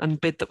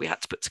and bid that we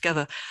had to put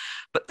together.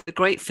 But the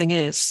great thing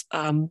is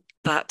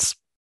that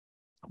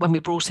when we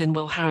brought in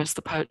Will Harris,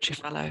 the poetry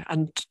fellow,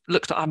 and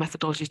looked at our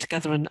methodology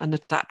together and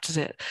adapted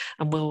it,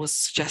 and Will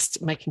was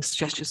making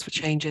suggestions for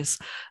changes,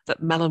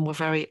 that Mellon were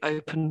very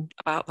open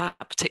about that,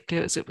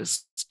 particularly as it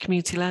was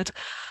community-led.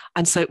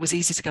 And so it was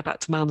easy to go back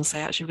to Mellon and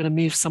say, actually, we're going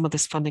to move some of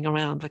this funding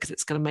around because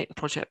it's going to make the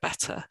project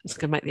better. It's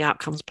going to make the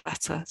outcomes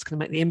better. It's going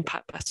to make the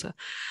impact better.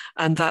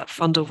 And that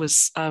funder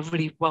was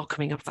really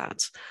welcoming of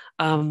that.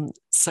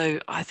 So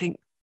I think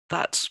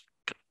that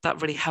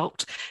really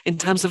helped. In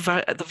terms of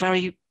back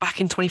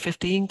in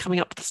 2015, coming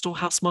up with the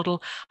storehouse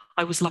model,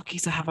 I was lucky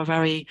to have a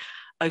very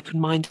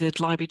open-minded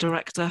library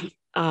director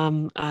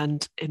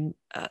and in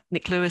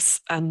Nick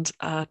Lewis, and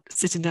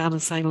sitting down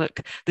and saying,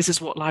 look, this is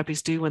what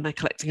libraries do when they're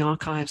collecting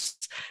archives.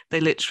 They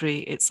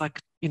literally, it's like,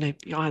 you know,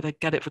 you either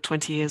get it for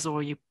 20 years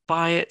or you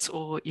buy it,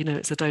 or, you know,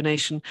 it's a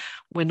donation.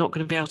 We're not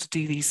going to be able to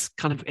do these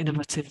kind of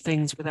innovative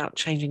things without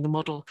changing the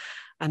model.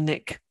 And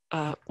Nick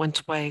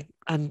went away,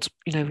 and,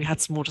 you know, we had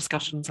some more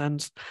discussions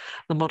and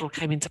the model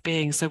came into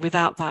being. So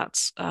without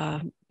that,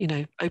 you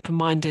know,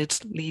 open-minded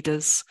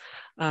leaders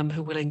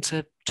who are willing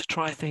to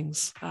try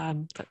things, that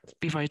would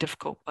be very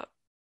difficult, but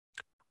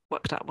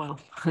worked out well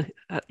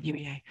at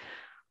UEA.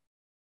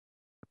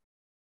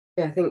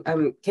 Yeah, I think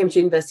Cambridge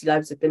University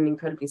Libraries have been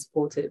incredibly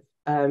supportive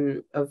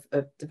of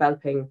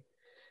developing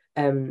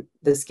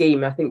the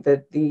scheme. I think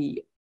that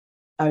the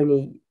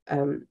only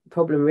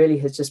problem really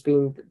has just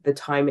been the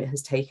time it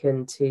has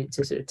taken to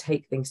sort of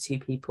take things to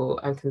people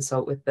and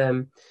consult with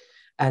them,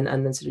 and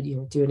then sort of, you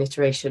know, do an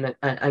iteration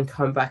and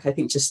come back. I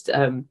think just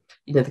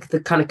you know,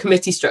 the kind of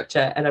committee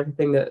structure and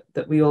everything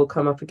that we all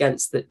come up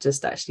against that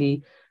just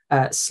actually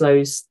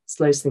slows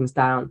things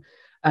down.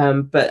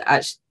 But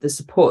actually the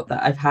support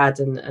that I've had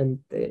and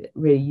the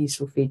really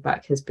useful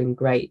feedback has been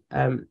great.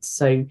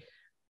 So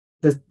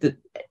the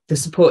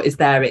support is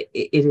there. It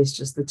is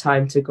just the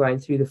time to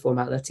grind through the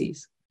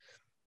formalities.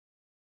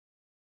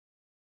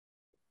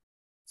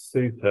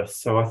 Super.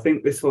 So I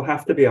think this will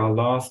have to be our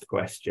last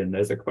question.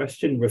 There's a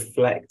question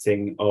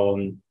reflecting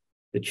on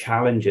the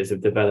challenges of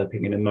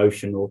developing an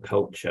emotional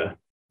culture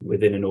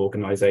within an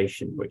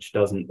organization, which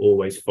doesn't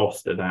always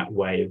foster that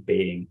way of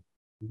being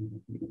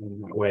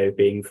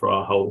for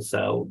our whole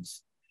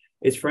selves.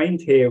 It's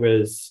framed here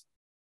as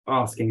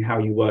asking how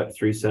you work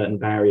through certain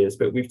barriers,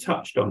 but we've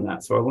touched on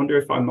that. So I wonder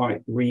if I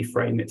might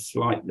reframe it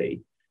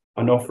slightly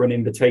and offer an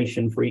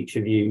invitation for each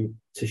of you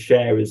to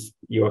share, as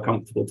you are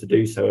comfortable to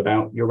do so,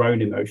 about your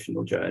own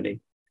emotional journey,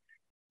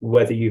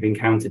 whether you've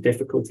encountered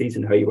difficulties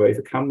and how you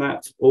overcome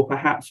that, or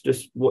perhaps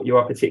just what you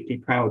are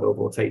particularly proud of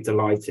or take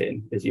delight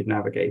in as you've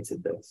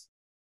navigated this.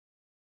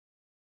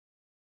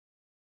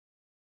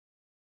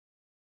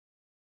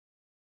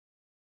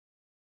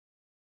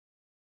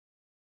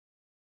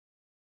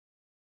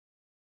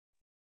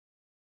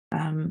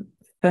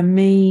 For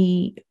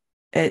me,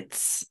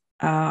 it's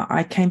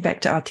I came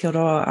back to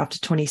Aotearoa after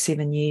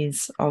 27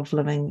 years of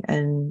living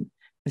in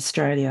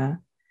Australia,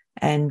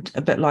 And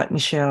a bit like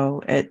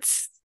Michelle,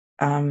 it's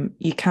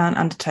you can't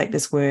undertake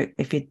this work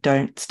if you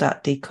don't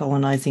start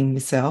decolonizing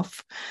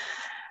yourself.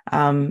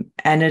 And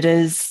it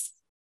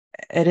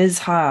is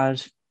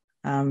hard.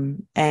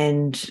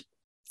 And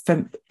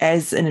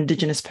as an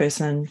Indigenous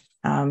person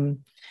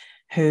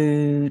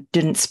who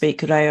didn't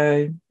speak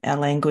reo, our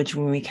language,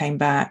 when we came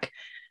back,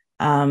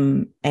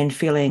 and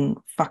feeling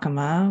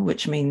whakama,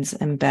 which means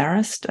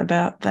embarrassed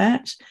about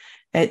that,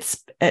 it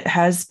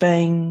has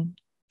been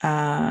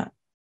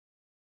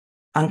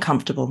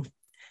uncomfortable,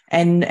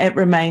 and it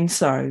remains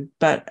so.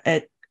 But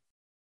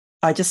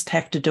I just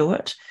have to do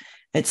it.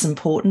 It's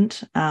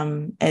important.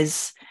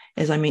 As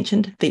I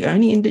mentioned, the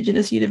only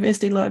Indigenous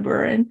university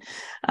librarian.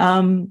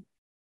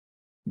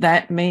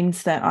 That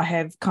means that I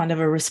have kind of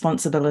a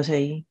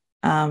responsibility,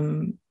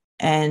 and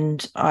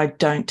I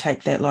don't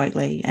take that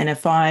lightly. And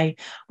if I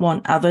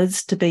want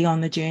others to be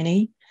on the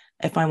journey,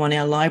 if I want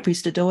our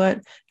libraries to do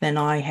it, then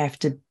I have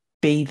to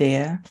be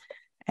there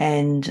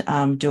and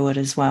do it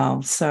as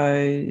well.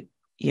 So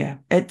yeah,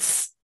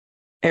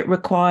 it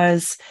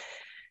requires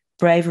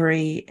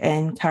bravery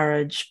and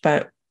courage,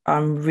 but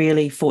I'm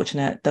really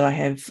fortunate that I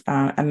have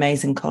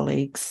amazing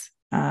colleagues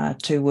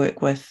to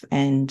work with,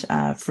 and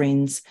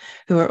friends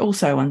who are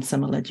also on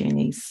similar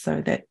journeys.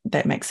 So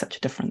that makes such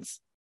a difference.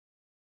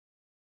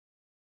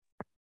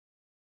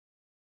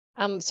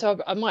 So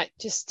I might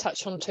just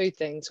touch on two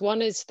things.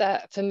 One is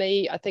that for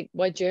me, I think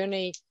my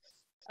journey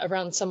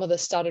around some of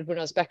this started when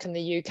I was back in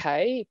the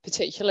UK,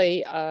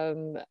 particularly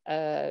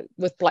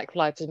with Black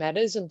Lives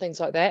Matters and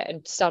things like that,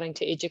 and starting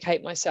to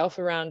educate myself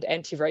around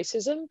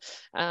anti-racism.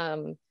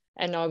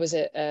 And I was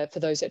at, for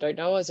those that don't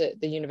know, I was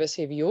at the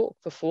University of York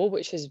before,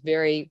 which is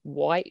very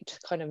white,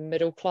 kind of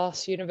middle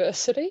class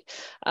university.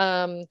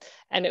 And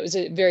it was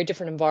a very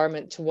different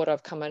environment to what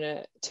I've come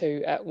in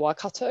to at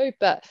Waikato.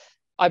 But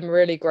I'm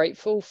really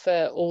grateful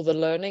for all the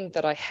learning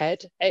that I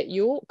had at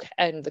York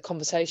and the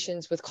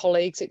conversations with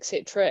colleagues,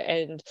 etc.,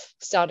 and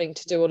starting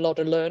to do a lot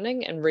of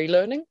learning and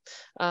relearning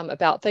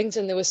about things.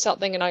 And there was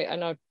something, and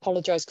I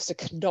apologize because I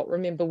could not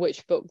remember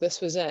which book this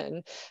was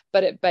in,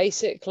 but it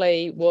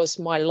basically was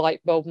my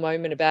light bulb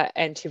moment about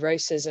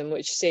anti-racism,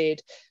 which said,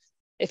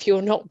 if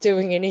you're not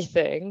doing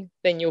anything,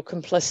 then you're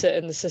complicit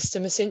in the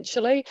system,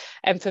 essentially.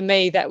 And for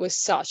me, that was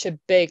such a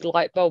big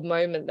light bulb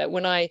moment that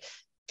when I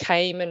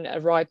came and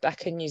arrived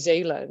back in New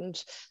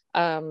Zealand,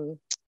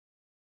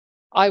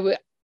 I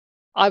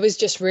was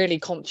just really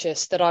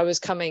conscious that I was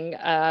coming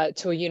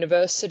to a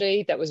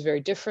university that was very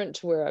different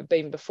to where I'd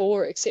been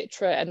before,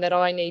 etc., and that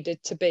I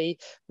needed to be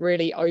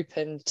really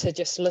open to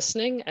just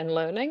listening and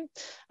learning.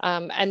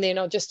 And then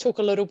I'll just talk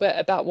a little bit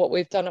about what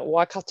we've done at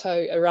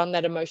Waikato around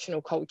that emotional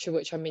culture,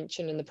 which I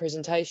mentioned in the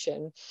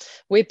presentation.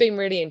 We've been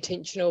really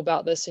intentional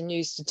about this and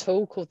used a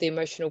tool called the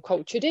Emotional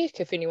Culture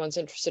Deck. If anyone's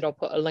interested, I'll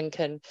put a link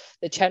in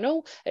the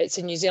channel. It's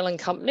a New Zealand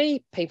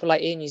company. People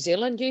like Air New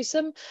Zealand use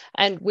them.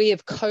 And we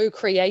have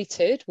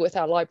co-created with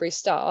our library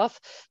staff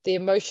the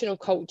emotional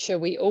culture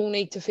we all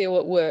need to feel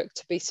at work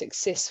to be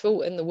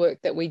successful in the work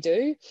that we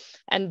do.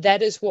 And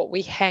that is what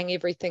we hang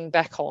everything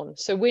back on.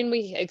 So when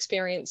we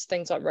experience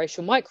things like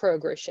racial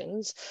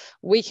microaggressions,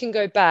 we can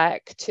go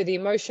back to the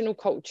emotional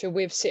culture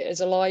we've set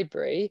as a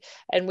library,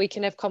 and we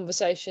can have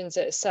conversations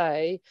that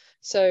say,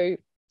 so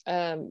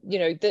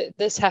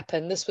this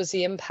happened, this was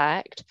the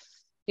impact,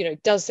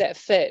 does that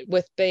fit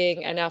with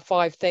being, and our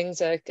 5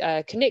 things are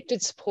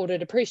connected,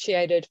 supported,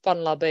 appreciated,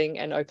 fun-loving,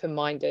 and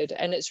open-minded.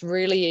 And it's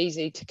really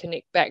easy to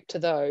connect back to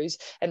those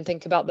and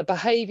think about the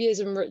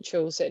behaviours and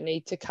rituals that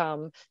need to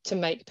come to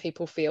make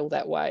people feel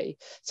that way.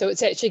 So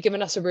it's actually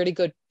given us a really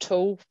good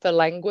tool for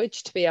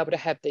language to be able to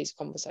have these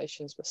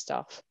conversations with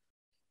staff.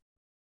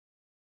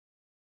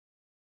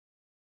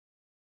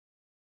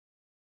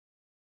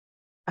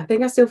 I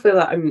think I still feel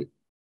that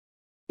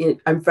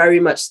I'm very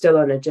much still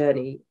on a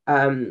journey.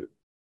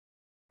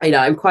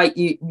 I'm quite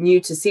new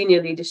to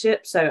senior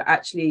leadership, so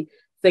actually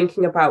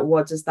thinking about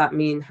what does that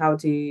mean, how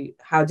do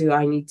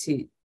I need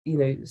to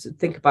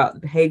think about the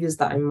behaviors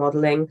that I'm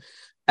modeling,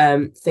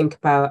 think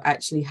about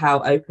actually how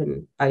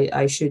open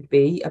I should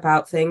be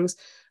about things,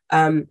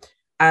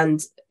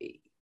 and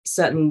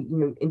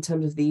certainly in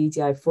terms of the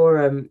EDI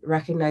forum,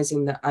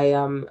 recognizing that I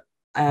am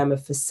a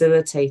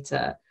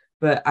facilitator,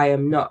 but I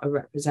am not a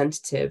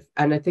representative.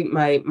 And I think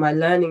my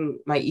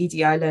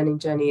EDI learning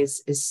journey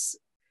is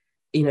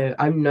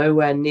I'm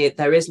nowhere near,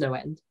 there is no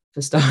end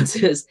for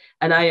starters,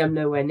 and I am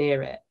nowhere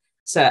near it.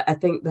 So I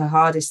think the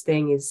hardest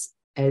thing is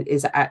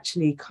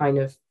actually kind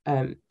of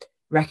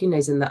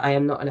recognizing that I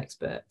am not an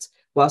expert,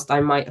 whilst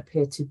I might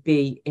appear to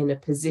be in a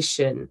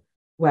position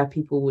where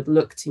people would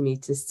look to me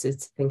to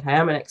think I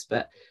am an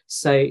expert.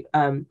 So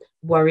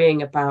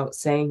worrying about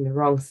saying the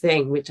wrong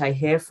thing, which I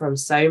hear from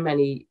so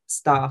many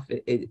staff,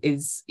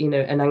 is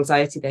an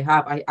anxiety they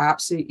have. I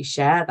absolutely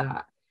share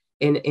that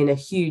in a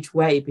huge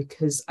way,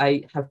 because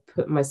I have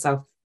put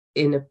myself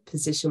in a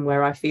position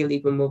where I feel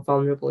even more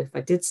vulnerable if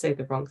I did say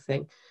the wrong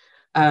thing.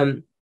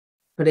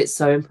 But it's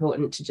so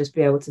important to just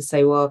be able to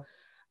say, well,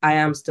 I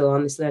am still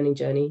on this learning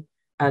journey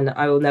and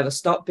I will never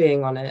stop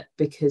being on it,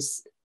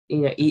 because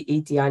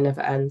EDI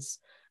never ends.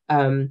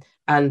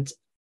 And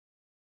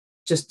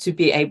just to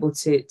be able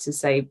to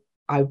say,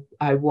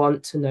 I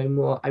want to know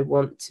more, I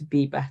want to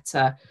be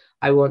better,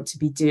 I want to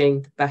be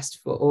doing the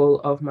best for all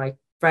of my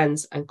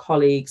friends and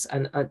colleagues,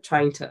 and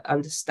trying to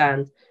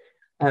understand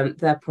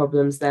their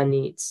problems, their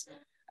needs.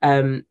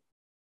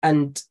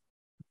 And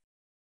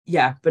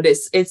yeah, but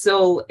it's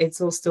all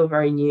still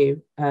very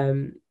new.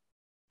 And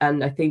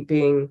I think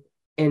being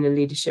in a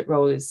leadership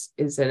role is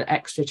an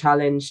extra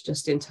challenge,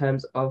 just in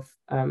terms of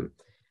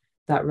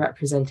that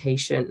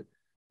representation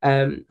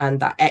and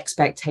that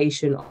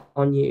expectation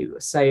on you.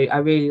 So I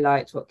really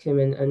liked what Kim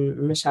and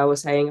Michelle were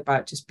saying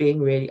about just being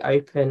really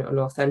open and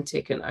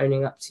authentic and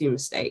owning up to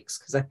mistakes,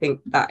 because I think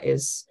that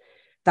is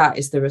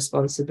the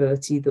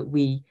responsibility that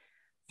we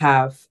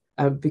have,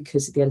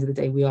 because at the end of the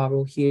day, we are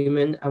all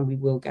human and we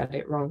will get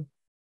it wrong.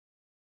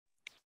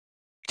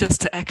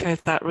 Just to echo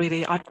that,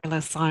 really, I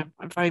realise I'm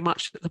very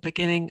much at the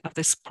beginning of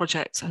this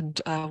project and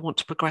want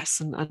to progress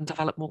and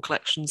develop more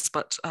collections,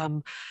 but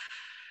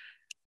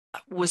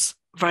was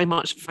very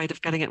much afraid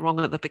of getting it wrong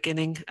at the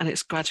beginning, and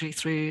it's gradually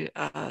through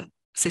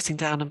sitting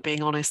down and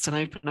being honest and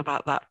open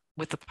about that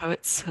with the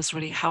poets has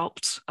really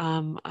helped,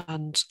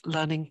 and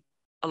learning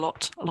a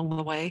lot along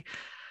the way.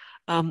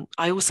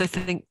 I also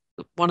think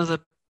one of the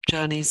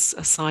journeys,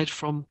 aside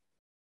from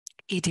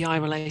EDI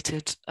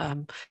related,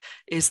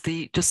 is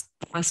just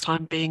the first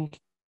time being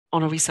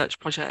on a research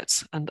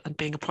project and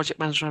being a project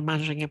manager and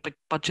managing a big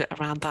budget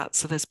around that.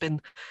 So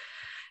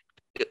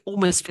it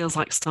almost feels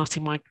like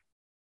starting my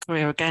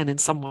career again in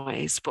some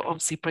ways, but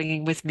obviously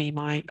bringing with me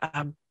my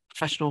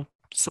professional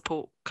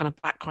support kind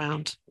of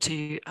background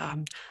to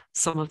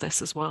some of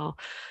this as well.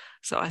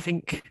 So I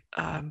think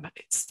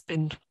it's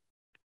been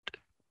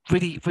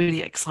really,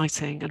 really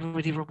exciting and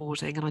really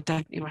rewarding, and I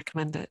definitely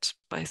recommend it,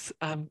 both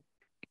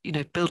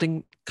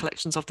building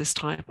collections of this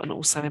type and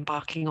also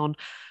embarking on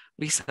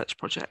research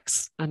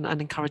projects and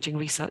encouraging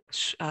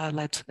research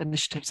led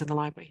initiatives in the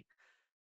library.